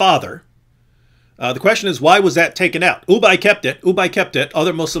their father. The question is, why was that taken out? Ubay kept it.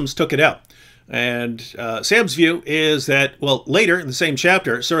 Other Muslims took it out. And Sam's view is that, well, later in the same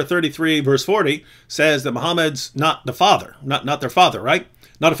chapter, Surah 33 verse 40 says that Muhammad's not the father, not their father, right?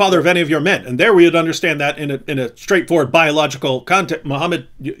 Not a father of any of your men. And there we would understand that in a straightforward biological context. Muhammad,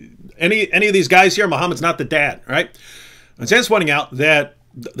 any of these guys here, Muhammad's not the dad, right? And Sam's pointing out that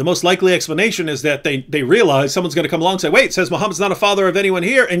the most likely explanation is that they realize someone's going to come along and say, wait, it says Muhammad's not a father of anyone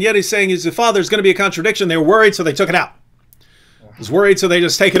here, and yet he's saying he's the father. There's going to be a contradiction. They were worried, so they took it out. Was worried, so they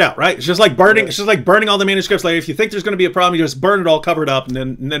just take it out, right? It's just like burning. It's just like burning all the manuscripts. Like if you think there's going to be a problem, you just burn it all covered up, and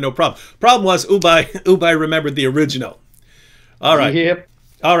then no problem. Problem was Ubay remembered the original. All right. Yep.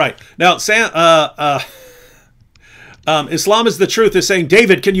 All right. Now, Sam, Islam is the truth is saying,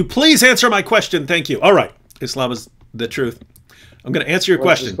 David, can you please answer my question? Thank you. All right. Islam is the truth. I'm going to answer your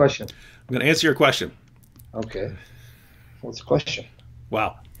question. I'm going to answer your question. Okay. What's the question?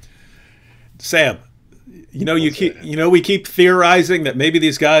 Wow. Sam, we keep theorizing that maybe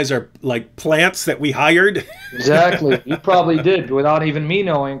these guys are like plants that we hired. Exactly. You probably did without even me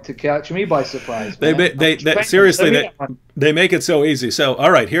knowing, to catch me by surprise. Seriously, they make it so easy. So,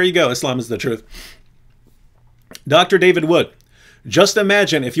 all right, here you go. Islam is the truth. Dr. David Wood, just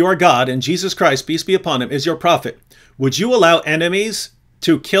imagine if you are God and Jesus Christ, peace be upon him, is your prophet. Would you allow enemies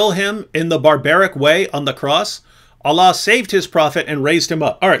to kill him in the barbaric way on the cross? Allah saved his prophet and raised him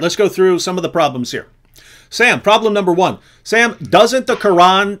up. All right, let's go through some of the problems here. Sam, problem number one. Sam, doesn't the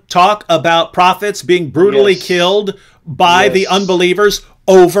Quran talk about prophets being brutally killed by the unbelievers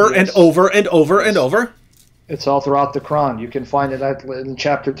over and over and over and over? It's all throughout the Quran. You can find it in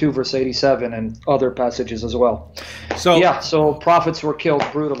chapter 2, verse 87, and other passages as well. So yeah, so prophets were killed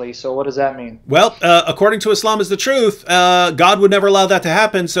brutally. So what does that mean? Well, according to Islam is the truth, God would never allow that to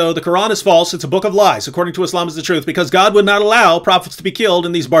happen. So the Quran is false. It's a book of lies. According to Islam is the truth, because God would not allow prophets to be killed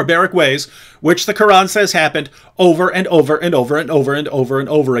in these barbaric ways, which the Quran says happened over and over and over and over and over and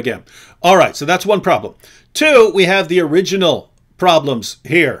over again. All right, so that's one problem. Two, we have the original problems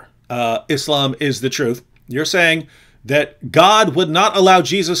here. Islam is the truth. You're saying that God would not allow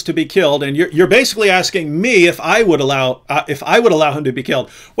Jesus to be killed, and you're basically asking me if I would allow him to be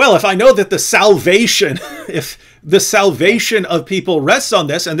killed. Well, if I know that the salvation, if the salvation of people rests on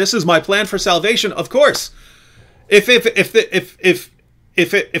this, and this is my plan for salvation, of course. If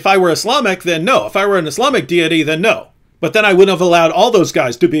I were Islamic, then no. If I were an Islamic deity, then no. But then I wouldn't have allowed all those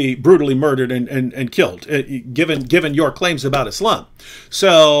guys to be brutally murdered and killed, given your claims about Islam.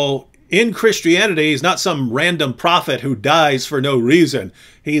 So in Christianity, he's not some random prophet who dies for no reason.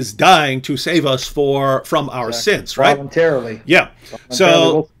 He's dying to save us from our sins, right? Voluntarily. Yeah.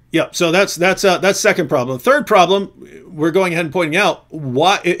 So that's second problem. Third problem, we're going ahead and pointing out,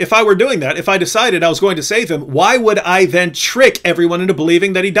 why, if I were doing that, if I decided I was going to save him, why would I then trick everyone into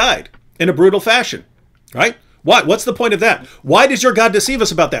believing that he died in a brutal fashion, right? Why? What's the point of that? Why does your God deceive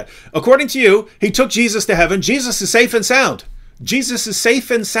us about that? According to you, he took Jesus to heaven. Jesus is safe and sound. Jesus is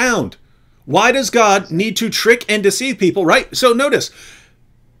safe and sound. Why does God need to trick and deceive people, right? So notice,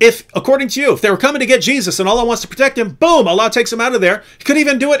 if, according to you, if they were coming to get Jesus and Allah wants to protect him, boom, Allah takes him out of there. He could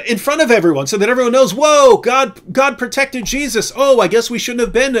even do it in front of everyone so that everyone knows, whoa, God protected Jesus. Oh, I guess we shouldn't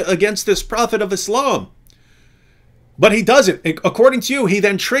have been against this prophet of Islam. But he doesn't. According to you, he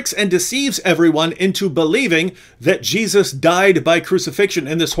then tricks and deceives everyone into believing that Jesus died by crucifixion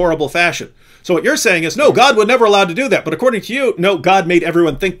in this horrible fashion. So what you're saying is, no, God would never allow to do that. But according to you, no, God made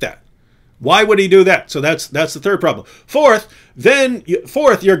everyone think that. Why would he do that? So that's the third problem. Fourth,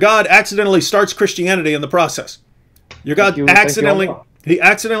 your God accidentally starts Christianity in the process. Your God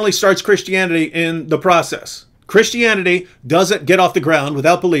accidentally starts Christianity in the process. Christianity doesn't get off the ground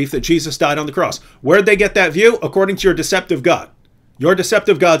without belief that Jesus died on the cross. Where'd they get that view? According to your deceptive God. Your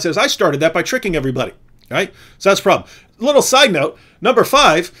deceptive God says, I started that by tricking everybody. Right? So that's a problem. Little side note, number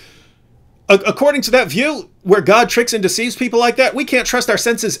 5, according to that view, where God tricks and deceives people like that, we can't trust our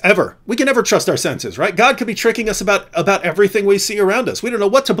senses ever. We can never trust our senses, right? God could be tricking us about everything we see around us. We don't know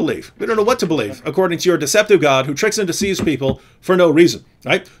what to believe. We don't know what to believe, according to your deceptive God who tricks and deceives people for no reason,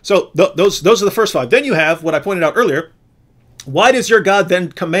 right? So those are the first 5. Then you have what I pointed out earlier. Why does your God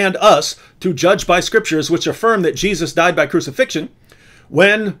then command us to judge by scriptures which affirm that Jesus died by crucifixion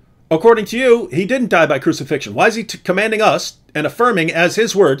when according to you, he didn't die by crucifixion. Why is he commanding us and affirming as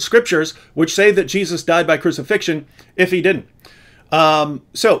his word, scriptures, which say that Jesus died by crucifixion if he didn't?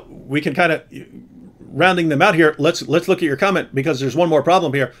 So we can kind of, rounding them out here, let's look at your comment, because there's one more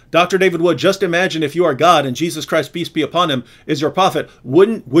problem here. Dr. David Wood, just imagine if you are God and Jesus Christ, peace be upon him, is your prophet.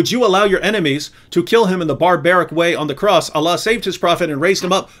 Would you allow your enemies to kill him in the barbaric way on the cross? Allah saved his prophet and raised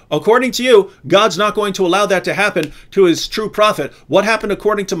him up. According to you, God's not going to allow that to happen to his true prophet. What happened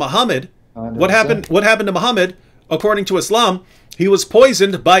according to Muhammad? What happened to Muhammad according to Islam? He was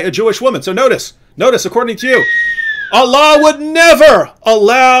poisoned by a Jewish woman. So notice, according to you, Allah would never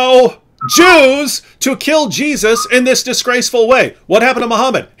allow Jews to kill Jesus in this disgraceful way. What happened to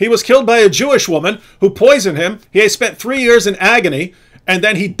Muhammad? He was killed by a Jewish woman who poisoned him. He spent 3 years in agony, and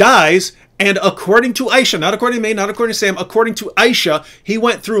then he dies. And according to Aisha, not according to me, not according to Sam, according to Aisha, he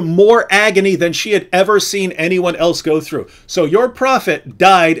went through more agony than she had ever seen anyone else go through. So your prophet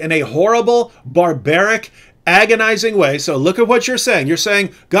died in a horrible, barbaric, agonizing way. So look at what you're saying. You're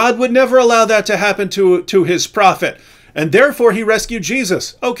saying God would never allow that to happen to his prophet, and therefore he rescued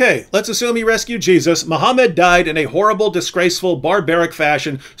Jesus. Okay, let's assume he rescued Jesus. Muhammad died in a horrible, disgraceful, barbaric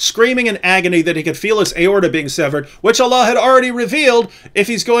fashion, screaming in agony that he could feel his aorta being severed, which Allah had already revealed. If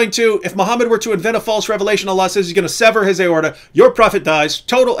Muhammad were to invent a false revelation, Allah says he's going to sever his aorta. Your prophet dies,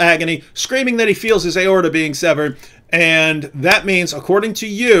 total agony, screaming that he feels his aorta being severed. And that means, according to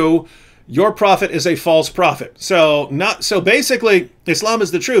you, your prophet is a false prophet. So basically, Islam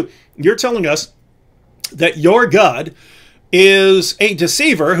is the truth. You're telling us that your God is a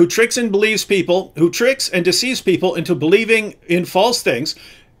deceiver who tricks and deceives people into believing in false things.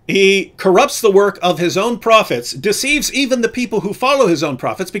 He corrupts the work of his own prophets, deceives even the people who follow his own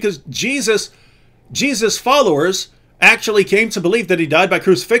prophets, because Jesus' followers actually came to believe that he died by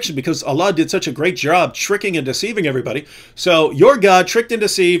crucifixion because Allah did such a great job tricking and deceiving everybody. So your God tricked and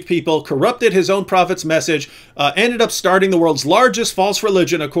deceived people, corrupted his own prophet's message, ended up starting the world's largest false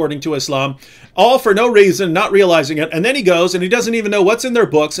religion according to Islam, all for no reason, not realizing it. And then he goes and he doesn't even know what's in their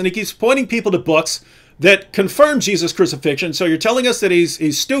books, and he keeps pointing people to books that confirm Jesus' crucifixion. So you're telling us that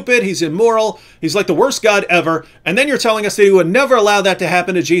he's stupid, he's immoral, he's like the worst God ever, and then you're telling us that he would never allow that to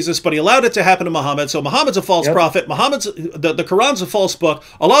happen to Jesus, but he allowed it to happen to Muhammad. So Muhammad's a false prophet, the Quran's a false book,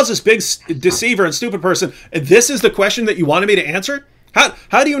 Allah's this big deceiver and stupid person, and this is the question that you wanted me to answer?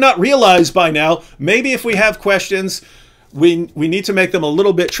 How do you not realize by now, maybe if we have questions, we need to make them a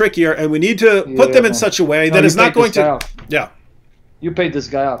little bit trickier, and we need to put them in such a way that is not going to... Yeah. You paid this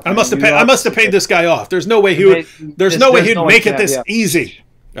guy off. I must have paid this guy off. There's no way he'd make it this easy,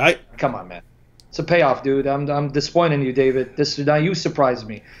 right? Come on, man. It's a payoff, dude. I'm disappointed in you, David. Now you surprised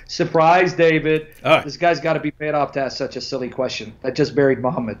me. Surprise, David. All right. This guy's got to be paid off to ask such a silly question. That just buried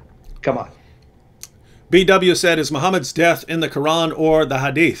Muhammad. Come on. BW said, is Muhammad's death in the Quran or the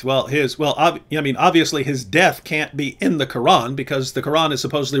Hadith? Well, obviously his death can't be in the Quran, because the Quran is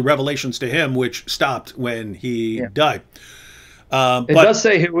supposedly revelations to him, which stopped when he died. It does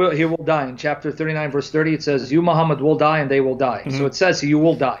say he will die. In chapter 39, verse 30, it says, you, Muhammad, will die and they will die. So it says you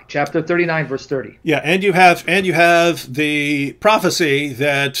will die. Chapter 39, verse 30. Yeah, and you have the prophecy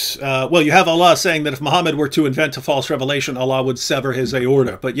that, you have Allah saying that if Muhammad were to invent a false revelation, Allah would sever his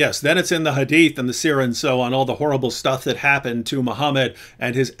aorta. But yes, then it's in the Hadith and the Sirah and so on, all the horrible stuff that happened to Muhammad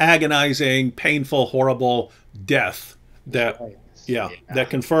and his agonizing, painful, horrible death that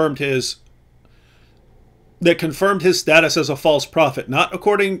confirmed his status as a false prophet,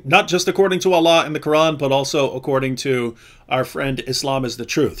 not just according to Allah in the Quran, but also according to our friend Islam is the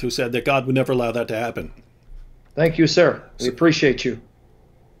Truth, who said that God would never allow that to happen. Thank you, sir. We appreciate you.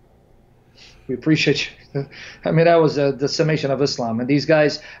 We appreciate you. I mean, that was the summation of Islam. And these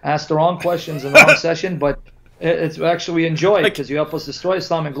guys asked the wrong questions in the wrong session, but it's actually we enjoy it because you help us destroy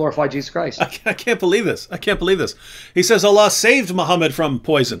Islam and glorify Jesus Christ. I can't believe this. I can't believe this. He says Allah saved Muhammad from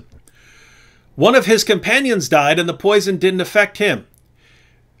poison. One of his companions died, and the poison didn't affect him.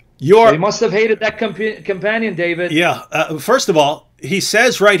 He must have hated that companion, David. Yeah. First of all, he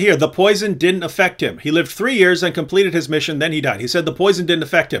says right here, the poison didn't affect him. He lived 3 years and completed his mission, then he died. He said the poison didn't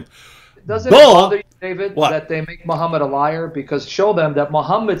affect him. Doesn't it bother you, David, that they make Muhammad a liar? Because show them that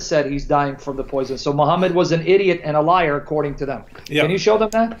Muhammad said he's dying from the poison. So Muhammad was an idiot and a liar according to them. Yeah. Can you show them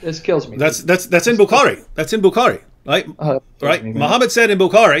that? This kills me. That's in Bukhari. That's in Bukhari, right? Right. Muhammad said in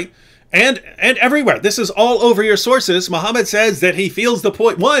Bukhari, and everywhere. This is all over your sources. Muhammad says that he feels the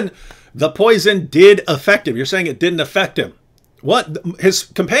poison did affect him. You're saying it didn't affect him. What? His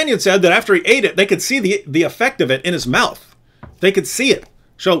companion said that after he ate it, they could see the effect of it in his mouth. They could see it.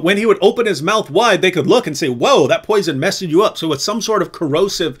 So when he would open his mouth wide, they could look and say, whoa, that poison messed you up. So it's some sort of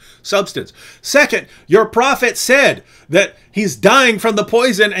corrosive substance. Second, your prophet said that he's dying from the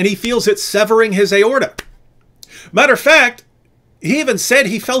poison and he feels it severing his aorta. Matter of fact, he even said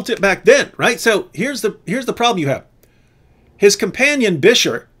he felt it back then, right? So here's the problem you have. His companion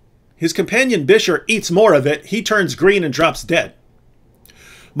Bisher eats more of it. He turns green and drops dead.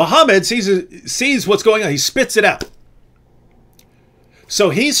 Muhammad sees what's going on. He spits it out. So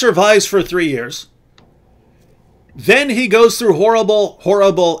he survives for 3 years. Then he goes through horrible,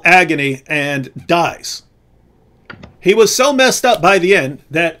 horrible agony and dies. He was so messed up by the end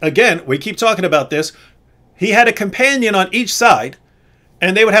that, again, we keep talking about this, he had a companion on each side,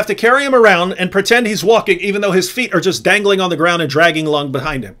 and they would have to carry him around and pretend he's walking, even though his feet are just dangling on the ground and dragging along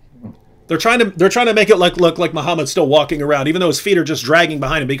behind him. They're trying to make it look like Muhammad's still walking around, even though his feet are just dragging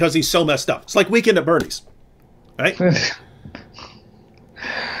behind him because he's so messed up. It's like Weekend at Bernie's, right?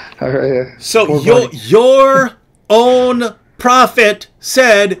 So your own prophet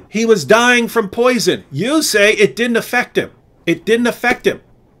said he was dying from poison. You say it didn't affect him. It didn't affect him.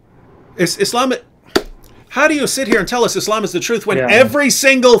 Islam. How do you sit here and tell us Islam is the truth when every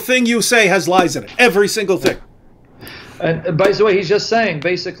single thing you say has lies in it? Every single thing. And by the way, he's just saying,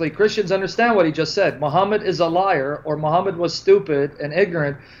 basically, Christians understand what he just said. Muhammad is a liar, or Muhammad was stupid and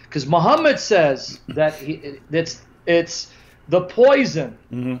ignorant, because Muhammad says that it's the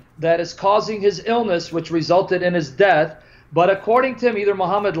poison that is causing his illness, which resulted in his death. But according to him, either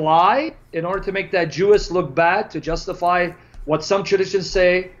Muhammad lied in order to make that Jewess look bad, to justify what some traditions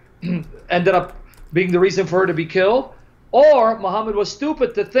say ended up being the reason for her to be killed, or Muhammad was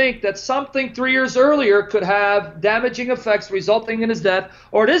stupid to think that something 3 years earlier could have damaging effects resulting in his death,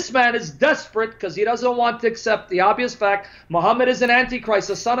 or this man is desperate because he doesn't want to accept the obvious fact Muhammad is an antichrist,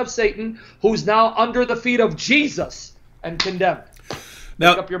 a son of Satan, who's now under the feet of Jesus and condemned.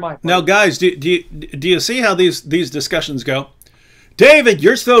 Now, make up your mind. Now, guys, do you see how these discussions go? David,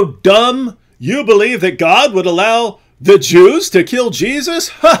 you're so dumb. You believe that God would allow the Jews to kill Jesus?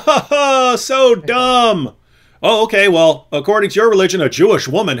 Ha ha ha! So dumb. Oh, okay, well, according to your religion, a Jewish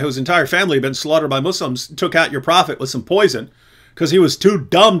woman whose entire family had been slaughtered by Muslims took out your prophet with some poison because he was too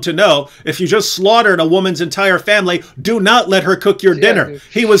dumb to know. If you just slaughtered a woman's entire family, do not let her cook your dinner.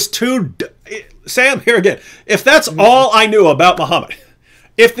 He was too... Sam, here again. If that's all I knew about Muhammad,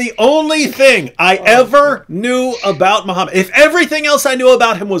 if the only thing I ever knew about Muhammad, if everything else I knew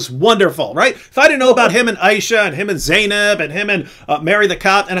about him was wonderful, right? If I didn't know about him and Aisha and him and Zainab and him and Mary the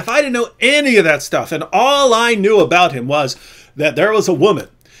Cop, and if I didn't know any of that stuff, and all I knew about him was that there was a woman,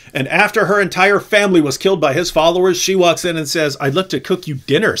 and after her entire family was killed by his followers, she walks in and says, I'd like to cook you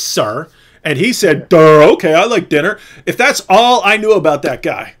dinner, sir. And he said, duh, okay, I like dinner. If that's all I knew about that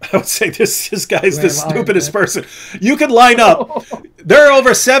guy, I would say this guy is the stupidest person. You could line up, there are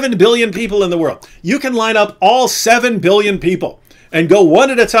over 7 billion people in the world. You can line up all 7 billion people and go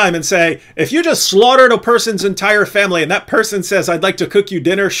one at a time and say, if you just slaughtered a person's entire family and that person says, I'd like to cook you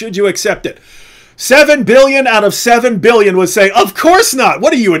dinner, should you accept it? 7 billion out of 7 billion would say, of course not.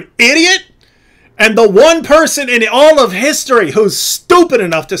 What are you, an idiot? And the one person in all of history who's stupid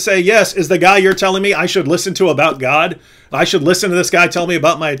enough to say yes is the guy you're telling me I should listen to about God. I should listen to this guy tell me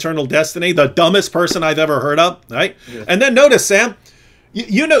about my eternal destiny. The dumbest person I've ever heard of, right? Yeah. And then notice, Sam,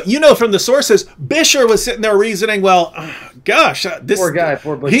 you know from the sources, Bisher was sitting there reasoning, well, gosh, this poor guy,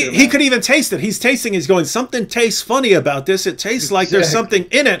 poor Bisher, he could even taste it. He's tasting, he's going, something tastes funny about this. It tastes like there's something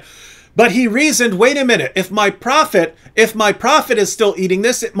in it. But he reasoned, wait a minute, if my prophet is still eating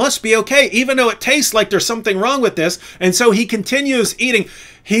this, it must be okay, even though it tastes like there's something wrong with this. And so he continues eating.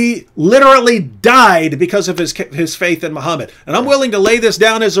 He literally died because of his faith in Muhammad. And I'm willing to lay this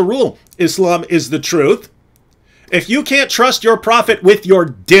down as a rule. Islam is the truth. If you can't trust your prophet with your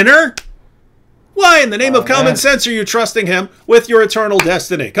dinner, why in the name of common sense are you trusting him with your eternal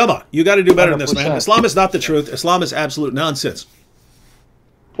destiny? Come on, you got to do better than this, man. Islam is not the truth. Islam is absolute nonsense.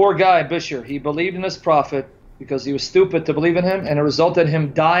 Poor guy, Bisher. He believed in his prophet because he was stupid to believe in him, and it resulted in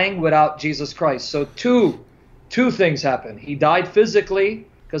him dying without Jesus Christ. So two things happened. He died physically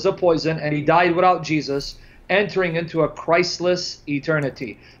because of poison, and he died without Jesus, entering into a Christless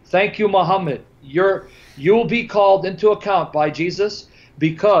eternity. Thank you, Muhammad. You'll be called into account by Jesus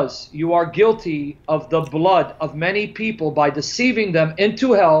because you are guilty of the blood of many people by deceiving them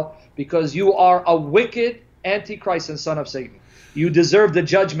into hell because you are a wicked antichrist and son of Satan. You deserve the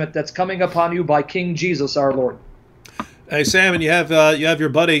judgment that's coming upon you by King Jesus our Lord. Hey, Sam, and you have your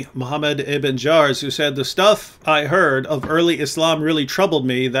buddy Muhammad ibn Jars, who said, the stuff I heard of early Islam really troubled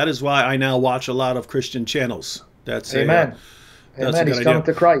me. That is why I now watch a lot of Christian channels. That's Amen. Amen. He's coming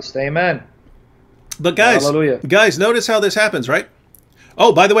to Christ. Amen. But guys, notice how this happens, right?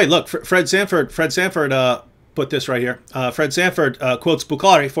 Oh, by the way, look, Fred Sanford put this right here. Fred Sanford quotes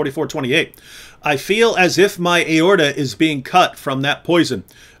Bukhari 44:28. I feel as if my aorta is being cut from that poison.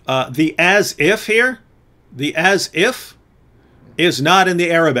 The as if here, the as if is not in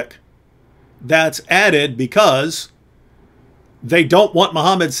the Arabic. That's added because they don't want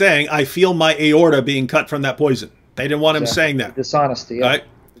Muhammad saying, I feel my aorta being cut from that poison. They didn't want him saying that. Dishonesty, yeah. Right?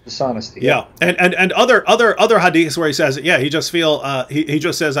 Dishonesty. Yeah. And other hadiths where he says, yeah, he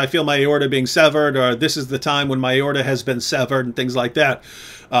just says, I feel my aorta being severed, or this is the time when my aorta has been severed, and things like that.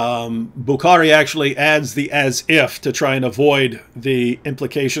 Bukhari actually adds the as if to try and avoid the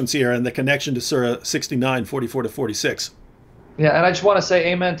implications here and the connection to Surah 69, 44 to 46. Yeah, and I just want to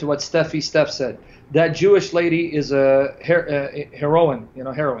say amen to what Steph said. That Jewish lady is a heroine,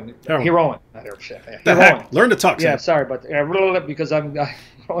 not heroine. Heroine. Learn to talk. Yeah, sorry, but because I'm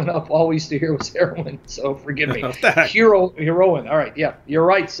growing up, all we used to hear was heroin. So forgive me. Heroine. All right, yeah, you're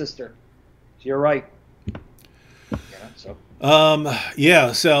right, sister. You're right.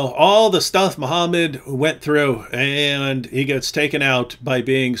 Yeah, so all the stuff Muhammad went through, and he gets taken out by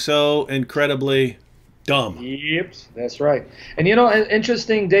being so incredibly dumb. Yep, that's right. And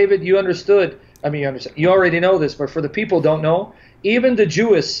interesting, David, you understood. I mean, you already know this, but for the people who don't know, even the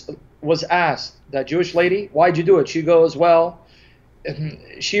Jewess was asked, that Jewish lady, why'd you do it? She goes, well,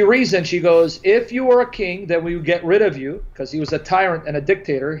 she reasoned, she goes, if you were a king, then we would get rid of you, because he was a tyrant and a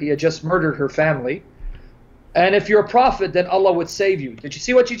dictator. He had just murdered her family. And if you're a prophet, then Allah would save you. Did you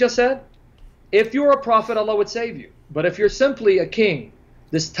see what she just said? If you're a prophet, Allah would save you. But if you're simply a king,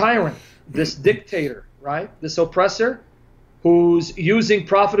 this tyrant, this dictator, right, this oppressor, who's using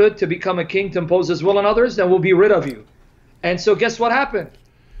prophethood to become a king to impose his will on others, then we'll be rid of you. And so guess what happened?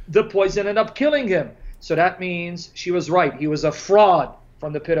 The poison ended up killing him. So that means she was right. He was a fraud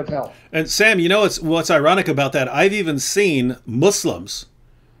from the pit of hell. And Sam, you know what's ironic about that? I've even seen Muslims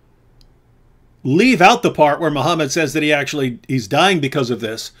leave out the part where Muhammad says that he's dying because of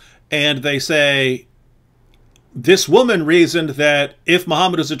this, and they say this woman reasoned that if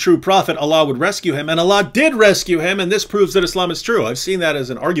Muhammad is a true prophet, Allah would rescue him, and Allah did rescue him, and this proves that Islam is true. I've seen that as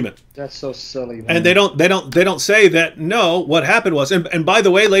an argument. That's so silly, man. And they don't say that, no, what happened was, and by the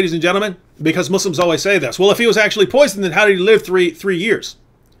way, ladies and gentlemen, because Muslims always say this, well, if he was actually poisoned, then how did he live three years?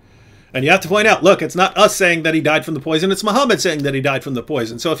 And you have to point out, look, it's not us saying that he died from the poison, it's Muhammad saying that he died from the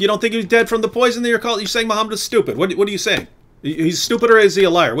poison. So if you don't think he was dead from the poison, then you're saying Muhammad is stupid. What are you saying? He's stupid, or is he a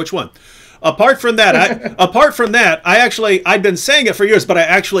liar? Which one? Apart from that, I'd been saying it for years, but I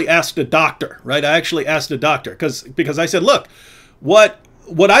actually asked a doctor, right? I actually asked a doctor because I said, look, what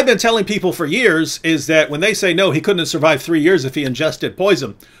I've been telling people for years is that when they say, no, he couldn't have survived 3 years if he ingested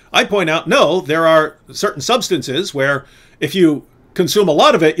poison, I point out, no, there are certain substances where if you consume a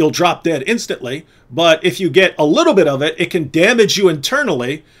lot of it, you'll drop dead instantly. But if you get a little bit of it, it can damage you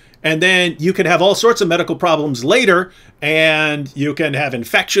internally. And then you can have all sorts of medical problems later, and you can have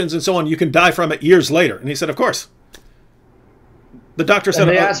infections and so on. You can die from it years later. And he said, of course. The doctor said...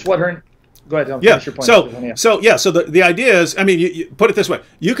 And they asked what her... Go ahead, yeah. Finish your point. So the idea is, I mean, you put it this way.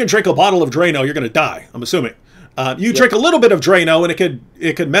 You can drink a bottle of Drano, you're going to die, I'm assuming. You drink a little bit of Drano, and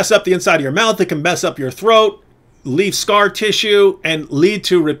it could mess up the inside of your mouth. It can mess up your throat, leave scar tissue, and lead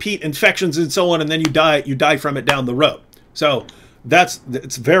to repeat infections and so on. And then you die from it down the road. So...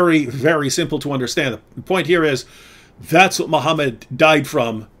 it's very, very simple to understand. The point here is that's what Muhammad died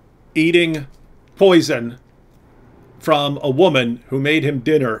from, eating poison from a woman who made him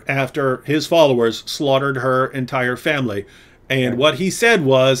dinner after his followers slaughtered her entire family. And what he said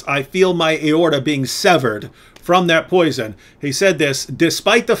was, I feel my aorta being severed from that poison. He said this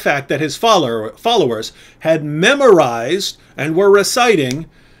despite the fact that his followers had memorized and were reciting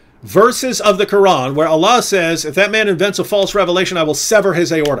verses of the Quran where Allah says, if that man invents a false revelation, I will sever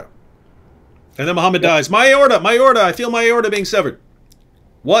his aorta. And then Muhammad dies. My aorta, I feel my aorta being severed.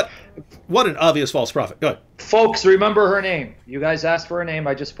 What an obvious false prophet. Go ahead. Folks, remember her name. You guys asked for her name.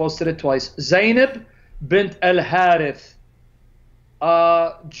 I just posted it twice. Zainab bint al-Harith.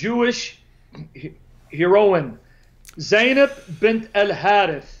 Jewish heroine. Zainab bint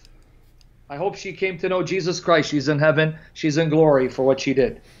al-Harith. I hope she came to know Jesus Christ. She's in heaven. She's in glory for what she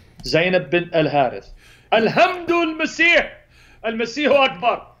did. Zainab bint al-Harith. Alhamdul Masih. Al-Masihu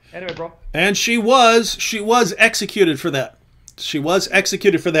Akbar. Anyway, bro. And she was executed for that. She was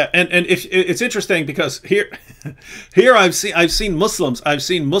executed for that. And if it's interesting because here I've seen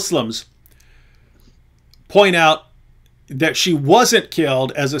Muslims point out that she wasn't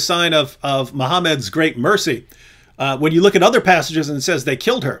killed as a sign of Muhammad's great mercy. When you look at other passages and it says they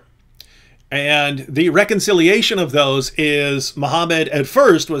killed her. And the reconciliation of those is Muhammad at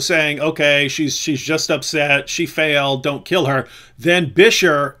first was saying, okay, she's just upset, she failed, don't kill her. Then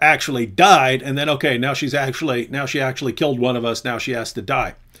Bishr actually died, and then okay, now she actually killed one of us, now she has to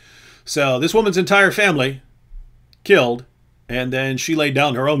die. So this woman's entire family killed, and then she laid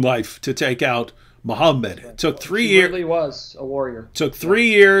down her own life to take out Muhammad. It took 3 years. She really was a warrior. Took 3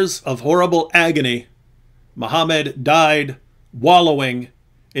 years of horrible agony. Muhammad died wallowing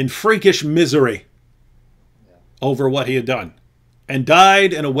in freakish misery over what he had done, and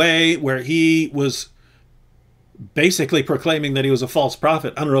died in a way where he was basically proclaiming that he was a false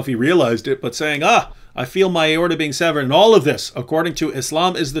prophet. I don't know if he realized it, but saying, I feel my aorta being severed, and all of this, according to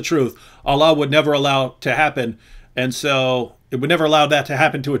Islam, is the truth. Allah would never allow to happen, and so it would never allow that to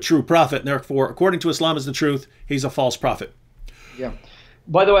happen to a true prophet, and therefore, according to Islam is the truth, he's a false prophet. Yeah.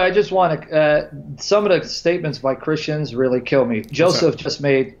 By the way, I just want to, some of the statements by Christians really kill me. Joseph just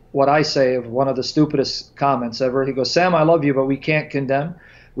made what I say of one of the stupidest comments ever. He goes, Sam, I love you, but we can't condemn.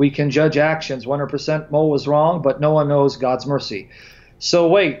 We can judge actions. 100% Mo was wrong, but no one knows God's mercy. So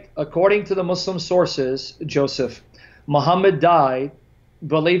wait, according to the Muslim sources, Joseph, Muhammad died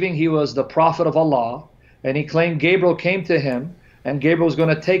believing he was the prophet of Allah, and he claimed Gabriel came to him, and Gabriel was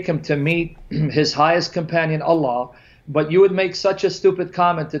going to take him to meet his highest companion, Allah. But you would make such a stupid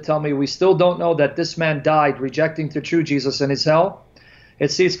comment to tell me we still don't know that this man died rejecting the true Jesus in his hell?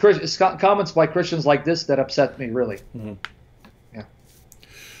 It's these comments by Christians like this that upset me, really. Mm-hmm.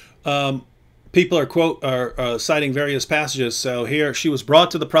 Yeah. People are citing various passages. So here, she was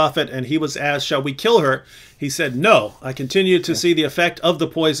brought to the prophet, and he was asked, shall we kill her? He said, no. I continue to see the effect of the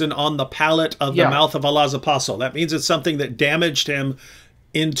poison on the palate of the mouth of Allah's apostle. That means it's something that damaged him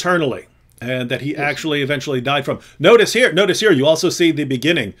internally, and that he actually eventually died from. Notice here, you also see the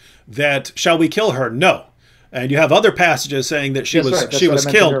beginning, that shall we kill her? No. And you have other passages saying that she was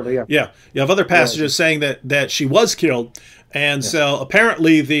killed. Earlier, yeah. You have other passages saying that she was killed. And so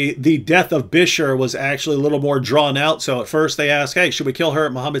apparently the death of Bishr was actually a little more drawn out. So at first they ask, hey, should we kill her?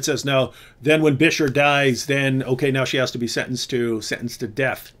 Muhammad says no. Then when Bishr dies, then okay, now she has to be sentenced to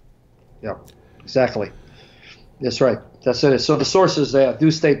death. Yeah, exactly. That's right. That's it. So the sources do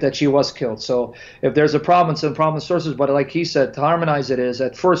state that she was killed. So if there's a problem, it's in problem sources. But like he said, to harmonize it is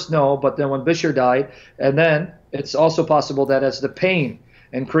at first no, but then when Bishr died, and then it's also possible that as the pain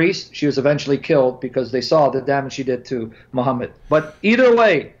increased, she was eventually killed because they saw the damage she did to Muhammad. But either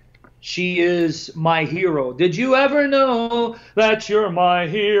way, she is my hero. Did you ever know that you're my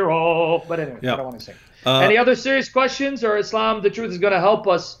hero? But anyway, I don't want to sing. Any other serious questions, or Islam, the truth is going to help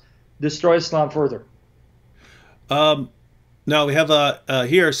us destroy Islam further? No, we have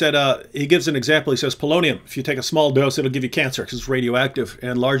here said he gives an example. He says polonium. If you take a small dose, it'll give you cancer because it's radioactive,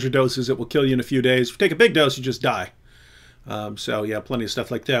 and larger doses it will kill you in a few days. If you take a big dose, you just die. So yeah, plenty of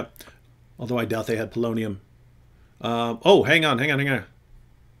stuff like that. Although I doubt they had polonium. Oh, hang on.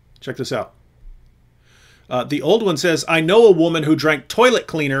 Check this out. The old one says, I know a woman who drank toilet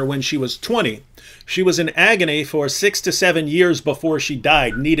cleaner when she was 20. She was in agony for 6 to 7 years before she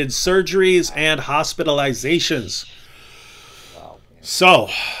died, needed surgeries and hospitalizations. Wow. So,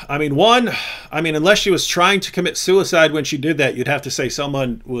 I mean, unless she was trying to commit suicide when she did that, you'd have to say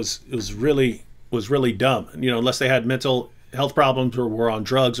someone was really dumb, unless they had mental health problems or were on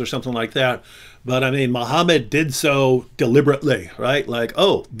drugs or something like that. But I mean, Muhammad did so deliberately, right? Like,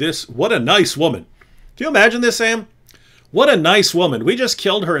 oh, what a nice woman. Can you imagine this, Sam? What a nice woman. We just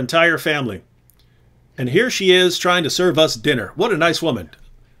killed her entire family. And here she is trying to serve us dinner. What a nice woman.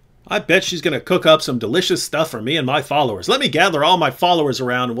 I bet she's going to cook up some delicious stuff for me and my followers. Let me gather all my followers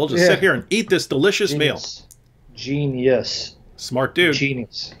around and we'll just sit here and eat this delicious meal. Genius. Smart dude.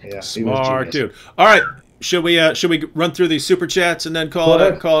 Genius. Yeah, smart dude. All right. Should we run through these super chats and then call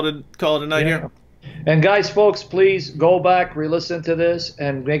it a night here? And guys, folks, please go back, re-listen to this,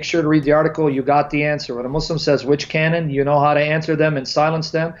 and make sure to read the article. You got the answer. When a Muslim says which canon, you know how to answer them and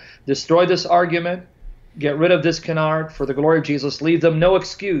silence them. Destroy this argument. Get rid of this canard for the glory of Jesus. Leave them no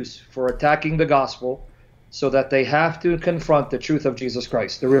excuse for attacking the gospel, so that they have to confront the truth of Jesus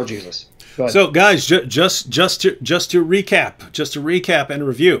Christ, the real Jesus. So, guys, just to recap and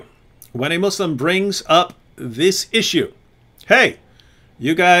review, when a Muslim brings up this issue, hey,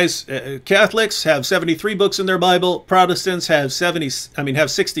 you guys, Catholics have 73 books in their Bible. Protestants have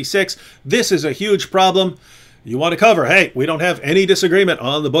 66. This is a huge problem. You want to cover, hey, we don't have any disagreement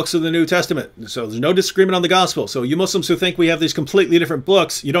on the books of the New Testament. So there's no disagreement on the gospel. So you Muslims who think we have these completely different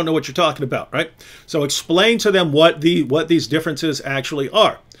books, you don't know what you're talking about, right? So explain to them what these differences actually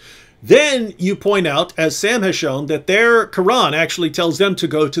are. Then you point out, as Sam has shown, that their Quran actually tells them to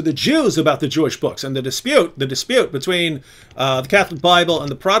go to the Jews about the Jewish books. And the dispute between the Catholic Bible and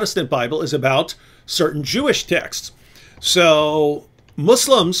the Protestant Bible is about certain Jewish texts. So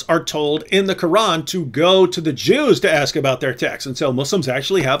Muslims are told in the Quran to go to the Jews to ask about their texts. And so Muslims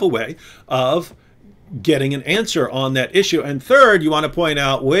actually have a way of getting an answer on that issue. And third, you want to point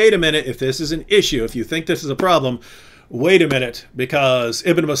out, wait a minute, if this is an issue, if you think this is a problem, wait a minute, because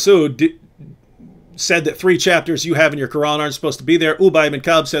Ibn Masud said that 3 chapters you have in your Quran aren't supposed to be there. Ubay ibn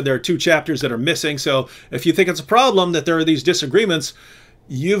Ka'b said there are 2 chapters that are missing. So if you think it's a problem that there are these disagreements,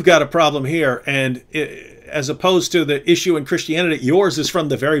 you've got a problem here. And as opposed to the issue in Christianity, yours is from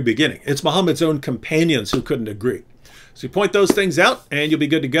the very beginning. It's Muhammad's own companions who couldn't agree. So you point those things out and you'll be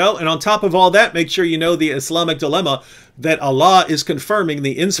good to go. And on top of all that, make sure you know the Islamic dilemma that Allah is confirming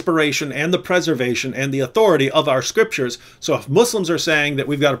the inspiration and the preservation and the authority of our scriptures. So if Muslims are saying that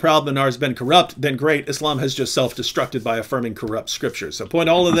we've got a problem and ours has been corrupt, then great, Islam has just self-destructed by affirming corrupt scriptures. So point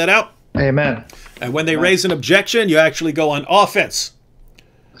all of that out. Amen. And when they raise an objection, you actually go on offense.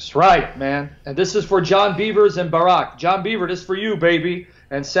 That's right, man. And this is for John Beavers and Barak. John Beaver, this is for you, baby.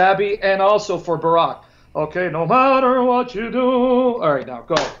 And Sabi, and also for Barak. Okay, no matter what you do. All right, now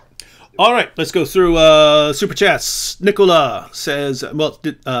go. All right, let's go through super chats. Nicola says, well,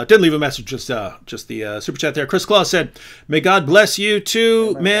 didn't leave a message, just the super chat there. Chris Claus said, may God bless you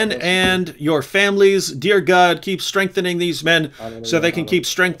too, men, and your families. Dear God, keep strengthening these men so they can keep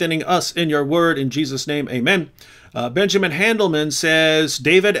strengthening us in your word. In Jesus' name, amen. Benjamin Handelman says,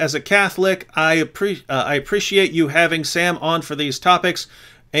 David, as a Catholic, I appreciate you having Sam on for these topics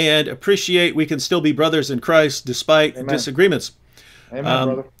and appreciate we can still be brothers in Christ despite disagreements. Amen,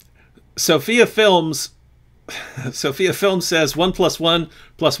 brother. Sophia Films says 1 + 1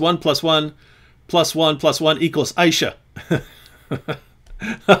 + 1 + 1 + 1 + 1 equals Aisha.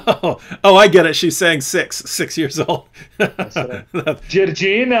 Oh, I get it. She's saying 6 years old.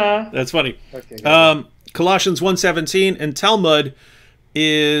 Georgina. That's funny. Okay, Colossians 1:17 in Talmud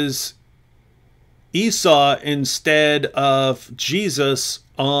is Esau instead of Jesus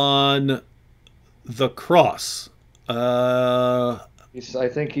on the cross. I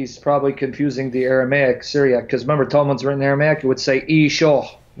think he's probably confusing the Aramaic, Syriac, because remember Talmud's written in Aramaic, it would say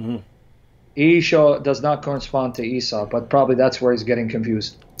Esau. Esau does not correspond to Esau, but probably that's where he's getting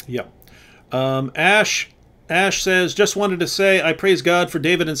confused. Yeah. Ash says, just wanted to say I praise God for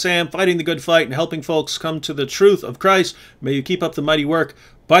David and Sam fighting the good fight and helping folks come to the truth of Christ. May you keep up the mighty work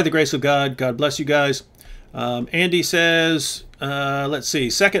by the grace of God. God bless you guys. Andy says, let's see,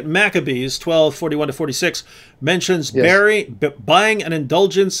 2 Maccabees 12:41-46 mentions buying an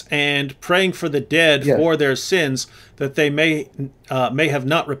indulgence and praying for the dead for their sins that they may have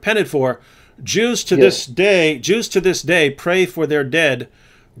not repented for. Jews to this day pray for their dead.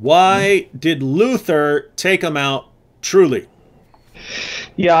 Why did Luther take them out truly?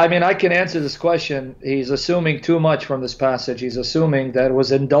 Yeah, I mean, I can answer this question. He's assuming too much from this passage. He's assuming that it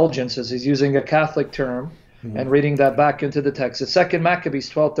was indulgences. He's using a Catholic term and reading that back into the text. It's 2 Maccabees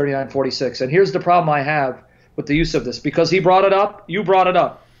 12:39-46. And here's the problem I have with the use of this. Because he brought it up, you brought it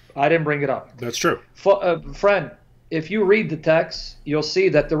up. I didn't bring it up. That's true. Friend, if you read the text, you'll see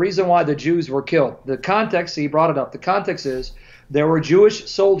that the reason why the Jews were killed, the context, he brought it up. The context is there were Jewish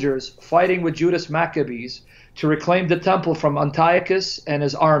soldiers fighting with Judas Maccabees to reclaim the temple from Antiochus and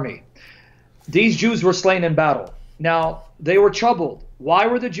his army. These Jews were slain in battle. Now, they were troubled. Why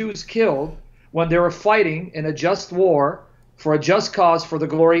were the Jews killed when they were fighting in a just war for a just cause for the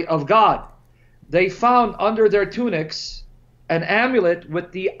glory of God? They found under their tunics an amulet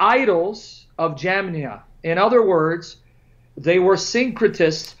with the idols of Jamnia. In other words, they were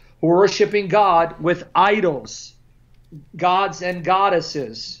syncretists who were worshiping God with idols, gods and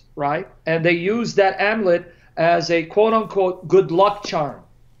goddesses, right? And they used that amulet as a quote-unquote good luck charm.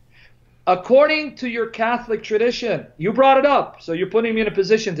 According to your Catholic tradition, you brought it up, so you're putting me in a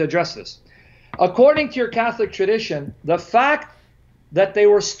position to address this. According to your Catholic tradition, the fact that they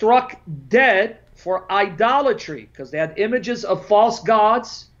were struck dead for idolatry, because they had images of false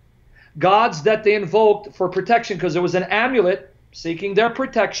gods, gods that they invoked for protection, because it was an amulet seeking their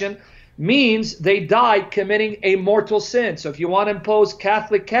protection, means they died committing a mortal sin. So if you want to impose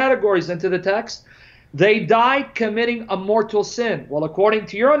Catholic categories into the text, they died committing a mortal sin. Well, according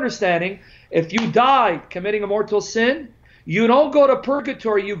to your understanding, if you died committing a mortal sin, you don't go to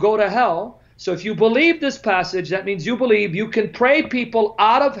purgatory, you go to hell. So if you believe this passage, that means you believe you can pray people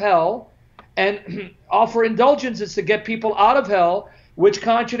out of hell and offer indulgences to get people out of hell, which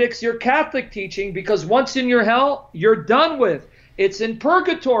contradicts your Catholic teaching, because once in your hell, you're done with. It's in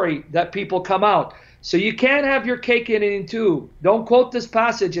purgatory that people come out. So you can't have your cake and eat it too. Don't quote this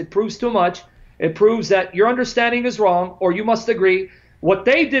passage. It proves too much. It proves that your understanding is wrong, or you must agree what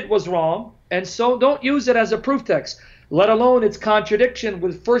they did was wrong. And so don't use it as a proof text, let alone its contradiction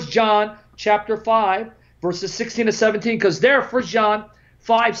with 1 John chapter 5, verses 16 to 17. Because there, 1 John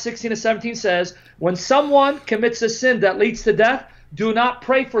 5, 16 to 17 says, when someone commits a sin that leads to death, do not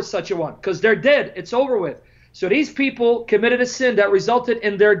pray for such a one, because they're dead. It's over with. So these people committed a sin that resulted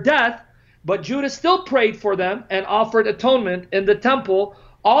in their death, but Judas still prayed for them and offered atonement in the temple,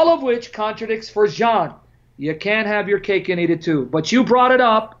 all of which contradicts 1 John. You can't have your cake and eat it too. But you brought it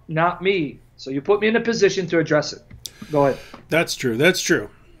up, not me. So you put me in a position to address it. Go ahead. That's true. That's true.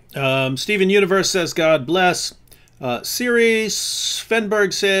 Steven Universe says, God bless. Siri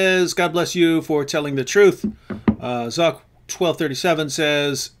Svenberg says, God bless you for telling the truth. Zoc 1237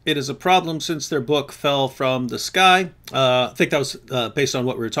 says, it is a problem since their book fell from the sky. I think that was based on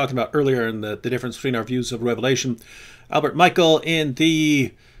what we were talking about earlier and the difference between our views of Revelation. Albert Michael in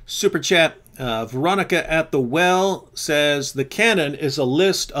the super chat. Veronica at the Well says, the canon is a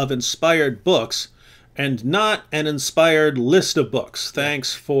list of inspired books and not an inspired list of books.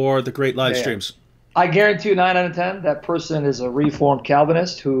 Thanks for the great live streams. I guarantee you 9 out of 10, that person is a Reformed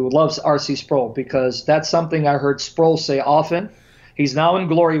Calvinist who loves R.C. Sproul, because that's something I heard Sproul say often. He's now in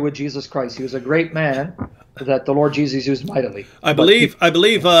glory with Jesus Christ. He was a great man that the Lord Jesus used mightily. I believe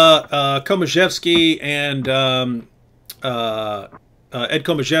Komaszewski and Ed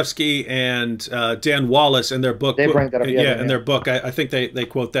Komaszewski and Dan Wallace in their book. They bring that up. In their book, I think they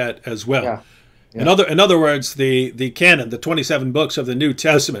quote that as well. Yeah. Yeah. In other words, the canon, the 27 books of the New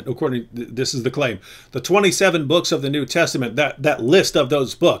Testament, according this is the claim, the 27 books of the New Testament, that list of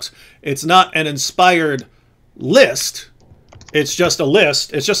those books, it's not an inspired list. It's just a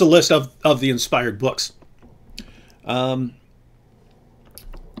list. It's just a list of the inspired books.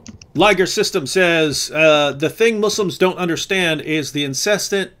 Liger System says, the thing Muslims don't understand is the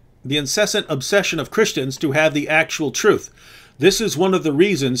incessant obsession of Christians to have the actual truth. This is one of the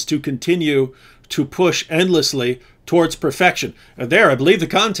reasons to continue to push endlessly towards perfection. And there, I believe the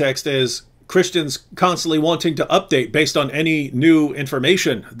context is Christians constantly wanting to update based on any new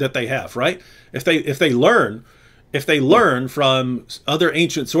information that they have, right? If they learn from other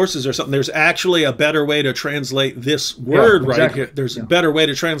ancient sources or something, there's actually a better way to translate this word right here. There's a better way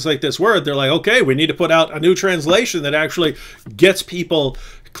to translate this word. They're like, okay, we need to put out a new translation that actually gets people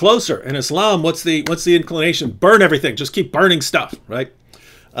closer. In Islam, what's the inclination? Burn everything. Just keep burning stuff, right?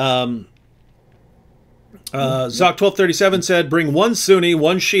 Zoc 1237 said, bring one Sunni,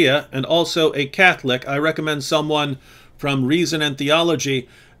 one Shia, and also a Catholic. I recommend someone from Reason and Theology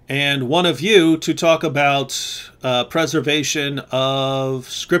and one of you to talk about preservation of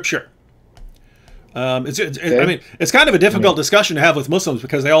Scripture. I mean, it's kind of a difficult discussion to have with Muslims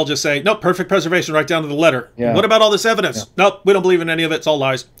because they all just say, nope, perfect preservation right down to the letter. Yeah. What about all this evidence? Yeah. Nope, we don't believe in any of it. It's all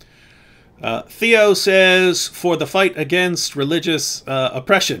lies. Theo says, for the fight against religious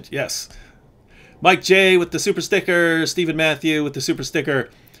oppression. Yes. Mike J with the super sticker. Stephen Matthew with the super sticker.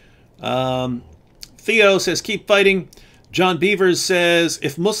 Theo says, keep fighting. John Beavers says,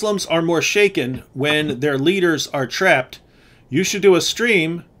 if Muslims are more shaken when their leaders are trapped, you should do a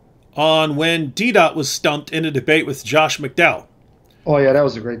stream on when D-Dot was stumped in a debate with Josh McDowell. Oh yeah, that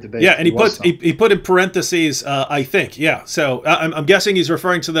was a great debate. Yeah, and he put in parentheses, I think. Yeah, so I'm guessing he's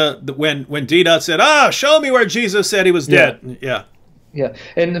referring to the when D-Dot said, show me where Jesus said he was dead. Yeah. Yeah,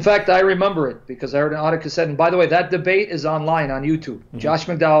 and in fact, I remember it because I heard an audio cassette. And by the way, that debate is online on YouTube. Mm-hmm. Josh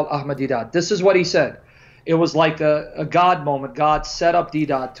McDowell, Ahmad D-Dot. This is what he said. It was like a God moment. God set up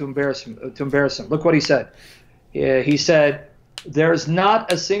D-Dot to embarrass him. Look what he said. He said, there's not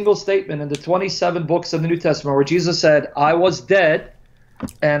a single statement in the 27 books of the New Testament where Jesus said, I was dead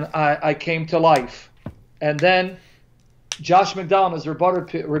and I came to life. And then Josh McDowell, in his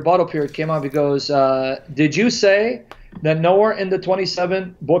rebuttal period, came up. He goes, did you say that nowhere in the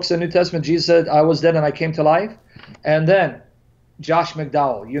 27 books of the New Testament Jesus said, I was dead and I came to life? And then Josh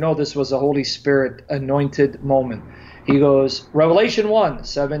McDowell, you know this was a Holy Spirit anointed moment. He goes, Revelation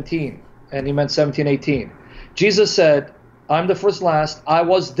 1:17, and he meant 17:18. Jesus said, I'm the first and last. I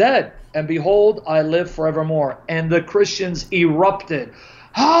was dead, and behold, I live forevermore. And the Christians erupted.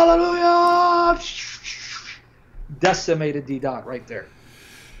 Hallelujah! Decimated D-Dot right there.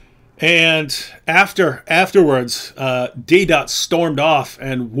 And afterwards, D-Dot stormed off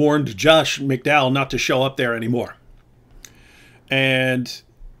and warned Josh McDowell not to show up there anymore. And,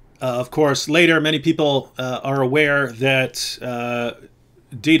 of course, later many people are aware that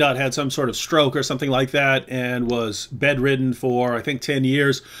D-Dot had some sort of stroke or something like that and was bedridden for, I think, 10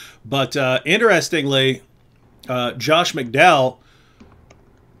 years. But interestingly, Josh McDowell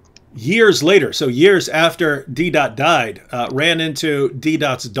years later, so years after D. died, ran into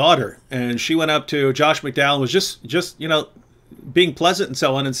D.'s daughter, and she went up to Josh McDowell and was just you know, being pleasant and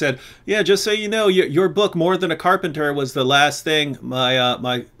so on, and said, "Yeah, just so you know, your book, More Than a Carpenter, was the last thing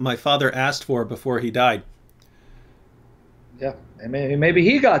my father asked for before he died." Yeah, and maybe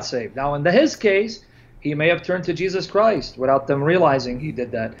he got saved. Now, in his case, he may have turned to Jesus Christ without them realizing he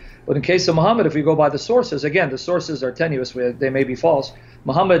did that. But in case of Muhammad, if we go by the sources, again, the sources are tenuous, they may be false.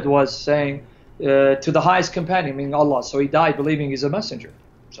 Muhammad was saying to the highest companion, meaning Allah. So he died believing he's a messenger.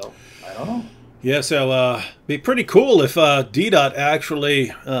 So, I don't know. Yeah, so be pretty cool if D.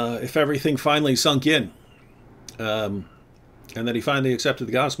 actually, if everything finally sunk in, and that he finally accepted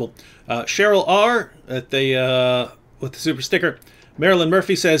the gospel. Cheryl R. at the with the super sticker. Marilyn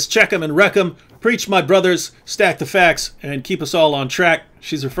Murphy says, "Check 'em and wreck 'em. Preach, my brothers. Stack the facts and keep us all on track."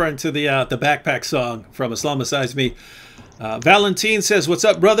 She's referring to the backpack song from Islamicize Me. Valentine says, "What's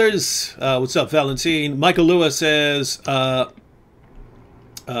up, brothers?" What's up, Valentine? Michael Lewis says,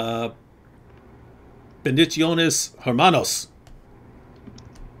 "Bendiciones hermanos."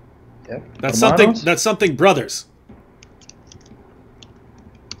 Yep. That's Hermanos? something, brothers.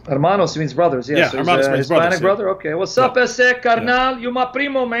 Hermanos means brothers. Yes. Yeah, so hermanos means Hispanic brothers, yeah. brother. Okay. What's up, ese carnal? You my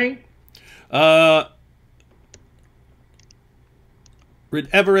primo, man. Rid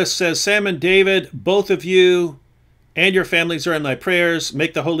Everest says, "Sam and David, both of you and your families are in my prayers.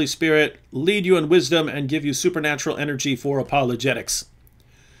 Make the Holy Spirit lead you in wisdom and give you supernatural energy for apologetics."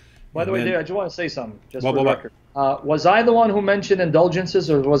 By the way, Amen. Dave, I just want to say something, just What, for the what? record. Was I the one who mentioned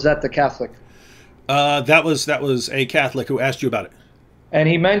indulgences, or was that the Catholic? That was a Catholic who asked you about it. And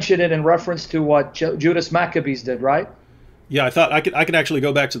he mentioned it in reference to what Judas Maccabees did, right? Yeah, I thought I could actually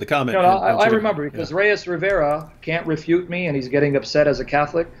go back to the comment. No, and I see it. remember, because Reyes Rivera can't refute me, and he's getting upset as a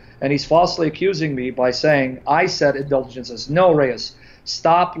Catholic, and he's falsely accusing me by saying I said indulgences. No, Reyes,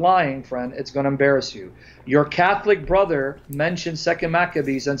 stop lying, friend. It's going to embarrass you. Your Catholic brother mentioned 2nd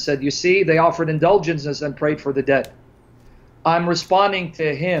Maccabees and said, you see, they offered indulgences and prayed for the dead. I'm responding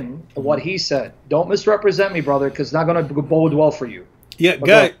to him, what he said. Don't misrepresent me, brother, because it's not going to bode well for you.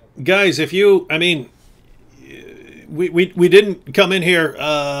 Yeah, guys, if you, I mean, we didn't come in here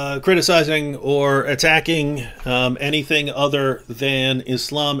criticizing or attacking anything other than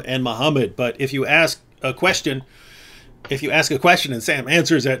Islam and Muhammad. But if you ask a question, and Sam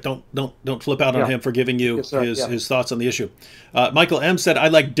answers it, don't flip out on him for giving you his thoughts on the issue. Michael M said, "I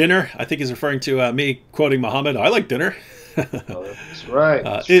like dinner." I think he's referring to me quoting Muhammad. I like dinner. That's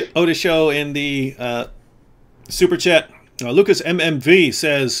right. Otis Show in the super chat. Lucas MMV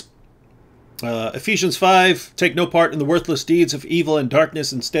says, Ephesians 5, "Take no part in the worthless deeds of evil and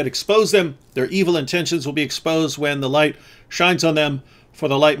darkness. Instead, expose them. Their evil intentions will be exposed when the light shines on them, for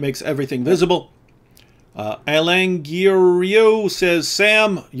the light makes everything visible." Alangirio says,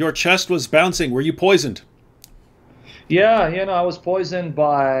 "Sam, your chest was bouncing. Were you poisoned?" Yeah, I was poisoned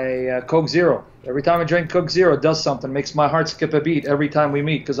by Coke Zero. Every time I drink Coke Zero, it does something. Makes my heart skip a beat every time we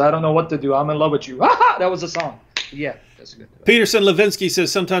meet, because I don't know what to do. I'm in love with you. Aha! That was a song. Yeah, that's good. Peterson Levinsky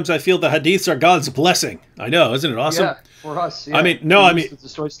says, "Sometimes I feel the hadiths are God's blessing." I know, isn't it awesome? Yeah, for us. Yeah. I mean, no, I mean,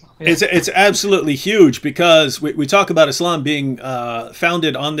 it's absolutely huge, because we talk about Islam being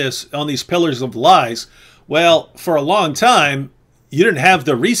founded on these pillars of lies. Well, for a long time, you didn't have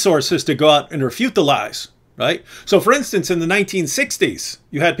the resources to go out and refute the lies, right? So, for instance, in the 1960s,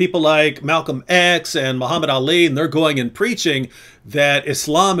 you had people like Malcolm X and Muhammad Ali, and they're going and preaching that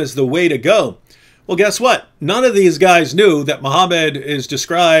Islam is the way to go. Well, guess what? None of these guys knew that Muhammad is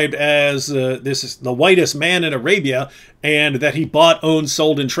described as the whitest man in Arabia, and that he bought, owned,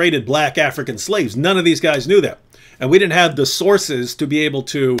 sold, and traded black African slaves. None of these guys knew that. And we didn't have the sources to be able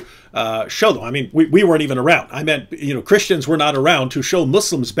to show them. I mean, we weren't even around. I meant, Christians were not around to show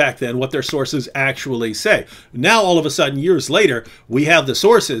Muslims back then what their sources actually say. Now, all of a sudden, years later, we have the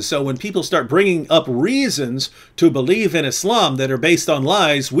sources. So when people start bringing up reasons to believe in Islam that are based on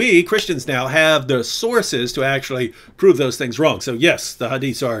lies, we, Christians now, have the sources to actually prove those things wrong. So yes, the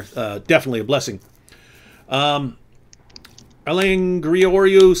hadiths are definitely a blessing. Alain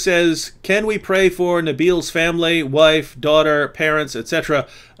Griorio says, "Can we pray for Nabil's family, wife, daughter, parents, etc.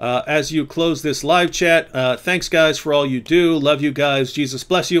 As you close this live chat? Thanks, guys, for all you do. Love you guys. Jesus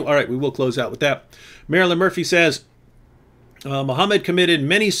bless you." All right, we will close out with that. Marilyn Murphy says, "Muhammad committed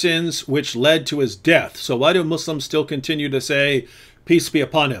many sins which led to his death. So why do Muslims still continue to say, peace be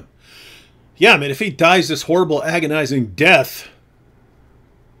upon him?" Yeah, I mean, if he dies this horrible, agonizing death,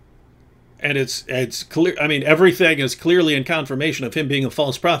 and it's clear, I mean, everything is clearly in confirmation of him being a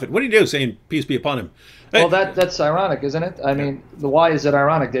false prophet. What do you do saying, peace be upon him? Well, that's ironic, isn't it? I mean, why is it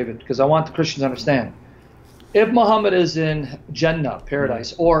ironic, David? Because I want the Christians to understand. If Muhammad is in Jannah,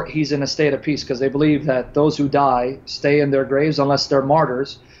 paradise, or he's in a state of peace, because they believe that those who die stay in their graves unless they're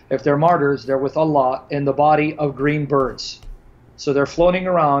martyrs. If they're martyrs, they're with Allah in the body of green birds. So they're floating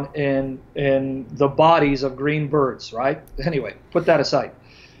around in the bodies of green birds, right? Anyway, put that aside.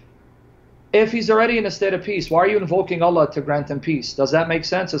 If he's already in a state of peace, why are you invoking Allah to grant him peace? Does that make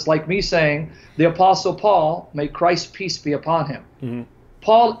sense? It's like me saying, the Apostle Paul, may Christ's peace be upon him. Mm-hmm.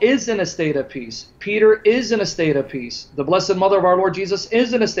 Paul is in a state of peace. Peter is in a state of peace. The Blessed Mother of our Lord Jesus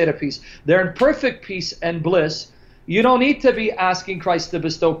is in a state of peace. They're in perfect peace and bliss. You don't need to be asking Christ to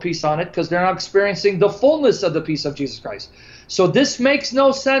bestow peace on it, because they're not experiencing the fullness of the peace of Jesus Christ. So this makes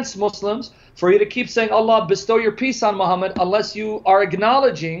no sense, Muslims, for you to keep saying, Allah, bestow your peace on Muhammad, unless you are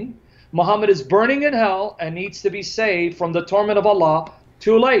acknowledging Muhammad is burning in hell and needs to be saved from the torment of Allah.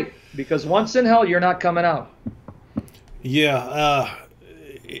 Too late, because once in hell, you're not coming out. Yeah,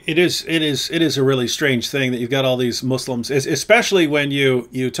 it is a really strange thing that you've got all these Muslims, especially when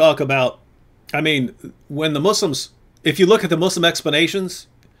you talk about, I mean, when the Muslims, if you look at the Muslim explanations,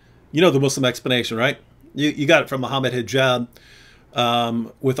 you know the Muslim explanation, right? You got it from Muhammad Hijab,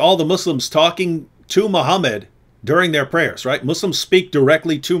 with all the Muslims talking to Muhammad during their prayers, right? Muslims speak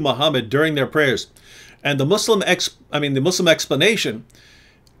directly to Muhammad during their prayers. And the Muslim explanation,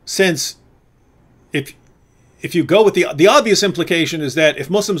 since if you go with the obvious implication is that if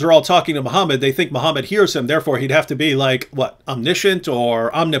Muslims are all talking to Muhammad, they think Muhammad hears him. Therefore, he'd have to be like, what, omniscient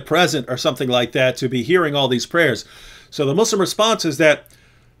or omnipresent or something like that to be hearing all these prayers. So the Muslim response is that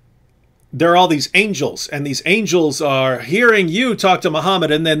there are all these angels, and these angels are hearing you talk to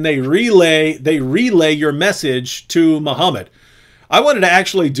Muhammad, and then they relay your message to Muhammad. I wanted to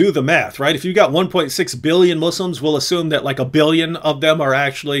actually do the math, right? If you got 1.6 billion Muslims, we'll assume that like 1 billion of them are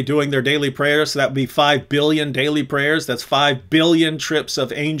actually doing their daily prayers. So that would be 5 billion daily prayers. That's 5 billion trips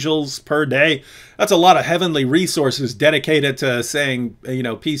of angels per day. That's a lot of heavenly resources dedicated to saying, you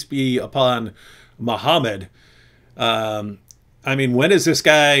know, peace be upon Muhammad. I mean, when is this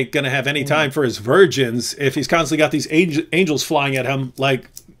guy going to have any time for his virgins if he's constantly got these angels flying at him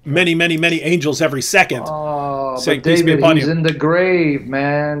like many, many, many angels every second? Oh, but David, he's in the grave,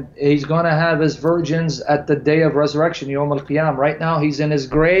 man. He's going to have his virgins at the day of resurrection, Yom Al-Qiyam. Right now, he's in his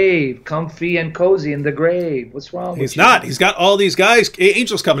grave, comfy and cozy in the grave. What's wrong with you? He's not. He's got all these guys,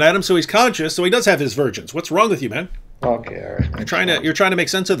 angels coming at him, so he's conscious, so he does have his virgins. What's wrong with you, man? Okay, all right. You're trying to make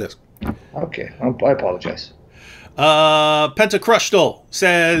sense of this. Okay, I apologize. Pentacrustal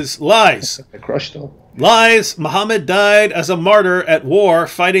says, lies. Pentacrustal. Lies. Muhammad died as a martyr at war,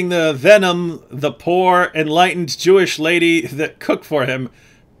 fighting the venom, the poor, enlightened Jewish lady that cooked for him.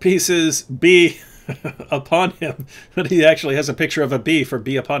 Pieces be upon him. But he actually has a picture of a bee for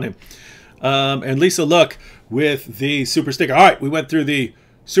be upon him. And Lisa Look with the super sticker. All right, we went through the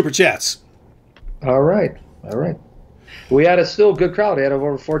super chats. All right. We had a still good crowd. We had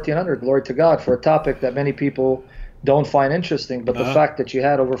over 1,400. Glory to God for a topic that many people don't find interesting, but the fact that you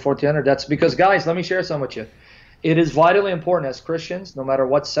had over 1,400, that's because, guys, let me share some with you. It is vitally important as Christians, no matter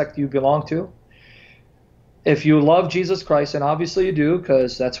what sect you belong to, if you love Jesus Christ, and obviously you do,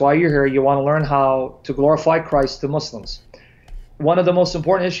 because that's why you're here, you want to learn how to glorify Christ to Muslims. One of the most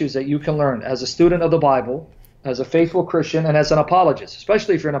important issues that you can learn as a student of the Bible, as a faithful Christian, and as an apologist,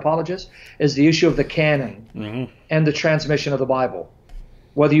 especially if you're an apologist, is the issue of the canon and the transmission of the Bible.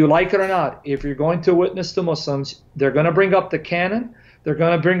 Whether you like it or not, if you're going to witness to Muslims, they're going to bring up the canon, they're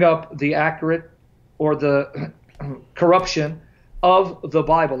going to bring up the accurate or the corruption of the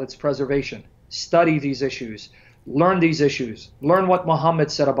Bible, its preservation. Study these issues. Learn these issues. Learn what Muhammad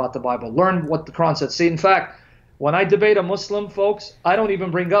said about the Bible. Learn what the Quran said. See, in fact, when I debate a Muslim, folks, I don't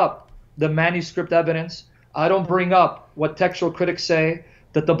even bring up the manuscript evidence. I don't bring up what textual critics say,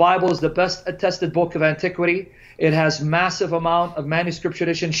 that the Bible is the best attested book of antiquity. It has massive amount of manuscript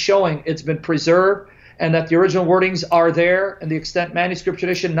tradition showing it's been preserved and that the original wordings are there, and the extent manuscript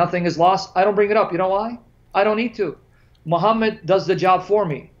tradition, nothing is lost. I don't bring it up. You know why? I don't need to. Muhammad does the job for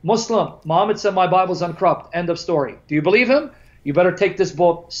me. Muslim, Muhammad said my Bible is uncorrupt. End of story. Do you believe him? You better take this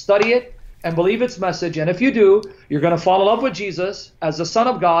book, study it, and believe its message. And if you do, you're going to fall in love with Jesus as the Son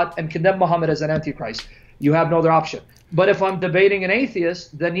of God and condemn Muhammad as an Antichrist. You have no other option. But if I'm debating an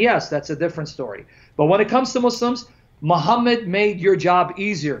atheist, then yes, that's a different story. But when it comes to Muslims, Muhammad made your job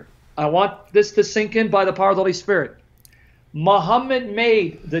easier. I want this to sink in by the power of the Holy Spirit. Muhammad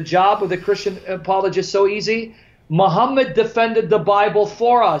made the job of the Christian apologist so easy. Muhammad defended the Bible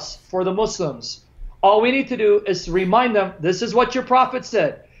for us, for the Muslims. All we need to do is remind them, this is what your prophet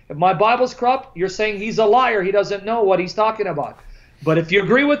said. If my Bible's corrupt, you're saying he's a liar. He doesn't know what he's talking about. But if you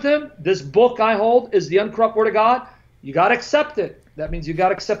agree with him, this book I hold is the uncorrupt Word of God. You got to accept it. That means you got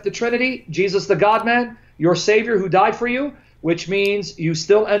to accept the Trinity, Jesus the God-man, your Savior who died for you, which means you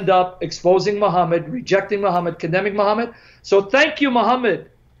still end up exposing Muhammad, rejecting Muhammad, condemning Muhammad. So thank you, Muhammad,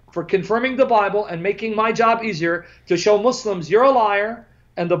 for confirming the Bible and making my job easier to show Muslims you're a liar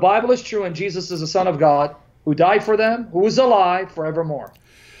and the Bible is true and Jesus is the Son of God who died for them, who is alive forevermore.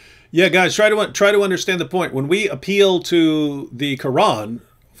 Yeah, guys, try to understand the point. When we appeal to the Quran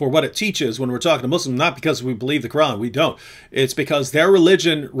for what it teaches when we're talking to Muslims, not because we believe the Quran, we don't. It's because their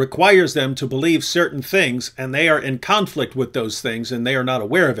religion requires them to believe certain things, and they are in conflict with those things, and they are not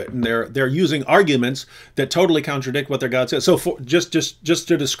aware of it, and they're using arguments that totally contradict what their God says. So, just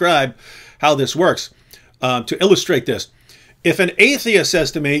to describe how this works, to illustrate this, if an atheist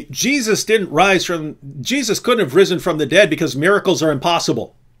says to me, Jesus couldn't have risen from the dead because miracles are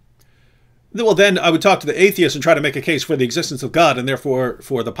impossible, well, then I would talk to the atheist and try to make a case for the existence of God and therefore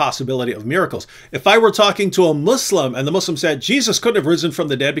for the possibility of miracles. If I were talking to a Muslim and the Muslim said, Jesus couldn't have risen from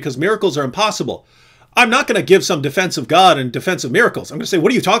the dead because miracles are impossible, I'm not going to give some defense of God and defense of miracles. I'm going to say, what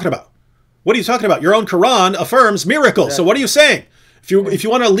are you talking about? What are you talking about? Your own Quran affirms miracles. Yeah. So what are you saying? If you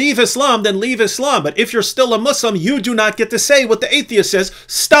want to leave Islam, then leave Islam. But if you're still a Muslim, you do not get to say what the atheist says.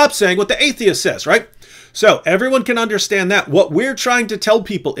 Stop saying what the atheist says, right? So everyone can understand that. What we're trying to tell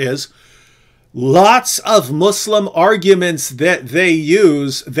people is, lots of Muslim arguments that they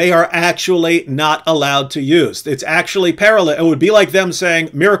use, they are actually not allowed to use. It's actually parallel. It would be like them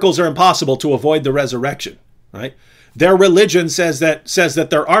saying miracles are impossible to avoid the resurrection, right? Their religion says that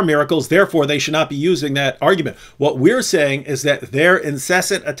there are miracles, therefore they should not be using that argument. What we're saying is that their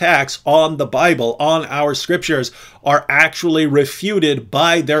incessant attacks on the Bible, on our scriptures, are actually refuted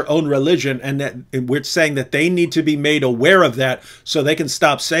by their own religion, and that we're saying that they need to be made aware of that so they can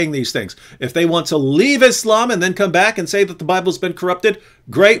stop saying these things. If they want to leave Islam and then come back and say that the Bible's been corrupted,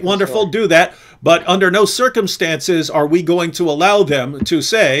 great, wonderful, do that. But under no circumstances are we going to allow them to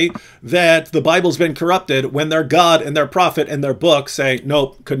say that the Bible's been corrupted when their God and their prophet and their book say,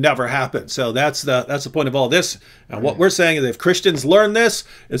 nope, could never happen. So that's the point of all this. And what we're saying is if Christians learn this,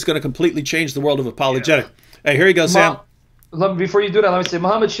 it's going to completely change the world of apologetics. Yeah. Hey, here you go, Sam. Before you do that, let me say,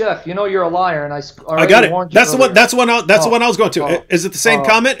 Muhammad Sheikh, you know you're a liar, and I got it. That's the one. That's the one I was going to. Is it the same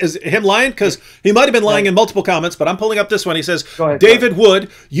comment? Is it him lying? Because he might have been lying in multiple comments, but I'm pulling up this one. He says, David Wood,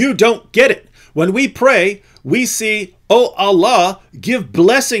 you don't get it. When we pray, we see, oh Allah, give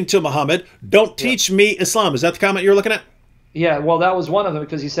blessing to Muhammad. Don't teach me Islam. Is that the comment you're looking at? Yeah, well, that was one of them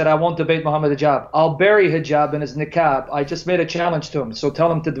because he said, I won't debate Muhammad hijab. I'll bury hijab in his niqab. I just made a challenge to him, so tell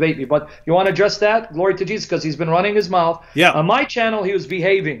him to debate me. But you want to address that? Glory to Jesus, because he's been running his mouth. Yeah. On my channel, he was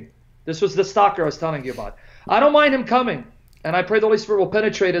behaving. This was the stalker I was telling you about. I don't mind him coming, and I pray the Holy Spirit will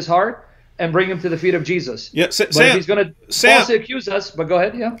penetrate his heart and bring him to the feet of Jesus. Yeah, but if he's going to falsely accuse us, but go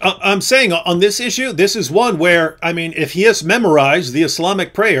ahead, yeah. I'm saying on this issue, this is one where, I mean, if he has memorized the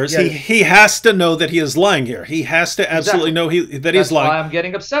Islamic prayers, he has to know that he is lying here. He has to absolutely know that he's lying. That's why I'm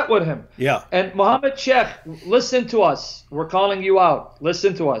getting upset with him. Yeah. And Muhammad Sheikh, listen to us. We're calling you out.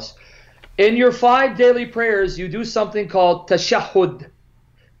 Listen to us. In your 5 daily prayers, you do something called tashahhud.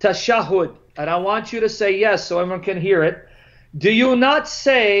 Tashahhud. And I want you to say yes so everyone can hear it. Do you not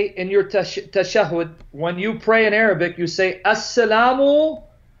say in your tashahhud, when you pray in Arabic, you say, Assalamu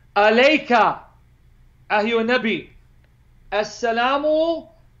alayka, ayyuha nabi. Assalamu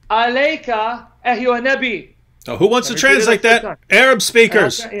alayka, ayyuha nabi. Oh, who wants to translate that? Arab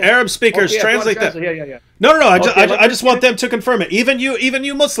speakers. Arab speakers, translate that. Yeah. No. I just want them to confirm it. Even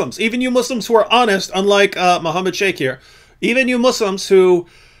you Muslims who are honest, unlike Muhammad Sheikh here, even you Muslims who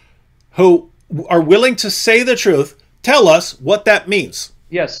are willing to say the truth, tell us what that means.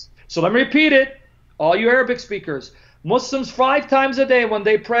 Yes. So let me repeat it. All you Arabic speakers, Muslims 5 times a day when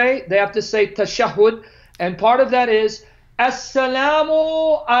they pray, they have to say tashahhud, and part of that is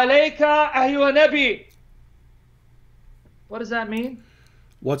Assalamu alayka ayyuha nabi. What does that mean?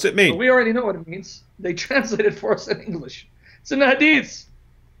 What's it mean? Well, we already know what it means. They translate it for us in English. It's in the hadith.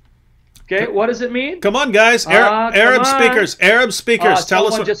 Okay, what does it mean? Come on, guys. Arab speakers. Tell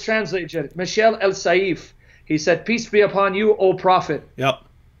us what. Just translate it. Michel El Saif. He said, peace be upon you, O Prophet. Yep.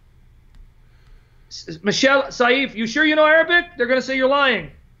 Michel Saif, you sure you know Arabic? They're going to say you're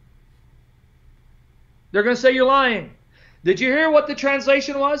lying. They're going to say you're lying. Did you hear what the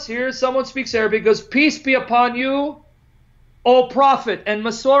translation was? Here, someone speaks Arabic, goes, peace be upon you, O Prophet. And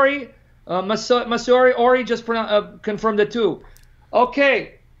Masori Ori just confirmed it too.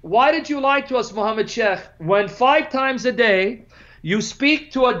 Okay, why did you lie to us, Muhammad Sheikh, when 5 times a day you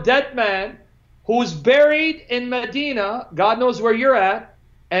speak to a dead man who's buried in Medina, God knows where you're at,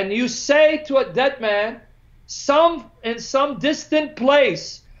 and you say to a dead man, in some distant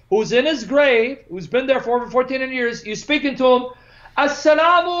place, who's in his grave, who's been there for over 1400 years, you speaking to him,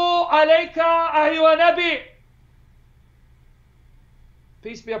 Assalamu alayka ayyuha nabi.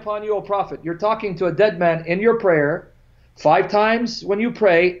 Peace be upon you, O Prophet. You're talking to a dead man in your prayer. 5 times when you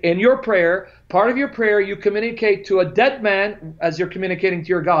pray, in your prayer, part of your prayer, you communicate to a dead man as you're communicating to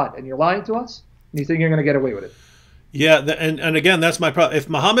your God. And you're lying to us? And you think you're going to get away with it? Yeah, and again, that's my problem. If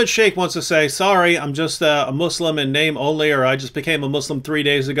Muhammad Sheikh wants to say, sorry, I'm just a Muslim in name only, or I just became a Muslim 3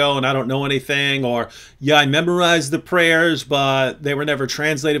 days ago and I don't know anything, or yeah, I memorized the prayers, but they were never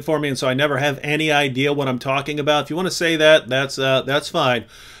translated for me, and so I never have any idea what I'm talking about. If you want to say that, that's fine.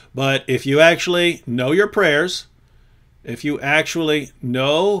 But if you actually know your prayers, if you actually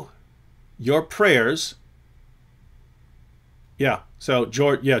know your prayers, yeah. So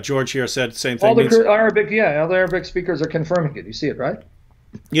George here said the same thing. All the Arabic speakers are confirming it. You see it, right?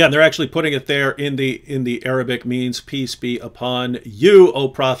 Yeah, they're actually putting it there in the Arabic, means peace be upon you, O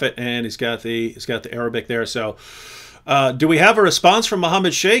Prophet, and he's got the Arabic there. So, do we have a response from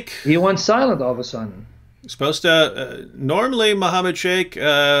Muhammad Sheikh? He went silent all of a sudden. Supposed to normally Muhammad Sheikh.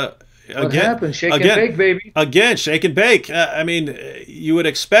 What happened? Shake and bake, baby. Again, shake and bake. I mean, you would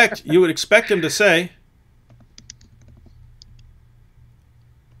expect him to say.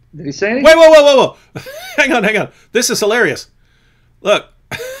 Did he say anything? Wait, whoa. Hang on. This is hilarious. Look.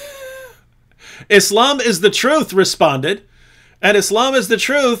 Islam is the truth, responded. And Islam is the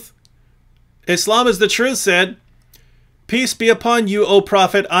truth said, peace be upon you, O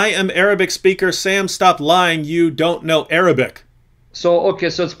Prophet. I am Arabic speaker. Sam, stop lying. You don't know Arabic. So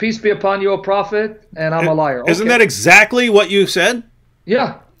it's peace be upon you, O Prophet, and I'm a liar. Isn't that exactly what you said?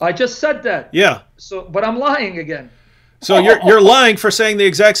 Yeah, I just said that. Yeah. But I'm lying again. So you're lying for saying the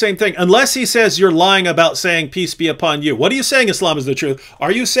exact same thing. Unless he says you're lying about saying peace be upon you. What are you saying Islam is the truth?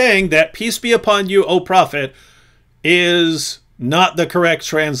 Are you saying that peace be upon you, O Prophet, is not the correct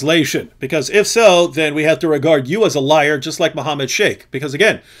translation? Because if so, then we have to regard you as a liar, just like Muhammad Sheikh. Because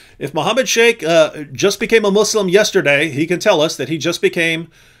again, if Muhammad Sheikh just became a Muslim yesterday, he can tell us that he just became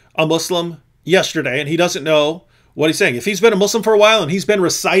a Muslim yesterday and he doesn't know what he's saying. If he's been a Muslim for a while and he's been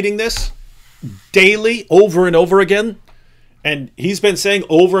reciting this daily over and over again, and he's been saying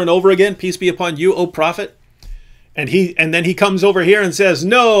over and over again, peace be upon you, O Prophet, and then he comes over here and says,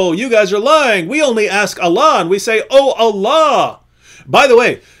 no, you guys are lying. We only ask Allah, and we say, oh Allah. By the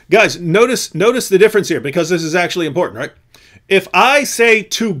way, guys, notice the difference here, because this is actually important, right? If I say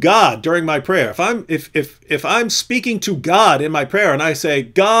to God during my prayer, if I'm speaking to God in my prayer and I say,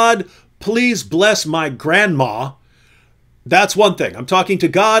 God, please bless my grandma, that's one thing. I'm talking to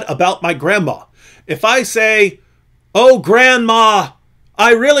God about my grandma. If I say, oh, grandma,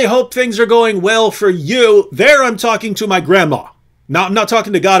 I really hope things are going well for you, there I'm talking to my grandma. Now, I'm not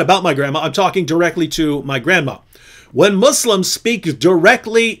talking to God about my grandma. I'm talking directly to my grandma. When Muslims speak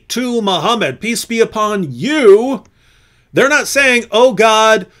directly to Muhammad, peace be upon you, they're not saying, oh,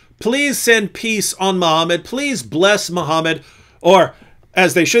 God, please send peace on Muhammad. Please bless Muhammad. Or,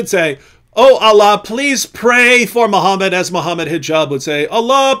 as they should say, oh, Allah, please pray for Muhammad, as Muhammad Hijab would say.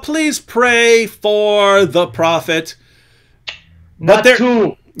 Allah, please pray for the Prophet.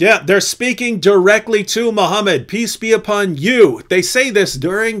 They're speaking directly to Muhammad. Peace be upon you. They say this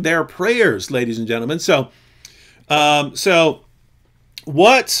during their prayers, ladies and gentlemen. So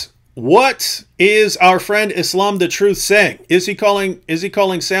what is our friend Islam the Truth saying? Is he calling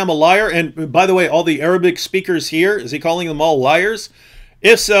Sam a liar? And by the way, all the Arabic speakers here, is he calling them all liars?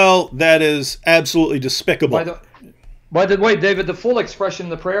 If so, that is absolutely despicable. By the way, David, the full expression in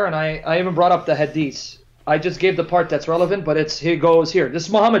the prayer, and I even brought up the hadith. I just gave the part that's relevant, but it goes here. This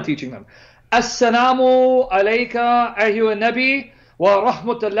is Muhammad teaching them. Assalamu alayka ayyuha nabi wa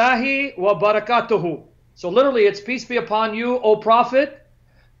rahmatullahi wa barakatuhu. So literally, it's peace be upon you, O Prophet,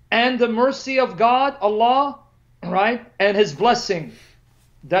 and the mercy of God, Allah, right, and His blessing.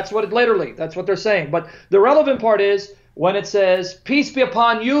 That's what they're saying. But the relevant part is when it says peace be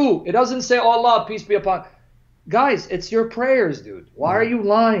upon you. It doesn't say Allah, peace be upon. Guys, it's your prayers, dude. Why are you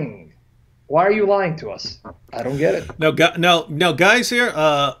lying? Why are you lying to us? I don't get it. Now, guys here,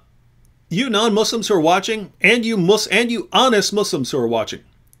 you non-Muslims who are watching, and you honest Muslims who are watching.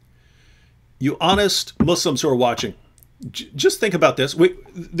 You honest Muslims who are watching. Just think about this.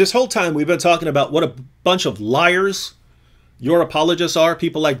 This whole time we've been talking about what a bunch of liars your apologists are.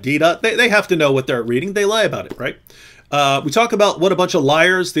 People like Dida. They have to know what they're reading. They lie about it, right? We talk about what a bunch of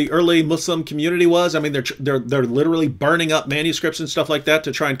liars the early Muslim community was. I mean, they're literally burning up manuscripts and stuff like that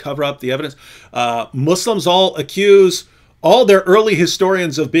to try and cover up the evidence. Muslims all accuse all their early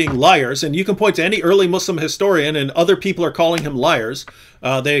historians of being liars, and you can point to any early Muslim historian, and other people are calling him liars.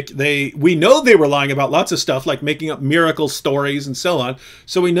 We know they were lying about lots of stuff, like making up miracle stories and so on.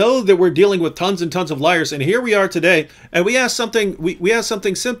 So we know that we're dealing with tons and tons of liars. And here we are today, and we ask something. We ask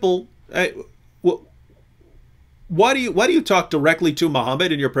something simple. Why do you talk directly to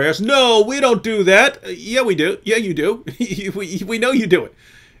Muhammad in your prayers? No, we don't do that. Yeah, we do. Yeah, you do. we know you do it.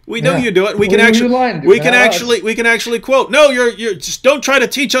 We know you do it. We can actually quote. No, you're just don't try to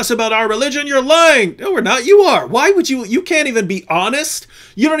teach us about our religion. You're lying. No, we're not. You are. Why would you? You can't even be honest.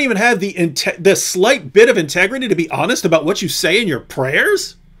 You don't even have the slight bit of integrity to be honest about what you say in your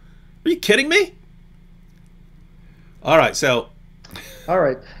prayers. Are you kidding me? All right. So. All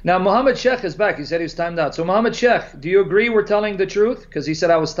right. Now, Muhammad Sheikh is back. He said he was timed out. So, Muhammad Sheikh, do you agree we're telling the truth? Because he said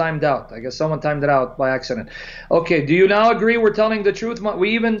I was timed out. I guess someone timed it out by accident. Okay. Do you now agree we're telling the truth?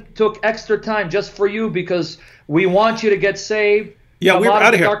 We even took extra time just for you because we want you to get saved. Yeah, we're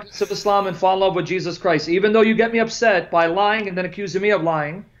out of here. Darkness of Islam and fall in love with Jesus Christ. Even though you get me upset by lying and then accusing me of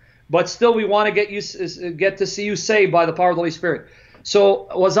lying, but still we want to get to see you saved by the power of the Holy Spirit. So,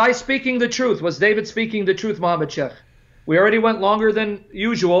 was I speaking the truth? Was David speaking the truth, Muhammad Sheikh? We already went longer than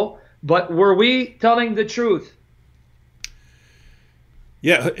usual, but were we telling the truth?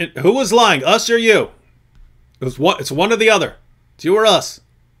 Yeah, who was lying, us or you? It's one or the other. It's you or us.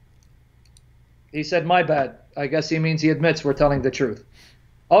 He said, my bad. I guess he means he admits we're telling the truth.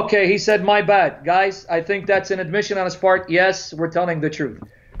 Okay, he said, my bad. Guys, I think that's an admission on his part. Yes, we're telling the truth.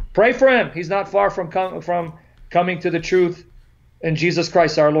 Pray for him. He's not far from coming to the truth in Jesus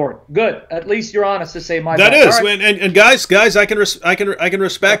Christ our Lord. Good. At least you're honest to say my bad. That is. Right. And guys, I can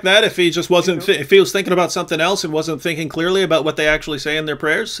respect that if he just wasn't if he was thinking about something else and wasn't thinking clearly about what they actually say in their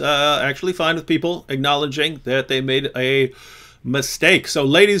prayers. Actually fine with people acknowledging that they made a mistake. So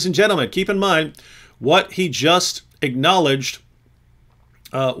ladies and gentlemen, keep in mind what he just acknowledged.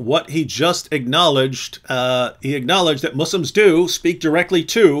 He acknowledged that Muslims do speak directly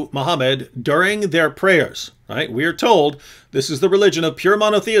to Muhammad during their prayers. Right? We are told this is the religion of pure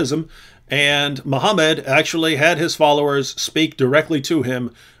monotheism, and Muhammad actually had his followers speak directly to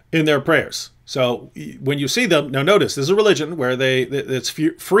him in their prayers. So when you see them, now notice this is a religion where it's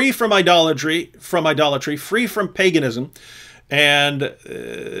free from idolatry, free from paganism, and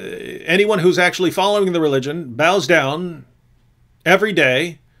anyone who's actually following the religion bows down every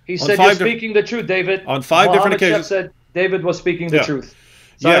day. He said you're speaking the truth, David. On five different occasions. Said David was speaking the truth.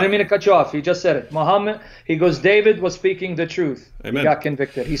 So I didn't mean to cut you off. He just said it. He goes, David was speaking the truth. Amen. He got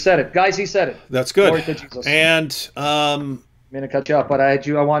convicted. He said it. Guys, he said it. That's good. Glory to Jesus. And I didn't mean to cut you off, but I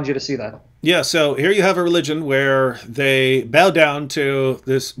wanted you to see that. Yeah, so here you have a religion where they bow down to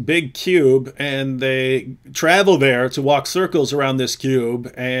this big cube and they travel there to walk circles around this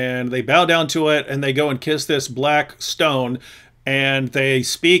cube, and they bow down to it and they go and kiss this black stone, and they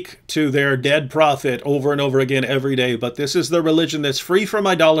speak to their dead prophet over and over again every day. But this is the religion that's free from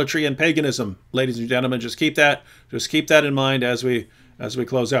idolatry and paganism. Ladies and gentlemen, just keep that in mind as we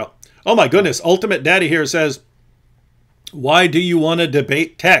close out. Oh my goodness, Ultimate Daddy here says, why do you want to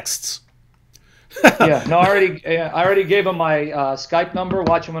debate texts? Yeah, no, I already gave him my Skype number.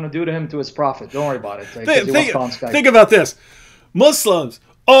 Watch what I'm going to do to him to his prophet. Don't worry about it. Think about this. Muslims,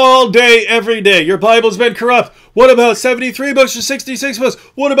 all day, every day. Your Bible's been corrupt. What about 73 books or 66 books?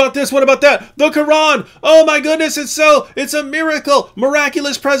 What about this? What about that? The Quran. Oh my goodness, it's a miracle.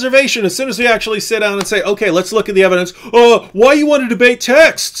 Miraculous preservation. As soon as we actually sit down and say, okay, let's look at the evidence. Why you want to debate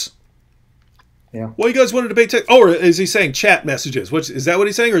texts? Yeah. Why you guys want to debate text? Oh, or is he saying chat messages? Is that what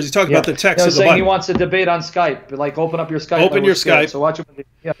he's saying? Or is he talking about the text of the Bible? He wants to debate on Skype. Like, open up your Skype. Open your Skype. So watch him.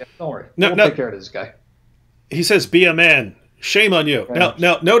 Yeah, don't worry. We'll take care of this guy. He says, be a man. Shame on you. Now,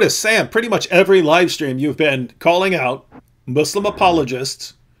 notice, Sam, pretty much every live stream you've been calling out Muslim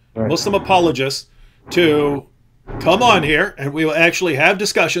apologists, to come on here, and we will actually have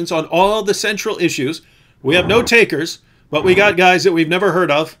discussions on all the central issues. We have no takers, but we got guys that we've never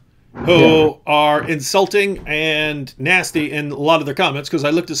heard of who are insulting and nasty in a lot of their comments, because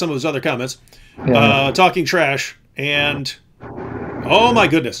I looked at some of his other comments, talking trash, and oh my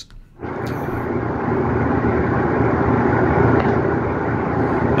goodness.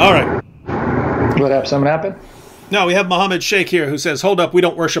 All right. What happened? Something happened? No, we have Muhammad Sheikh here who says, hold up, we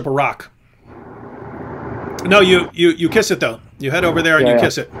don't worship a rock. No, you kiss it, though. You head over there and you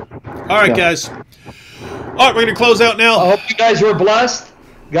kiss it. All right, guys. All right, we're going to close out now. I hope you guys were blessed.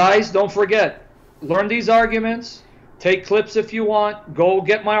 Guys, don't forget, learn these arguments. Take clips if you want. Go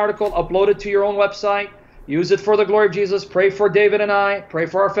get my article, upload it to your own website. Use it for the glory of Jesus. Pray for David and I. Pray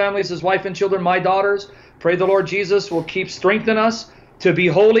for our families, his wife and children, my daughters. Pray the Lord Jesus will keep strengthening us to be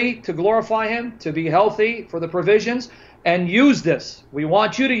holy, to glorify him, to be healthy for the provisions, and use this. We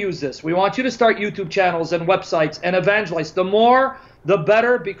want you to use this. We want you to start YouTube channels and websites and evangelize. The more, the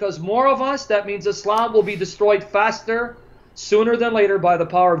better, because more of us, that means Islam will be destroyed faster, sooner than later, by the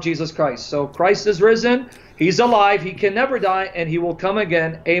power of Jesus Christ. So Christ is risen. He's alive. He can never die, and he will come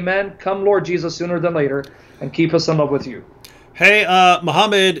again. Amen. Come, Lord Jesus, sooner than later, and keep us in love with you. Hey,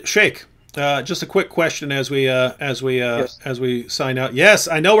 Muhammad Sheikh. Just a quick question as we sign out. Yes,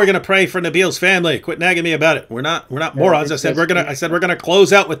 I know we're going to pray for Nabil's family. Quit nagging me about it. We're not morons. I said we're gonna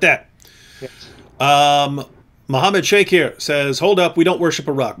close out with that. Yes. Muhammad Sheikh here says, hold up, we don't worship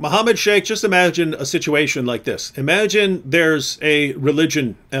a rock. Muhammad Sheikh, just imagine a situation like this. Imagine there's a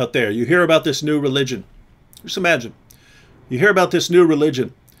religion out there. You hear about this new religion. Just imagine. You hear about this new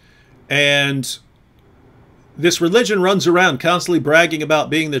religion, and this religion runs around constantly bragging about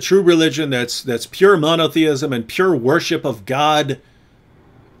being the true religion that's pure monotheism and pure worship of God,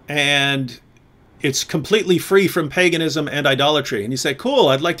 and it's completely free from paganism and idolatry. And you say, cool,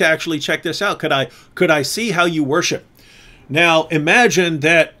 I'd like to actually check this out. Could I see how you worship? Now, imagine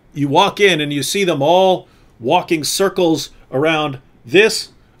that you walk in and you see them all walking circles around this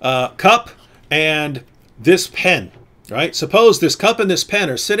cup and this pen, right? Suppose this cup and this pen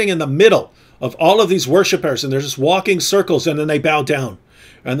are sitting in the middle of all of these worshipers, and they're just walking circles, and then they bow down.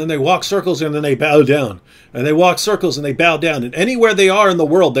 And then they walk circles, and then they bow down. And they walk circles, and they bow down. And anywhere they are in the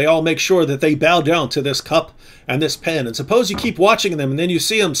world, they all make sure that they bow down to this cup and this pen. And suppose you keep watching them, and then you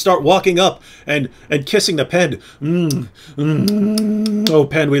see them start walking up and kissing the pen. Oh,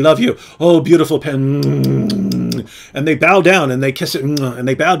 pen, we love you. Oh, beautiful pen. And they bow down, and they kiss it. And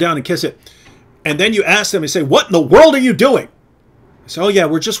they bow down and kiss it. And then you ask them, and say, what in the world are you doing? So, oh yeah,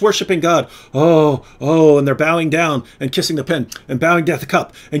 we're just worshiping God. Oh, and they're bowing down and kissing the pen and bowing down the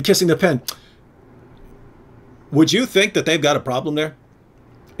cup and kissing the pen. Would you think that they've got a problem there?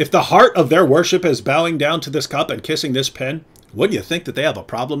 If the heart of their worship is bowing down to this cup and kissing this pen, wouldn't you think that they have a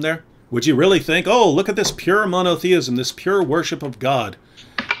problem there? Would you really think, oh, look at this pure monotheism, this pure worship of God?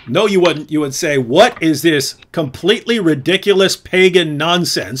 No, you wouldn't. You would say, what is this completely ridiculous pagan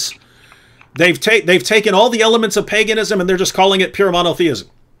nonsense? They've taken all the elements of paganism and they're just calling it pure monotheism.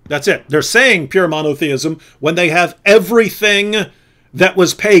 That's it. They're saying pure monotheism when they have everything that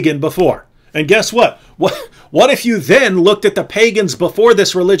was pagan before. And guess what? What if you then looked at the pagans before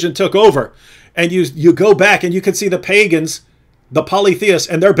this religion took over, and you go back and you can see the pagans, the polytheists,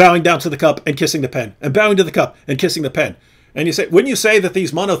 and they're bowing down to the cup and kissing the pen, and bowing to the cup and kissing the pen. And you say, wouldn't you say that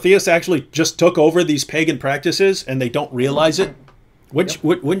these monotheists actually just took over these pagan practices and they don't realize it?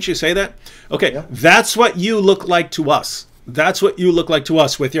 Wouldn't you say that? Okay, yeah. That's what you look like to us. That's what you look like to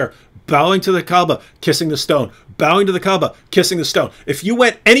us with your bowing to the Kaaba, kissing the stone, bowing to the Kaaba, kissing the stone. If you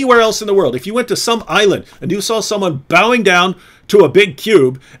went anywhere else in the world, if you went to some island and you saw someone bowing down to a big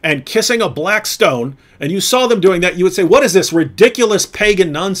cube and kissing a black stone, and you saw them doing that, you would say, what is this ridiculous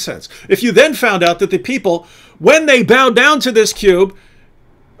pagan nonsense? If you then found out that the people, when they bow down to this cube,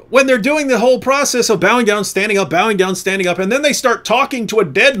 when they're doing the whole process of bowing down, standing up, and then they start talking to a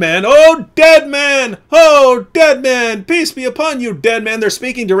dead man. Oh, dead man! Oh, dead man! Peace be upon you, dead man. They're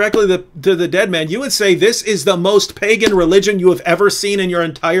speaking directly to the dead man. You would say this is the most pagan religion you have ever seen in your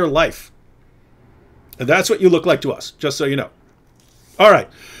entire life. And that's what you look like to us, just so you know. All right.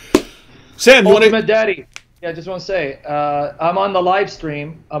 Sam, you want to... Ultimate Daddy. Yeah, I just want to say, I'm on the live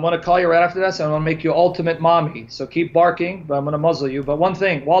stream. I'm going to call you right after this, and I'm going to make you ultimate mommy. So keep barking, but I'm going to muzzle you. But one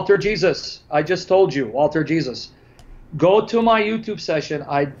thing, Walter Jesus, I just told you, Walter Jesus, go to my YouTube session.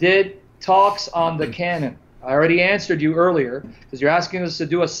 I did talks on the canon. I already answered you earlier because you're asking us to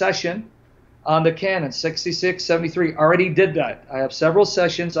do a session on the canon, 66, 73. I already did that. I have several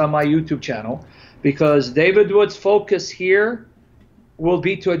sessions on my YouTube channel because David Wood's focus here will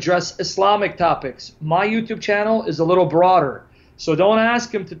be to address Islamic topics. My YouTube channel is a little broader, so don't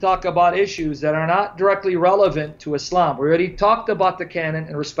ask him to talk about issues that are not directly relevant to Islam. We already talked about the canon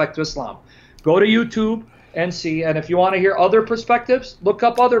in respect to Islam. Go to YouTube and see, and if you want to hear other perspectives, look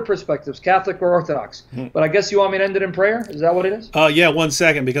up other perspectives, Catholic or Orthodox. But I guess you want me to end it in prayer? Is that what it is? Yeah, 1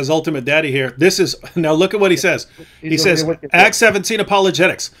 second, because Ultimate Daddy here, this is, now look at what he says. He says, Act 17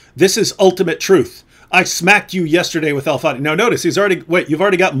 Apologetics, this is ultimate truth. I smacked you yesterday with Al-Fadi. Now notice, you've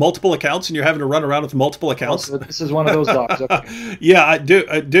already got multiple accounts and you're having to run around with multiple accounts. Oh, so this is one of those dogs. Okay. Yeah,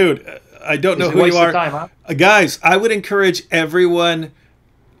 dude, I don't know who you are. Time, huh? Guys, I would encourage everyone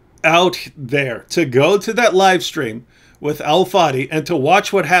out there to go to that live stream with Al-Fadi and to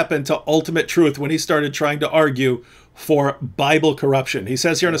watch what happened to Ultimate Truth when he started trying to argue for Bible corruption. He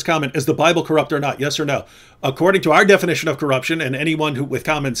says here in his comment, is the Bible corrupt or not? Yes or no? According to our definition of corruption, and anyone who with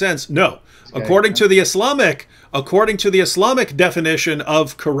common sense, no. Okay. According to the Islamic definition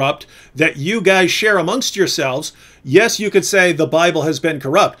of corrupt that you guys share amongst yourselves, yes, you could say the Bible has been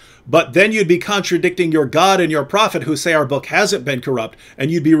corrupt, but then you'd be contradicting your God and your prophet who say our book hasn't been corrupt,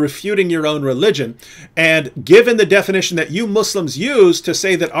 and you'd be refuting your own religion. And given the definition that you Muslims use to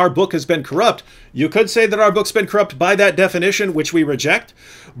say that our book has been corrupt, you could say that our book's been corrupt by that definition, which we reject,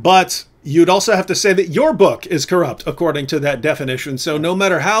 but you'd also have to say that your book is corrupt according to that definition. So no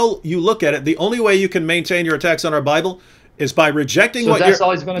matter how you look at it, the only way you can maintain your attacks on our Bible is by rejecting what that's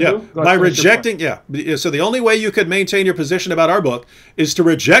all he's going to do? By rejecting, So the only way you could maintain your position about our book is to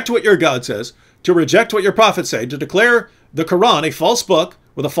reject what your God says, to reject what your prophets say, to declare the Quran a false book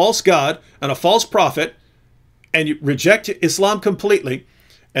with a false God and a false prophet, and you reject Islam completely,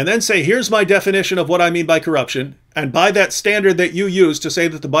 and then say, here's my definition of what I mean by corruption. And by that standard that you use to say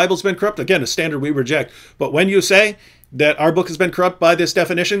that the Bible's been corrupt, again, a standard we reject. But when you say that our book has been corrupt by this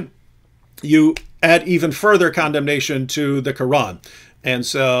definition, you add even further condemnation to the Quran. And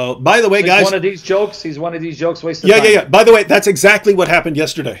so, by the way, guys, he's one of these jokes wasting time. Yeah. By the way, that's exactly what happened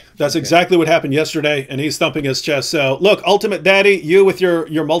yesterday. That's exactly what happened yesterday, and he's thumping his chest. So, look, Ultimate Daddy, you with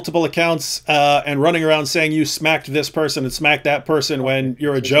your multiple accounts and running around saying you smacked this person and smacked that person when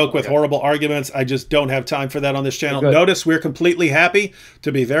you're a joke with horrible arguments. I just don't have time for that on this channel. Notice we're completely happy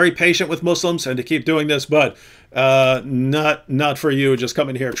to be very patient with Muslims and to keep doing this, but not for you just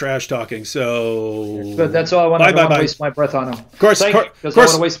coming here trash talking. So but that's all I want to waste my breath on him. Of course, I want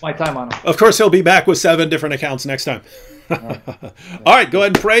to waste my time on him. Of course, he'll be back with 7 different accounts next time. All right, go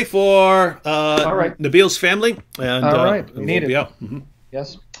ahead and pray for Nabil's family. And, all right, we need it.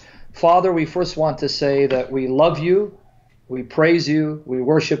 Yes. Father, we first want to say that we love you, we praise you, we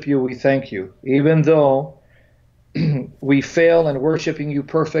worship you, we thank you. Even though we fail in worshiping you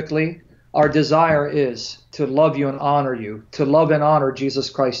perfectly, our desire is to love you and honor you, to love and honor Jesus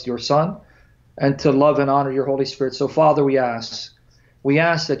Christ, your Son, and to love and honor your Holy Spirit. So, Father, we ask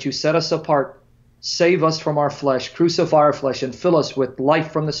that you set us apart, save us from our flesh, crucify our flesh, and fill us with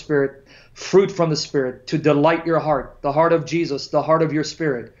life from the Spirit, fruit from the Spirit, to delight your heart, the heart of Jesus, the heart of your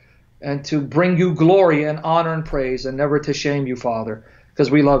Spirit, and to bring you glory and honor and praise, and never to shame you, Father,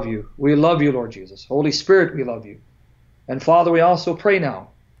 because we love you. We love you, Lord Jesus. Holy Spirit, we love you. And, Father, we also pray now.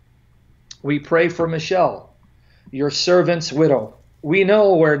 We pray for Michelle, your servant's widow. We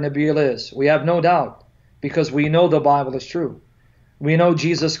know where Nabil is. We have no doubt, because we know the Bible is true. We know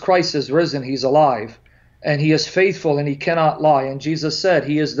Jesus Christ is risen. He's alive, and he is faithful, and he cannot lie. And Jesus said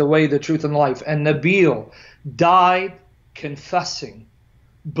he is the way, the truth, and life. And Nabil died confessing,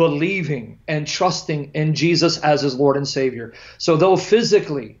 believing, and trusting in Jesus as his Lord and Savior. So though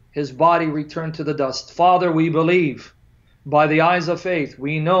physically his body returned to the dust, Father, we believe. By the eyes of faith,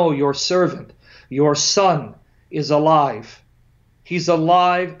 we know your servant, your son, is alive. He's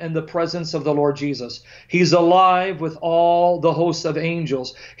alive in the presence of the Lord Jesus. He's alive with all the hosts of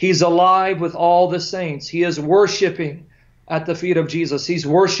angels. He's alive with all the saints. He is worshiping at the feet of Jesus. He's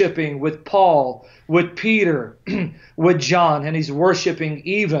worshiping with Paul, with Peter, with John, and he's worshiping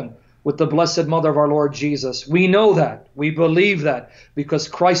even with the Blessed Mother of our Lord Jesus. We know that. We believe that because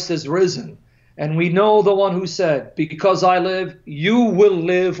Christ is risen. And we know the one who said, because I live, you will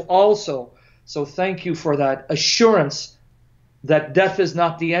live also. So thank you for that assurance that death is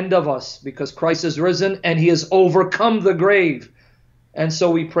not the end of us, because Christ is risen and he has overcome the grave. And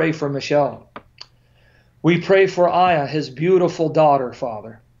so we pray for Michelle. We pray for Aya, his beautiful daughter,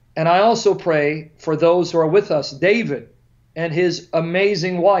 Father. And I also pray for those who are with us, David and his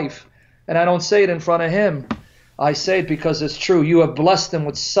amazing wife. And I don't say it in front of him. I say it because it's true. You have blessed him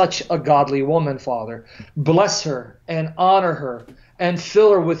with such a godly woman, Father. Bless her and honor her and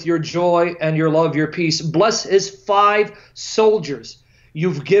fill her with your joy and your love, your peace. Bless his 5 soldiers.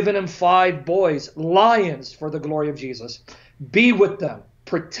 You've given him 5 boys, lions for the glory of Jesus. Be with them,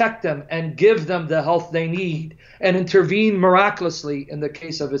 protect them, and give them the health they need, and intervene miraculously in the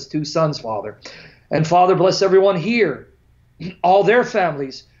case of his 2 sons, Father. And Father, bless everyone here, all their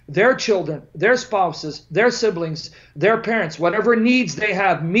families, their children, their spouses, their siblings, their parents, whatever needs they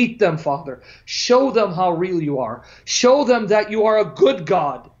have, meet them, Father. Show them how real you are. Show them that you are a good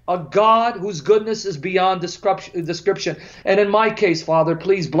God, a God whose goodness is beyond description. And in my case, Father,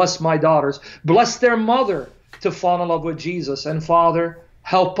 please bless my daughters. Bless their mother to fall in love with Jesus. And Father,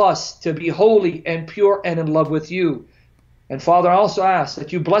 help us to be holy and pure and in love with you. And Father, I also ask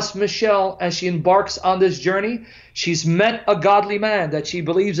that you bless Michelle as she embarks on this journey. She's met a godly man that she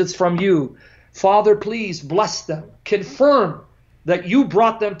believes it's from you. Father, please bless them. Confirm that you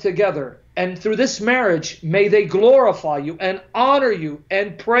brought them together And through this marriage, may they glorify you and honor you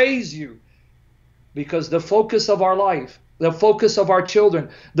and praise you. Because the focus of our life, the focus of our children,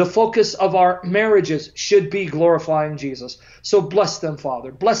 the focus of our marriages should be glorifying Jesus. So bless them,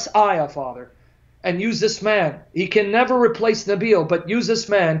 Father. Bless Aya, Father. And use this man. He can never replace Nabil, but use this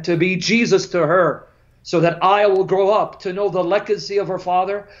man to be Jesus to her, so that Aya will grow up to know the legacy of her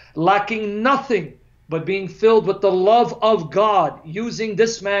father, lacking nothing, but being filled with the love of God, using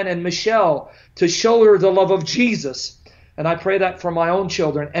this man and Michelle to show her the love of Jesus. And I pray that for my own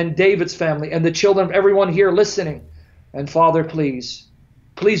children and David's family and the children of everyone here listening. And Father, please,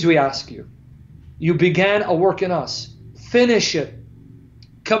 please we ask you, you began a work in us. Finish it.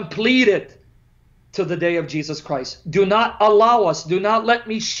 Complete it to the day of Jesus Christ. Do not allow us, do not let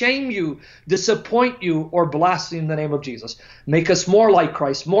me shame you, disappoint you, or blaspheme the name of Jesus. Make us more like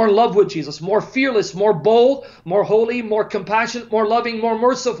Christ, more in love with Jesus, more fearless, more bold, more holy, more compassionate, more loving, more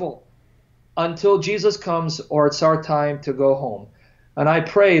merciful, until Jesus comes or it's our time to go home. And I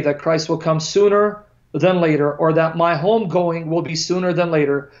pray that Christ will come sooner than later, or that my homegoing will be sooner than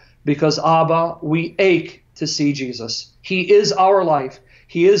later, because Abba, we ache to see Jesus. He is our life.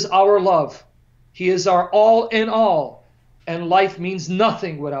 He is our love. He is our all in all, and life means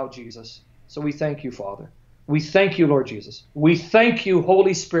nothing without Jesus. So we thank you, Father. We thank you, Lord Jesus. We thank you,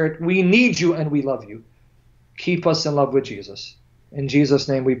 Holy Spirit. We need you and we love you. Keep us in love with Jesus. In Jesus'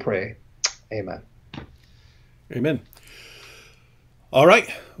 name we pray. Amen. Amen. All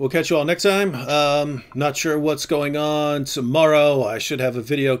right. We'll catch you all next time. Not sure what's going on tomorrow. I should have a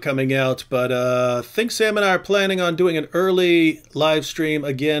video coming out, but I think Sam and I are planning on doing an early live stream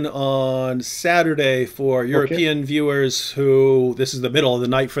again on Saturday for European viewers who, this is the middle of the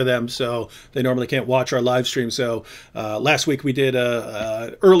night for them, so they normally can't watch our live stream. So last week we did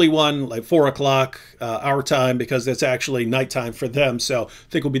a early one, like 4 o'clock our time, because that's actually nighttime for them. So I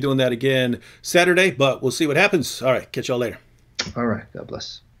think we'll be doing that again Saturday, but we'll see what happens. All right. Catch y'all later. All right. God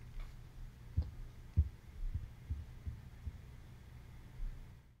bless.